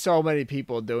 Like there's so many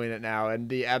people doing it now, and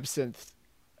the Absinthe.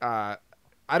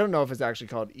 I don't know if it's actually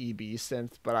called EB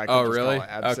Synth, but I call it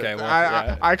Absinthe. Okay,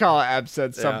 well, I call it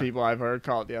Absinthe. Some Yeah. people I've heard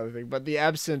call it the other thing. But the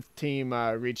Absinthe team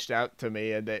reached out to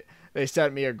me, and they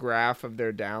sent me a graph of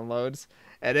their downloads.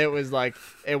 And it was like,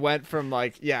 it went from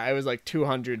it was like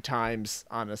 200 times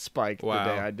on a spike the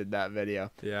day I did that video.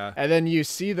 Yeah. And then you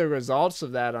see the results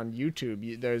of that on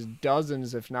YouTube. There's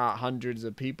dozens, if not hundreds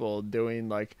of people doing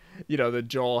the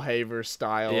Joel Haver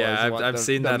style. Yeah, is what I've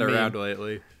seen that meme- around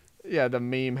lately. Yeah, the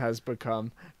meme has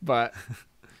become, but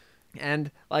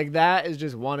and that is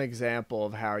just one example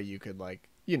of how you could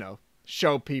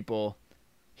show people,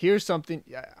 here's something.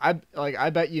 I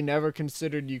bet you never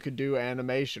considered you could do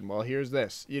animation. Well, here's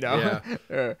this, Yeah.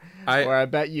 or I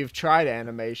bet you've tried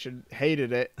animation,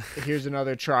 hated it. Here's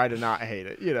another try to not hate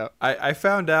it. I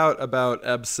found out about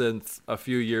Absinthe a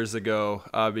few years ago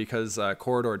because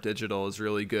Corridor Digital is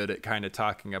really good at kind of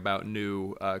talking about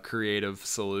new creative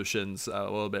solutions a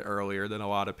little bit earlier than a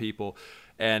lot of people.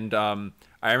 And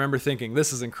I remember thinking,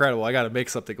 this is incredible. I got to make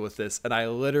something with this. And I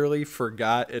literally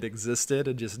forgot it existed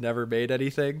and just never made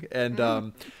anything. And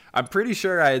I'm pretty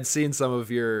sure I had seen some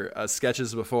of your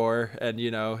sketches before. And,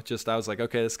 I was like,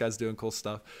 okay, this guy's doing cool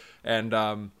stuff. And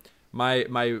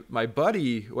my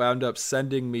buddy wound up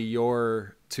sending me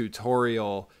your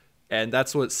tutorial, and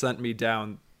that's what sent me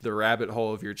down the rabbit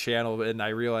hole of your channel. And I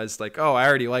realized like, oh, I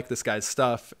already like this guy's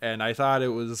stuff, and I thought it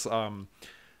was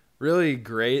really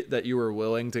great that you were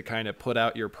willing to kind of put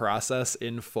out your process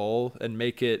in full and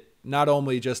make it not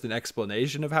only just an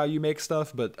explanation of how you make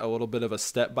stuff, but a little bit of a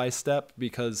step by step,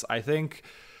 because I think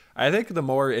the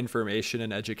more information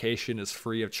and education is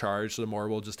free of charge, the more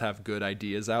we'll just have good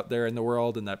ideas out there in the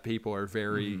world, and that people are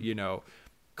very, you know,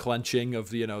 clenching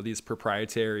of, you know, these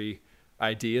proprietary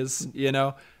ideas, you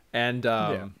know? And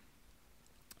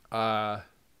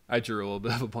I drew a little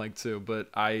bit of a blank too, but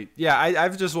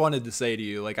I've just wanted to say to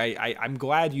you, like, I'm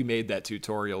glad you made that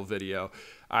tutorial video.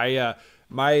 I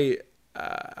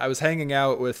was hanging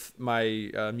out with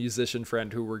my musician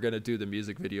friend who we're going to do the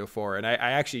music video for, and I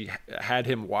actually had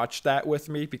him watch that with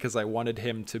me because I wanted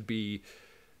him to be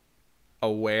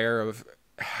aware of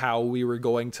how we were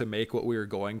going to make what we were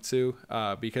going to,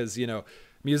 because, you know,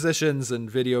 musicians and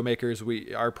video makers,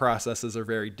 our processes are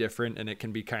very different, and it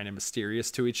can be kind of mysterious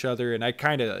to each other. And I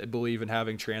kind of believe in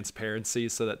having transparency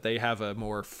so that they have a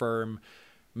more firm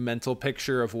mental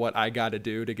picture of what I got to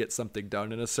do to get something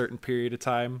done in a certain period of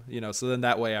time, you know, so then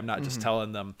that way I'm not just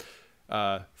telling them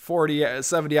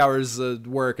 70 hours of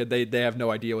work and they have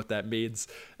no idea what that means.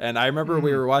 And I remember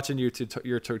we were watching your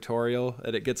tutorial,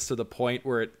 and it gets to the point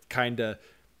where it kind of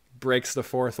breaks the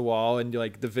fourth wall, and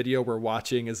like the video we're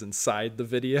watching is inside the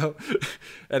video.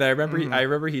 And I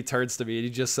remember he turns to me and he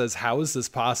just says, "How is this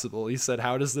possible?" He said,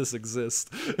 "How does this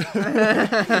exist?"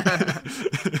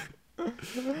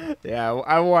 Yeah,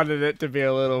 I wanted it to be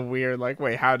a little weird, like,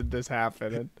 wait, how did this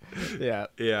happen? And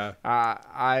yeah.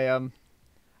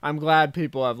 I'm glad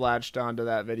people have latched onto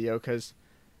that video, because,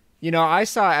 you know, I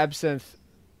saw Absinthe,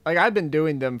 like, I've been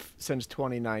doing them since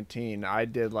 2019. I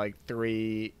did like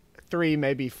three,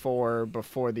 maybe four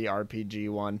before the RPG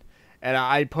one, and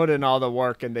I put in all the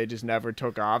work and they just never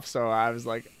took off. So I was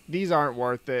like, these aren't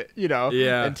worth it, you know.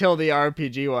 Until the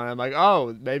RPG one, I'm like,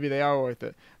 oh, maybe they are worth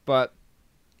it. But,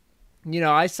 you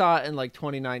know, I saw it in like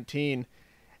 2019,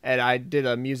 and I did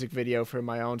a music video for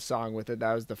my own song with it.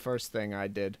 That was the first thing I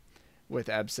did with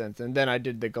Absinthe, and then I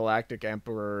did the Galactic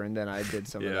Emperor, and then I did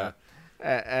some of that.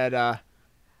 And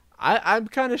I'm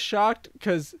kind of shocked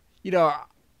because, you know,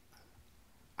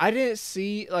 I didn't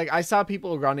see, like, I saw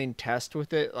people running tests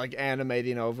with it, like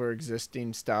animating over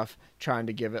existing stuff, trying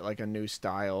to give it like a new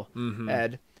style.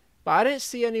 But I didn't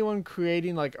see anyone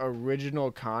creating like original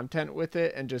content with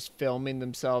it and just filming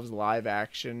themselves live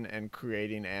action and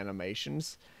creating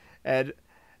animations. And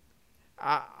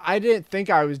I didn't think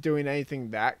I was doing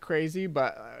anything that crazy,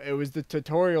 but it was the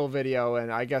tutorial video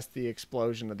and I guess the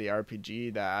explosion of the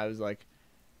RPG that I was like,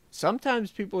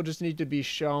 sometimes people just need to be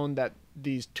shown that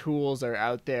these tools are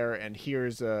out there, and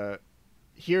here's a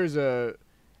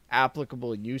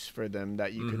applicable use for them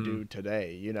that you could do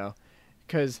today, you know?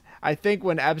 Because I think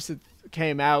when Absinthe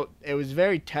came out, it was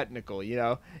very technical, you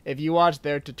know? If you watch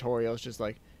their tutorials, just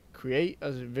like, create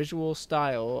a visual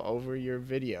style over your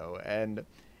video, and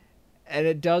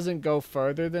it doesn't go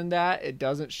further than that. It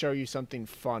doesn't show you something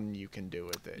fun you can do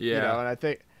with it. Yeah. You know?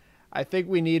 And I think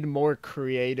we need more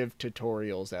creative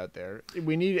tutorials out there.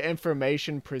 We need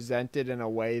information presented in a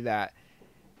way that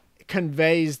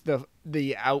conveys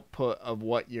the output of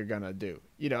what you're gonna do.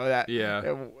 You know that.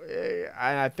 And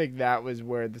I think that was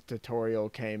where the tutorial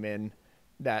came in,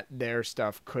 that their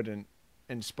stuff couldn't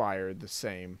inspire the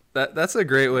same. That's a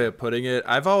great way of putting it.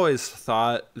 I've always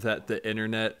thought that the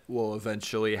internet will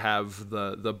eventually have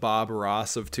the Bob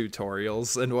Ross of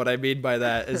tutorials, and what I mean by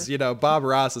that is, you know, Bob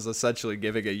Ross is essentially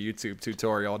giving a YouTube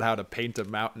tutorial on how to paint a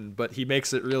mountain, but he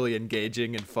makes it really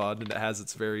engaging and fun, and it has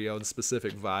its very own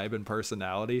specific vibe and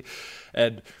personality.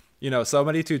 And, you know, so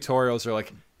many tutorials are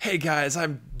like, "Hey guys,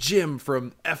 I'm Jim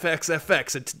from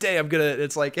FXFX, and today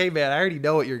it's like, hey man, I already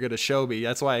know what you're gonna show me.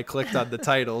 That's why I clicked on the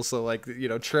title. So like, you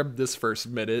know, trim this first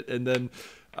minute," and then,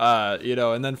 you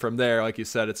know, and then from there, like you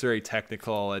said, it's very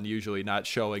technical and usually not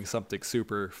showing something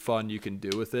super fun you can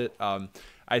do with it.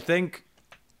 I think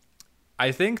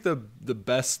the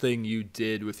best thing you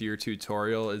did with your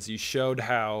tutorial is you showed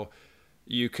how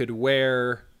you could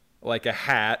wear like a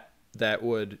hat that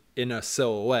would, in a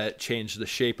silhouette, change the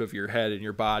shape of your head and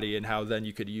your body, and how then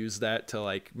you could use that to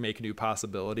like make new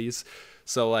possibilities.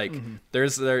 So like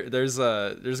there's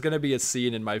gonna be a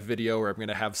scene in my video where I'm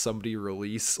gonna have somebody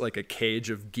release like a cage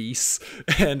of geese,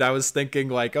 and I was thinking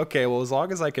like, okay, well, as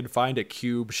long as I can find a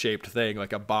cube shaped thing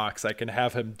like a box, I can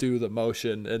have him do the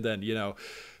motion, and then, you know,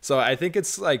 so I think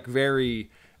it's like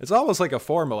it's almost like a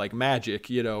form of like magic,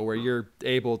 you know, where you're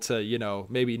able to, you know,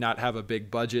 maybe not have a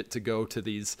big budget to go to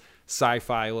these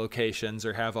sci-fi locations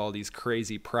or have all these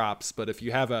crazy props, but if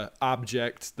you have a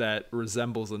object that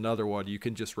resembles another one, you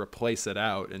can just replace it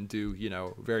out and do,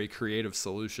 very creative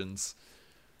solutions.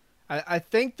 I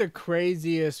think the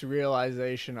craziest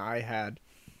realization I had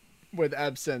with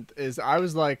Absinthe is I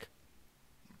was like,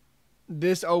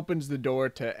 this opens the door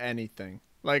to anything.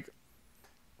 Like,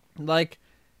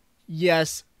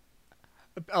 yes,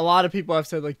 a lot of people have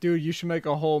said, like, dude, you should make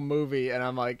a whole movie. And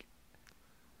I'm like,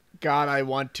 God, I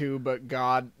want to, but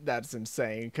God, that's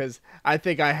insane. Because I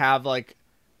think I have, like,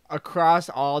 across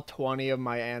all 20 of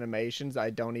my animations,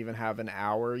 I don't even have an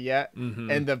hour yet. Mm-hmm.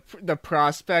 And the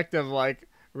prospect of, like,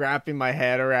 wrapping my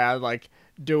head around, like,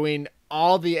 doing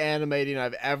all the animating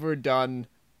I've ever done,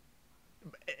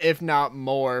 if not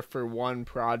more, for one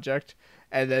project,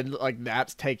 and then like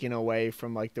that's taken away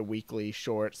from like the weekly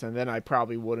shorts, and then I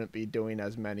probably wouldn't be doing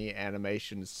as many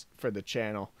animations for the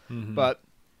channel. Mm-hmm. But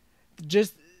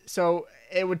just so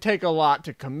it would take a lot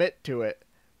to commit to it,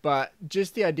 but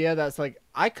just the idea that's like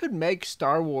I could make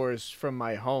Star Wars from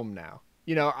my home now.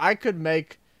 I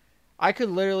could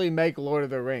literally make Lord of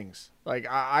the Rings. Like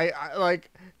I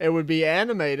like it would be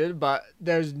animated, but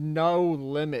there's no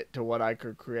limit to what I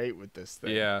could create with this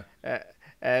thing. Yeah.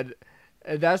 And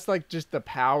that's like just the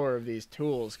power of these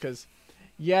tools, because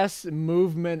yes,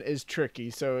 movement is tricky.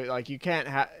 So like you can't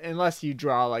unless you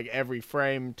draw like every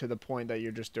frame to the point that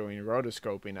you're just doing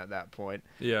rotoscoping at that point.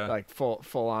 Yeah. Like full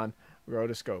on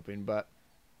rotoscoping, but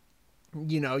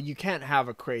you can't have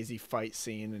a crazy fight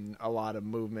scene and a lot of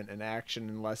movement and action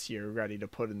unless you're ready to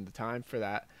put in the time for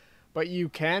that. But you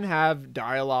can have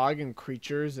dialogue and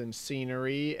creatures and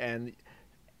scenery and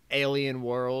alien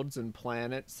worlds and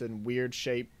planets and weird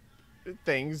shaped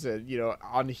things and,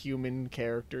 unhuman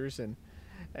characters. And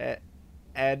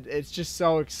it's just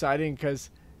so exciting because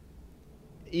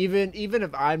even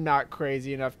if I'm not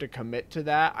crazy enough to commit to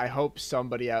that, I hope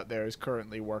somebody out there is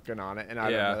currently working on it. And I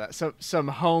don't know that. So some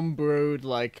homebrewed,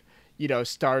 like,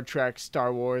 Star Trek,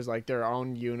 Star Wars, like their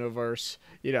own universe,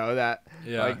 that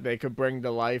like they could bring to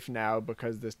life now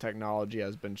because this technology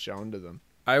has been shown to them.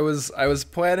 I was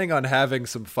planning on having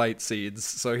some fight scenes,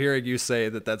 so hearing you say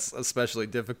that that's especially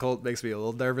difficult makes me a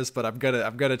little nervous. But I'm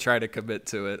gonna try to commit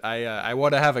to it. I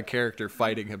want to have a character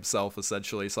fighting himself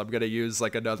essentially, so I'm gonna use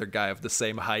like another guy of the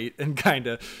same height and kind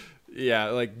of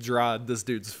like draw this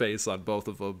dude's face on both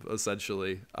of them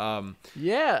essentially.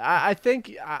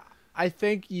 I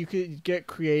think you could get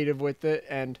creative with it,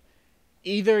 and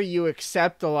either you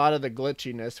accept a lot of the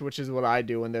glitchiness, which is what I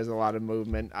do when there's a lot of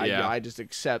movement. I just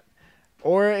accept.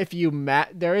 Or if you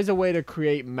there is a way to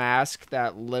create mask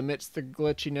that limits the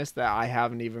glitchiness that I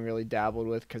haven't even really dabbled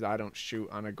with because I don't shoot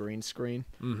on a green screen.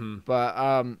 Mm-hmm.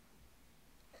 But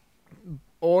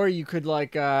or you could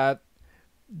like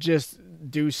just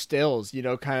do stills,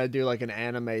 kind of do like an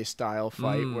anime style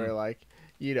fight where like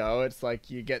it's like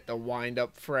you get the wind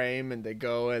up frame and they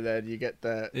go, and then you get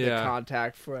the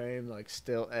contact frame, like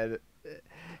still edit.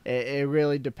 It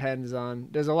really depends on.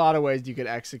 There's a lot of ways you could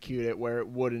execute it where it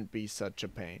wouldn't be such a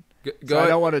pain. So I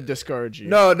don't want to discourage you.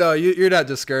 No, you're not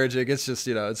discouraging. It's just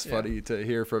it's funny to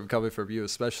hear coming from you,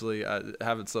 especially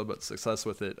having so much success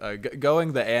with it.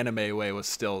 Going the anime way with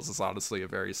stills is honestly a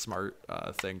very smart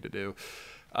thing to do.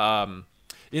 A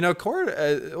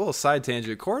little side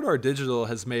tangent. Corridor Digital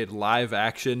has made live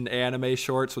action anime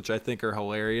shorts, which I think are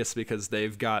hilarious because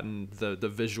they've gotten the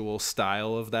visual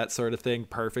style of that sort of thing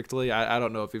perfectly. I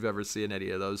don't know if you've ever seen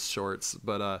any of those shorts,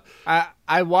 but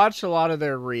I watch a lot of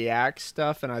their React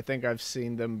stuff, and I think I've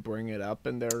seen them bring it up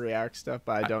in their React stuff,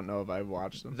 but I don't know if I've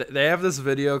watched them. They have this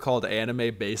video called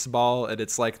Anime Baseball, and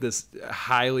it's like this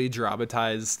highly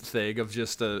dramatized thing of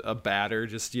just a batter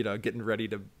just getting ready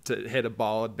to hit a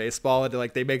ball in baseball, and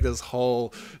like they make this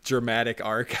whole dramatic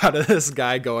arc out of this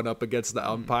guy going up against the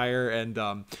umpire. And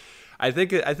I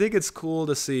think it's cool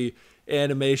to see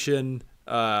animation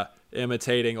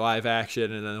imitating live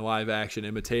action, and then live action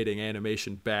imitating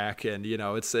animation back. And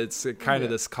it's kind of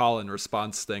this call and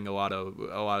response thing a lot of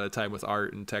the time with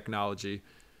art and technology.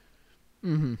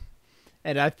 Mm-hmm.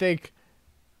 And I think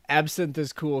Absinthe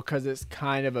is cool because it's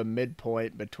kind of a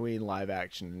midpoint between live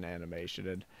action and animation,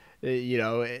 and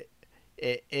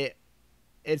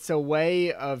it's a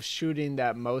way of shooting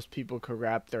that most people could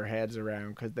wrap their heads around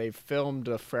because they've filmed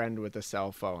a friend with a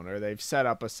cell phone, or they've set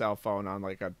up a cell phone on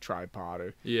like a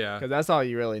tripod, because that's all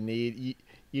you really need.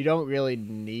 You don't really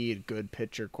need good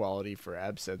picture quality for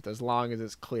Absinthe as long as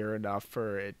it's clear enough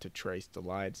for it to trace the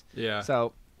lines.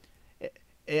 So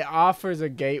it offers a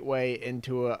gateway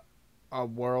into a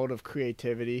world of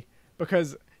creativity,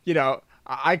 because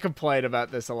I complain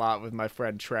about this a lot with my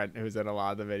friend Trent, who's in a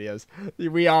lot of the videos.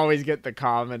 We always get the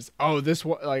comments, "Oh, this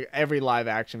one," like every live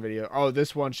action video. "Oh,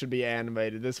 this one should be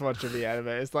animated. This one should be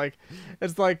animated." It's like,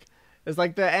 it's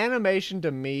like the animation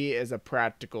to me is a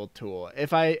practical tool.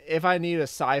 If I need a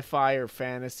sci-fi or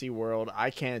fantasy world, I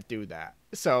can't do that.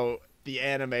 So the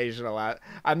animation allows.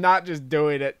 I'm not just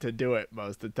doing it to do it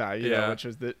most of the time, you know, which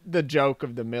was the joke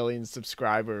of the million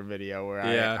subscriber video where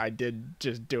I did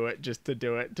just do it just to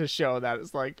do it, to show that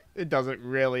it's like it doesn't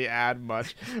really add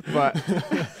much, but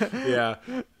Yeah.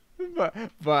 but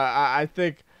I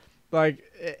think like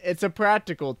it's a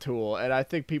practical tool, and I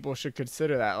think people should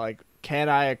consider that. Like, can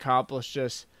I accomplish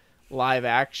just live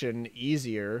action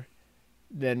easier?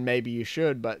 Then maybe you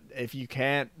should, but if you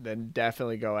can't, then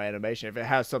definitely go animation. If it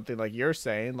has something like you're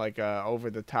saying, like a over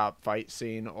the top fight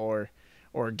scene or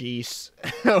geese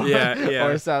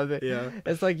or something,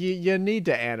 it's like you need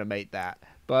to animate that.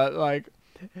 But like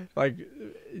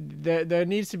there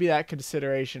needs to be that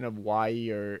consideration of why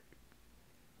you're,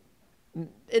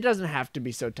 it doesn't have to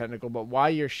be so technical, but why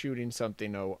you're shooting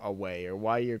something away, or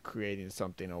why you're creating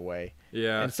something away.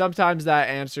 Yeah. And sometimes that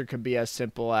answer could be as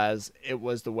simple as it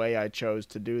was the way I chose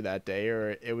to do that day,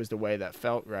 or it was the way that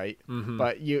felt right. Mm-hmm.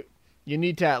 But you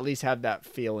need to at least have that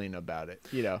feeling about it,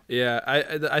 you know? Yeah,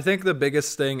 I think the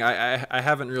biggest thing, I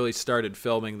haven't really started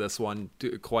filming this one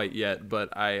quite yet,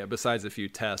 but besides a few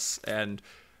tests, and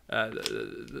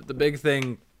the big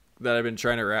thing that I've been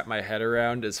trying to wrap my head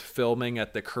around is filming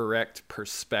at the correct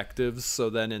perspectives, so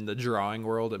then in the drawing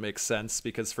world it makes sense.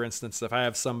 Because for instance, if I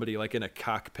have somebody like in a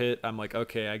cockpit, I'm like,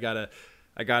 okay, I gotta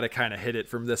kind of hit it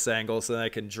from this angle so then I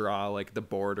can draw like the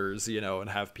borders, you know, and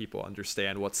have people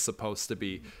understand what's supposed to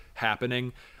be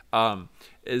happening. Do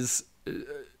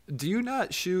you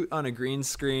not shoot on a green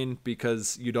screen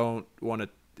because you don't want to,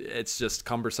 it's just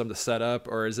cumbersome to set up,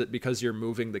 or is it because you're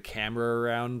moving the camera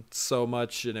around so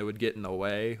much and it would get in the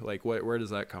way? Like, where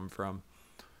does that come from?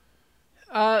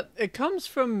 It comes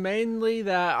from mainly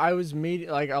that I was meeting,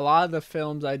 like a lot of the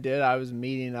films I did, I was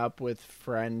meeting up with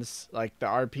friends, like the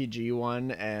RPG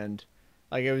one, and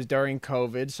like it was during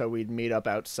COVID, so we'd meet up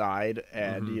outside,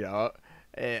 and you know,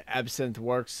 Absinthe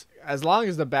works as long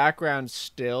as the background's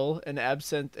still in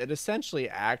Absinthe, it essentially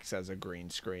acts as a green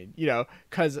screen, you know,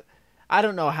 because I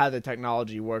don't know how the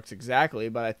technology works exactly,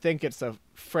 but I think it's a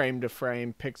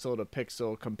frame-to-frame,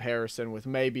 pixel-to-pixel comparison with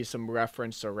maybe some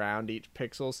reference around each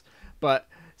pixels. But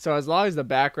so as long as the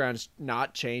background's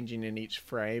not changing in each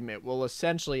frame, it will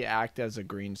essentially act as a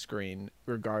green screen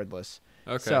regardless.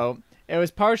 Okay. So it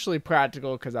was partially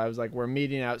practical because I was like, we're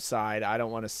meeting outside. I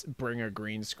don't want to bring a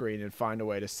green screen and find a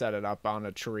way to set it up on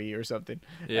a tree or something.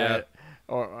 Yeah.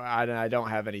 Or I don't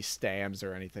have any stands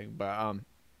or anything,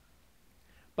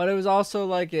 but it was also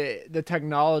like the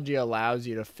technology allows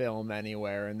you to film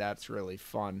anywhere, and that's really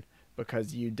fun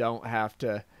because you don't have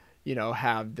to, you know,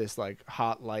 have this like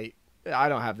hot light. I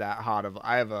don't have that hot of.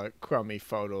 I have a crummy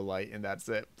photo light, and that's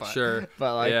it. But, sure.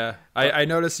 But like, yeah, I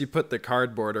noticed you put the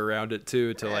cardboard around it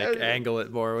too to like angle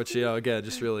it more, which, you know, again,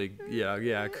 just really,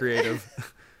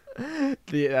 creative.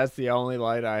 That's the only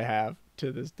light I have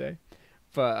to this day.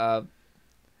 But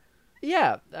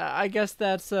I guess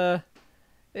that's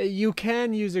you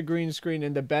can use a green screen,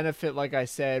 and the benefit, like I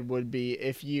said, would be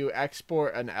if you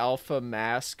export an alpha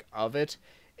mask of it,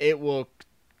 it will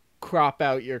crop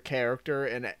out your character,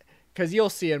 and because you'll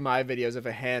see in my videos if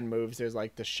a hand moves, there's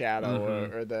like the shadow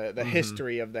or the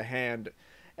history of the hand,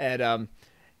 and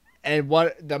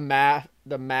what the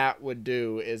mat would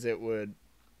do is it would,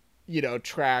 you know,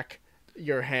 track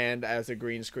your hand as a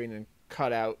green screen and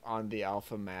cut out on the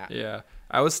alpha mat. Yeah.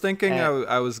 I was thinking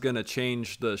I was going to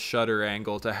change the shutter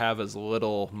angle to have as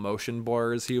little motion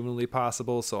blur as humanly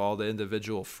possible, so all the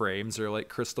individual frames are like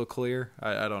crystal clear.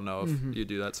 I don't know if you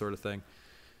do that sort of thing.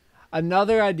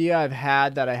 Another idea I've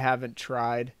had that I haven't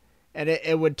tried, and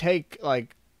it would take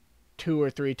like 2 or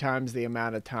 3 times the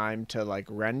amount of time to like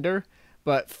render,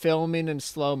 but filming in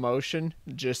slow motion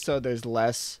just so there's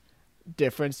less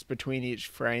difference between each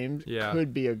frame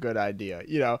could be a good idea.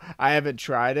 You know, I haven't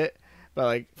tried it, but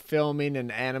like filming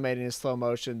and animating in slow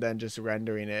motion, then just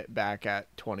rendering it back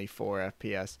at 24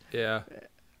 FPS. Yeah,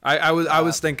 I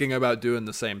was thinking about doing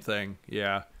the same thing.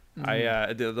 Yeah,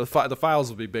 the files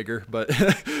will be bigger, but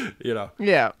you know.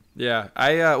 Yeah. Yeah.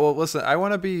 Well, listen, I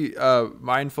want to be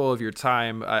mindful of your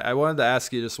time. I wanted to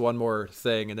ask you just one more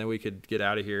thing, and then we could get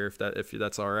out of here if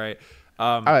that's all right.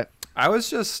 All right. I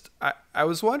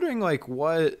was wondering, like,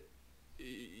 what.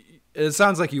 It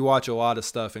sounds like you watch a lot of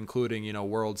stuff, including, you know,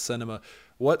 world cinema.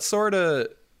 What sort of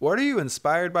what are you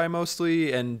inspired by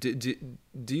mostly? And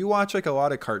do you watch like a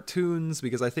lot of cartoons?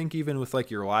 Because I think even with like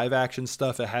your live action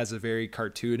stuff, it has a very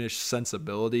cartoonish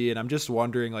sensibility. And I'm just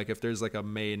wondering like if there's like a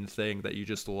main thing that you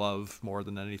just love more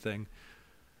than anything.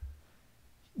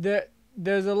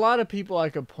 There's a lot of people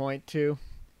I could point to,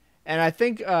 and I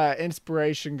think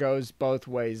inspiration goes both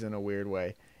ways in a weird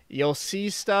way. You'll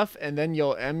see stuff and then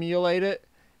you'll emulate it,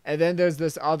 and then there's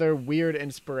this other weird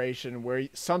inspiration where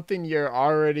something you're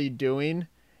already doing,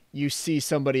 you see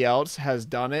somebody else has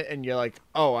done it and you're like,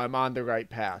 oh, I'm on the right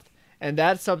path. And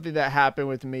that's something that happened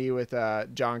with me with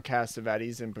John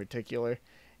Cassavetes in particular.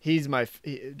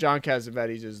 John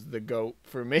Cassavetes is the GOAT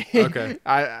for me. Okay.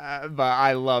 But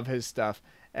I love his stuff.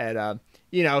 And,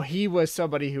 he was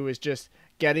somebody who was just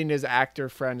getting his actor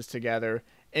friends together,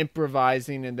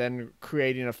 improvising, and then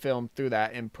creating a film through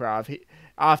that improv.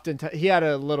 He had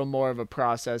a little more of a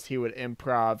process. He would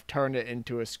improv, turn it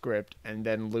into a script, and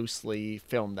then loosely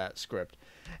film that script.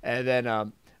 And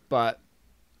then, but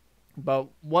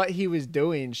what he was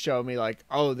doing showed me like,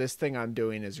 oh, this thing I'm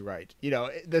doing is right.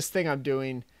 This thing I'm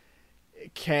doing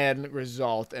can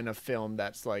result in a film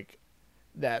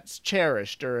that's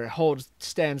cherished or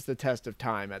stands the test of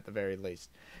time at the very least.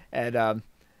 And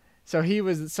so he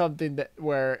was something that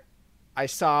where I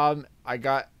saw him, I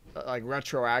got like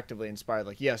retroactively inspired,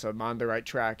 like, yes, I'm on the right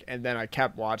track. And then I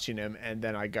kept watching him, and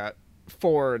then I got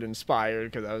forward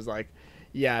inspired because I was like,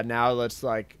 yeah, now let's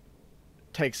like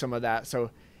take some of that.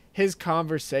 So his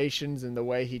conversations and the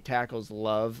way he tackles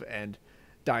love and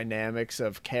dynamics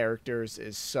of characters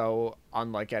is so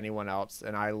unlike anyone else,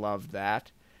 and I love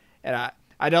that. And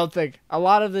I don't think a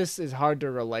lot of this is hard to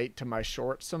relate to my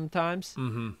shorts sometimes,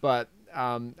 but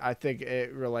I think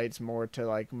it relates more to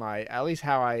like at least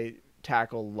how I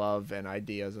tackle love and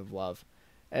ideas of love.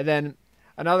 And then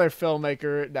another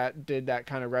filmmaker that did that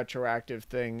kind of retroactive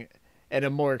thing in a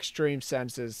more extreme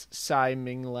sense is Tsai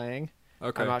Ming Liang.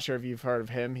 Okay. I'm not sure if you've heard of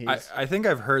him. I think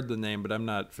I've heard the name, but I'm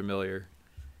not familiar.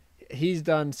 He's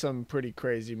done some pretty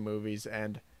crazy movies,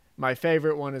 and my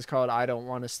favorite one is called I Don't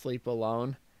Want to Sleep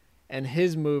Alone. And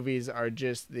his movies are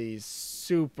just these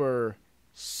super,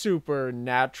 super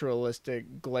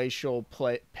naturalistic, glacial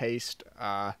paced,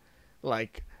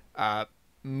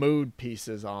 mood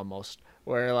pieces almost,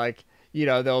 where like,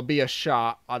 there'll be a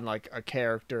shot on like a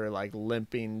character like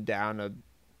limping down a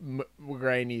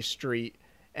rainy street,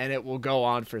 and it will go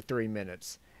on for 3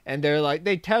 minutes. And they're like,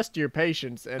 they test your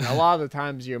patience, and a lot of the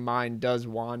times your mind does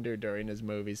wander during his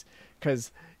movies,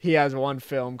 because he has one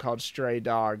film called Stray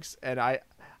Dogs, and I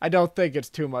don't think it's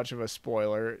too much of a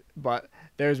spoiler, but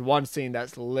there's one scene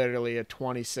that's literally a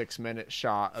 26-minute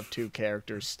shot of two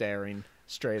characters staring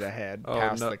straight ahead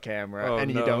past the camera,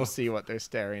 and you don't see what they're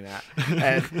staring at.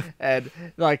 and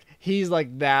like he's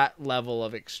like that level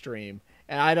of extreme.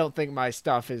 And I don't think my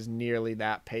stuff is nearly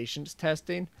that patience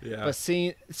testing. Yeah. But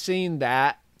seeing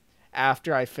that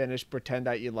after I finished Pretend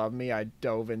That You Love Me, I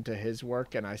dove into his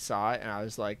work and I saw it, and I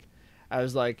was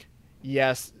like,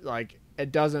 yes, like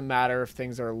it doesn't matter if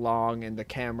things are long and the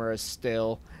camera is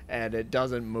still and it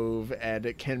doesn't move and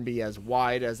it can be as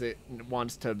wide as it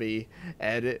wants to be,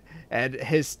 and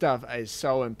his stuff is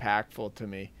so impactful to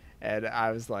me. And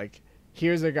I was like,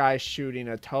 here's a guy shooting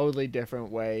a totally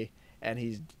different way, and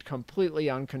he's completely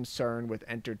unconcerned with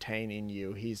entertaining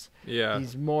you. He's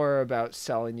more about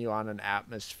selling you on an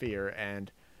atmosphere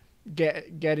and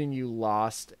getting you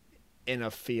lost in a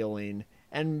feeling,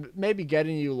 and maybe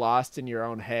getting you lost in your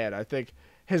own head. I think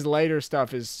his later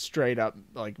stuff is straight up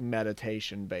like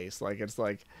meditation based. Like it's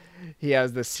like he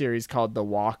has this series called The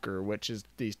Walker, which is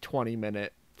these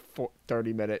 20-minute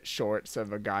 30-minute shorts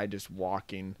of a guy just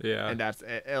walking, and that's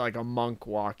like a monk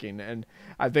walking. And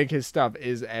I think his stuff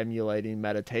is emulating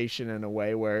meditation in a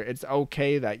way where it's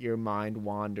okay that your mind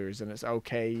wanders, and it's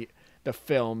okay the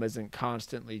film isn't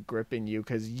constantly gripping you,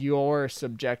 because your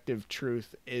subjective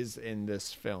truth is in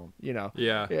this film.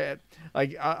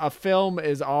 Like a film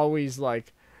is always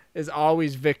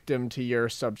victim to your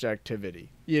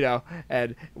subjectivity,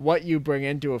 and what you bring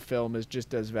into a film is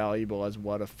just as valuable as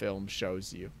what a film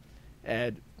shows you.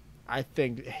 And I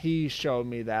think he showed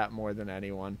me that more than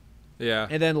anyone. Yeah.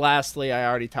 And then lastly, I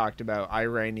already talked about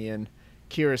Iranian,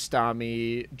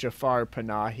 Kiarostami, Jafar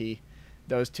Panahi.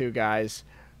 Those two guys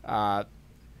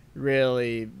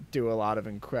really do a lot of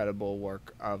incredible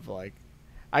work of like,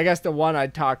 I guess the one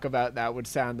I'd talk about that would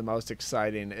sound the most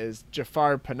exciting is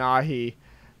Jafar Panahi,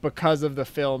 because of the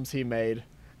films he made.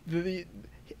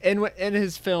 In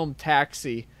his film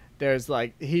Taxi, there's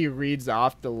like, he reads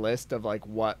off the list of like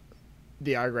what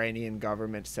the Iranian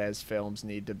government says films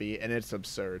need to be, and it's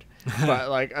absurd. But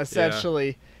like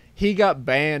essentially he got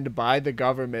banned by the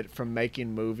government from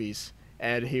making movies,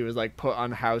 and he was like put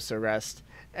on house arrest,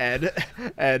 and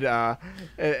and uh,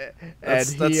 and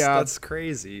That's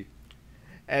crazy.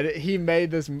 and he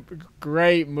made this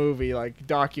great movie, like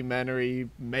documentary,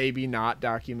 maybe not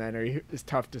documentary, it's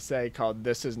tough to say, called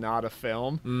This Is Not a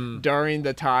Film, during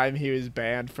the time he was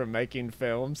banned from making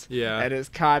films. Yeah. And it's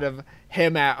kind of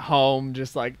him at home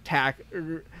just like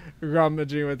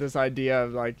rummaging with this idea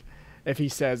of like, if he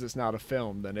says it's not a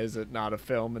film, then is it not a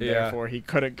film, and therefore he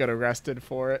couldn't get arrested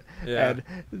for it. Yeah.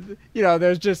 And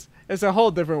there's just, it's a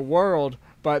whole different world,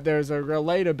 but there's a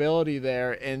relatability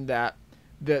there in that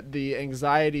the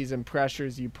anxieties and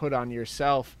pressures you put on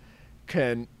yourself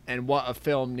can, and what a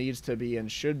film needs to be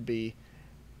and should be,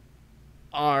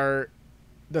 are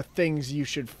the things you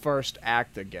should first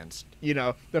act against.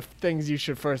 The things you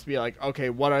should first be like,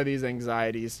 okay, what are these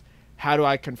anxieties? How do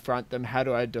I confront them? How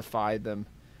do I defy them?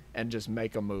 And just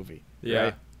make a movie. Yeah.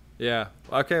 Right? Yeah.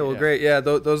 Okay. Well, great. Yeah.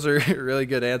 Those are really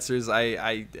good answers.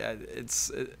 I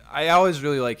always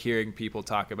really like hearing people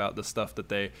talk about the stuff that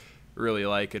they really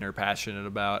like and are passionate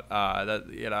about.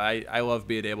 I love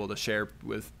being able to share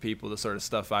with people the sort of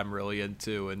stuff I'm really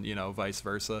into, and vice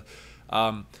versa.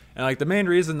 And like the main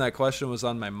reason that question was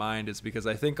on my mind is because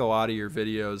I think a lot of your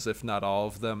videos, if not all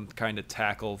of them, kind of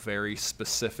tackle very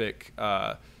specific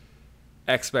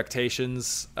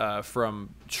expectations from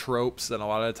tropes, and a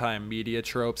lot of the time media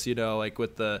tropes, like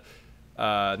with the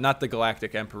not the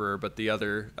Galactic Emperor, but the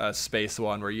other space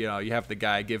one where you have the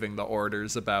guy giving the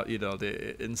orders about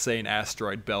the insane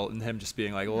asteroid belt, and him just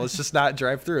being like, well, let's just not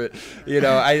drive through it.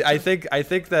 I think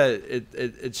that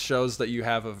it shows that you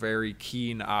have a very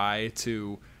keen eye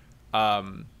to I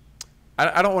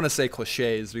don't want to say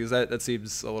cliches, because that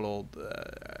seems a little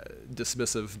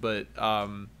dismissive, but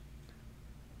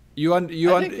you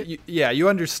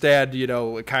understand,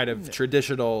 kind of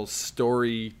traditional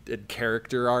story and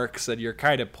character arcs, and you're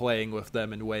kind of playing with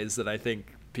them in ways that I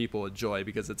think people enjoy,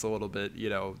 because it's a little bit,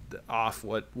 off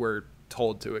what we're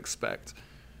told to expect.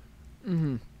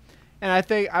 Mm-hmm. And I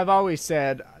think I've always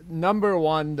said, number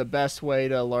one, the best way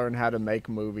to learn how to make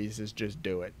movies is just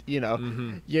do it.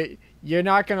 Mm-hmm. You're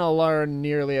not going to learn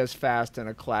nearly as fast in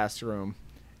a classroom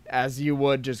as you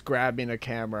would just grabbing a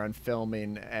camera and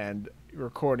filming and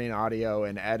recording audio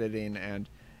and editing, and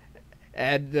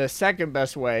the second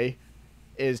best way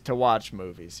is to watch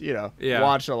movies.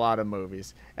 Watch a lot of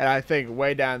movies. And I think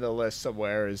way down the list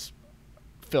somewhere is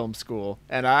film school.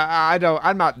 And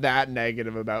I'm not that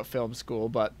negative about film school,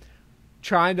 but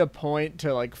trying to point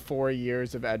to like 4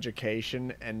 years of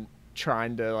education and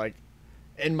trying to like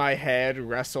in my head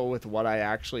wrestle with what I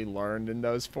actually learned in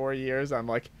those 4 years, I'm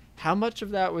like, how much of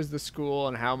that was the school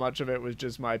and how much of it was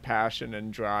just my passion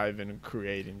and drive and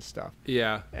creating stuff?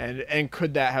 Yeah. And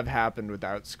could that have happened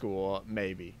without school?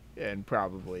 Maybe. And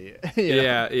probably.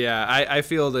 Yeah. I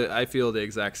feel the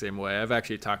exact same way. I've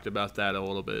actually talked about that a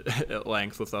little bit at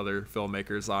length with other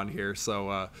filmmakers on here.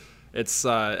 So it's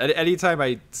anytime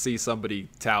I see somebody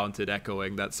talented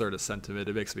echoing that sort of sentiment,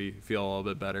 it makes me feel a little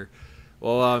bit better.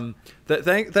 Well,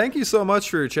 thank you so much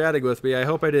for chatting with me. I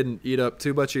hope I didn't eat up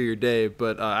too much of your day,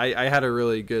 but I had a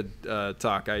really good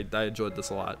talk. I enjoyed this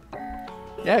a lot.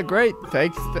 Yeah, great.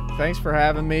 Thanks for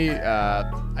having me.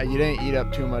 You didn't eat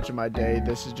up too much of my day.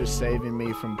 This is just saving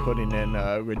me from putting in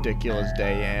a ridiculous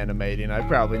day animating. I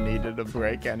probably needed a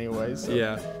break anyway. So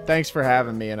yeah. Thanks for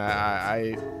having me, and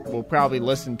I will probably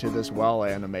listen to this while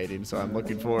animating, so I'm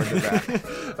looking forward to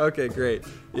that. Okay, great.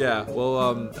 Yeah,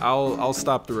 well, I'll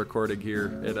stop the recording here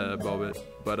in a moment.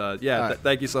 But right.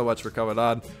 Thank you so much for coming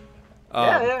on.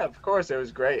 Yeah, of course. It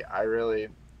was great.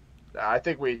 I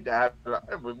think we went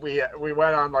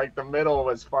on like the middle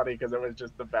was funny because it was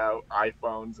just about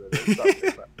iPhones and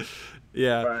stuff.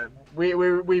 Yeah. But we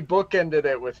bookended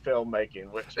it with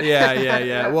filmmaking, which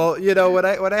yeah. Well,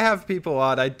 when I have people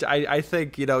on, I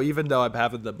think, even though I'm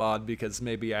having them on because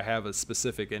maybe I have a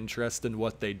specific interest in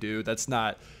what they do, that's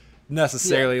not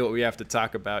necessarily what we have to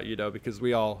talk about, because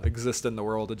we all exist in the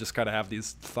world and just kind of have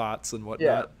these thoughts and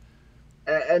whatnot.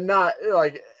 Yeah. And not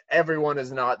like everyone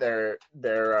is not their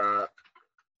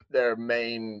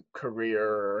main career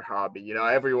or hobby.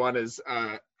 Everyone is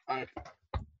a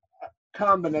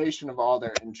combination of all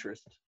their interests.